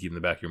good point to keep in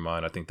the back of your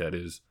mind. I think that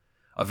is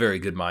a very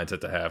good mindset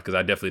to have because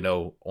I definitely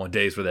know on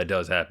days where that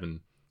does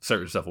happen,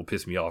 certain stuff will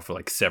piss me off for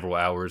like several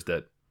hours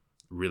that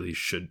really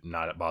should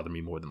not bother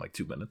me more than like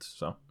 2 minutes.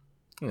 So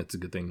I think it's a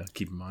good thing to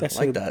keep in mind. That's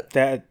like that.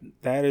 that.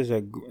 That is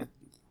a.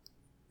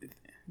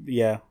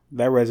 Yeah,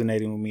 that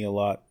resonated with me a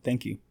lot.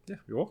 Thank you. Yeah,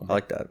 you're welcome. I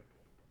like that.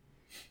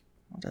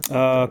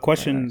 That's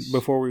Question nice.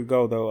 before we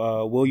go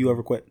though. Will you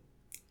ever quit?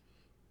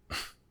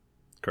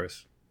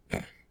 Chris.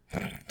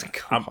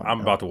 Come on, I'm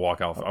now. about to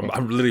walk off.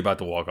 I'm literally about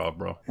to walk off,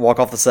 bro. walk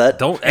off the set.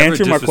 Don't ever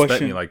Answer my disrespect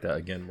question. me like that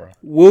again, bro.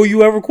 Will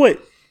you ever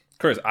quit?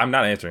 Chris, I'm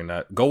not answering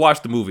that. Go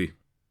watch the movie.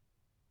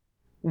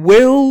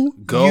 Will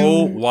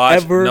Go you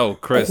watch. ever No,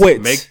 Chris,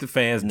 quit? make the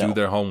fans No. do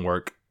their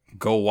homework.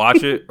 Go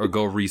watch it or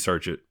go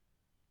research it.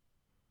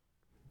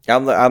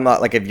 I'm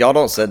not like if y'all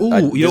don't set. Ooh,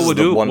 you know what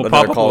we'll do? We'll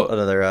pop up a-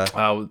 another.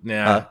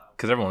 Nah,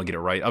 because everyone will get it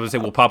right. I would say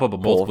we'll pop up a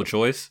multiple Cool.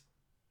 choice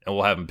and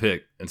we'll have them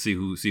pick and see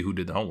who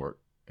did the homework.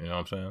 You know what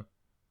I'm saying?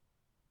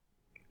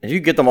 If you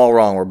get them all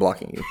wrong, we're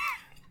blocking you.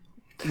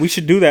 We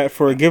should do that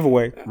for a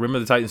giveaway. Remember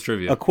the Titans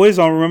trivia. A quiz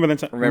on Remember the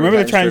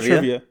Titans Titans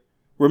trivia.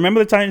 Remember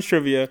the Titans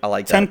trivia. I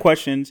like 10 that.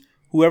 questions.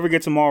 Whoever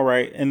gets them all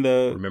right in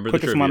the Remember the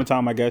quickest amount of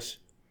time, I guess.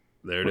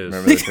 There it is.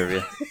 Remember the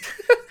trivia?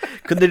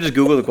 Couldn't they just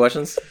Google the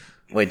questions?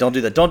 Wait, don't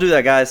do that. Don't do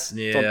that, guys.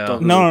 Yeah.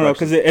 Don't No, Google the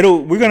because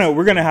questions.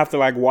 we're gonna have to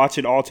like watch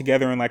it all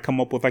together and like come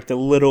up with like the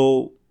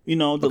little Okay,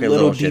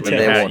 little shit, but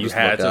details. they won't You just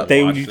had look to up.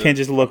 They watch you it. can't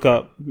just look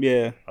up.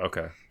 Yeah.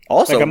 Okay.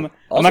 Also, Like I'm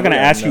also not gonna we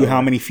ask you know-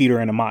 how many feet are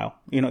in a mile.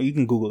 You know, you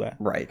can Google that.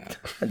 Right.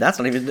 And that's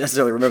not even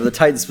necessarily remember the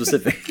Titans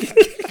specific.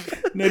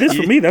 No, it is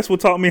for me. That's what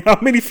taught me how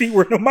many feet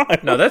were in a mile.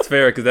 No, that's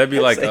fair because that'd be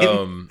like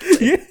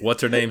Yeah.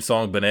 what's her name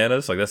song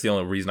Bananas. Like that's the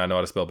only reason I know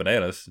how to spell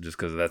bananas, just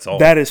because that's all.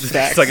 That is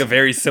facts. It's like a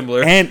very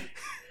similar. and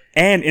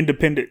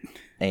independent.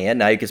 And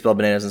now you can spell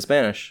bananas in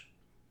Spanish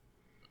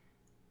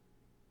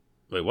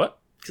Wait, what?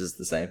 because it's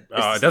the same.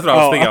 That's what I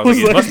was thinking. I was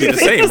like, it must be the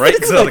same, right?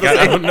 Because I was like,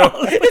 I don't know.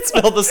 It's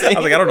spelled the same. I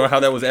was like, I don't know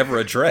how that was ever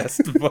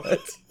addressed, but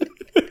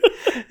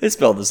It's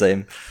spelled the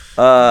same.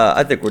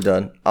 I think we're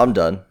done. I'm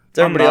done. Is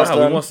everybody else we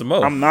done? want some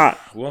more. I'm not.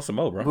 We want some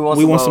more, bro.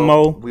 We want some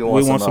more. We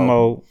want some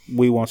more.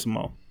 We want some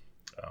more.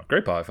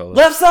 Great pie, fellas.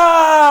 Left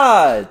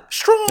side.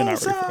 Strong They're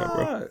not ready for that,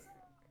 bro.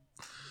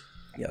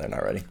 Yeah, they're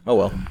not ready. Oh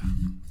well.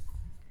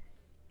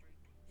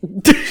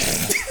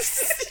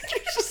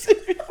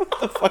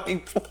 The fucking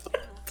point.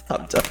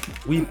 I'm done.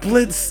 We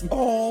blitz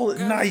all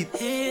night.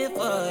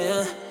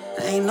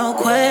 Ain't no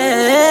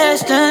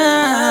question.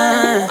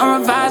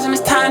 I'm revising,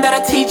 it's time that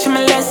I teach him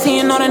a lesson.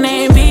 You know the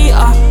name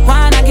VR.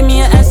 Why not give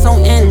me an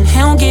S-O-N? He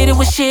don't get it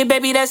with shit,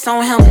 baby, that's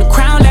on him. The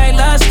crown like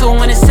luster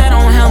when it's set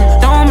on him.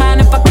 Don't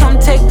mind if I come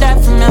take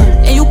that from him.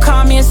 And you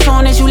call me as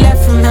soon as you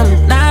left from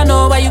him. Now I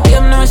know why you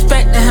give him no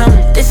respect.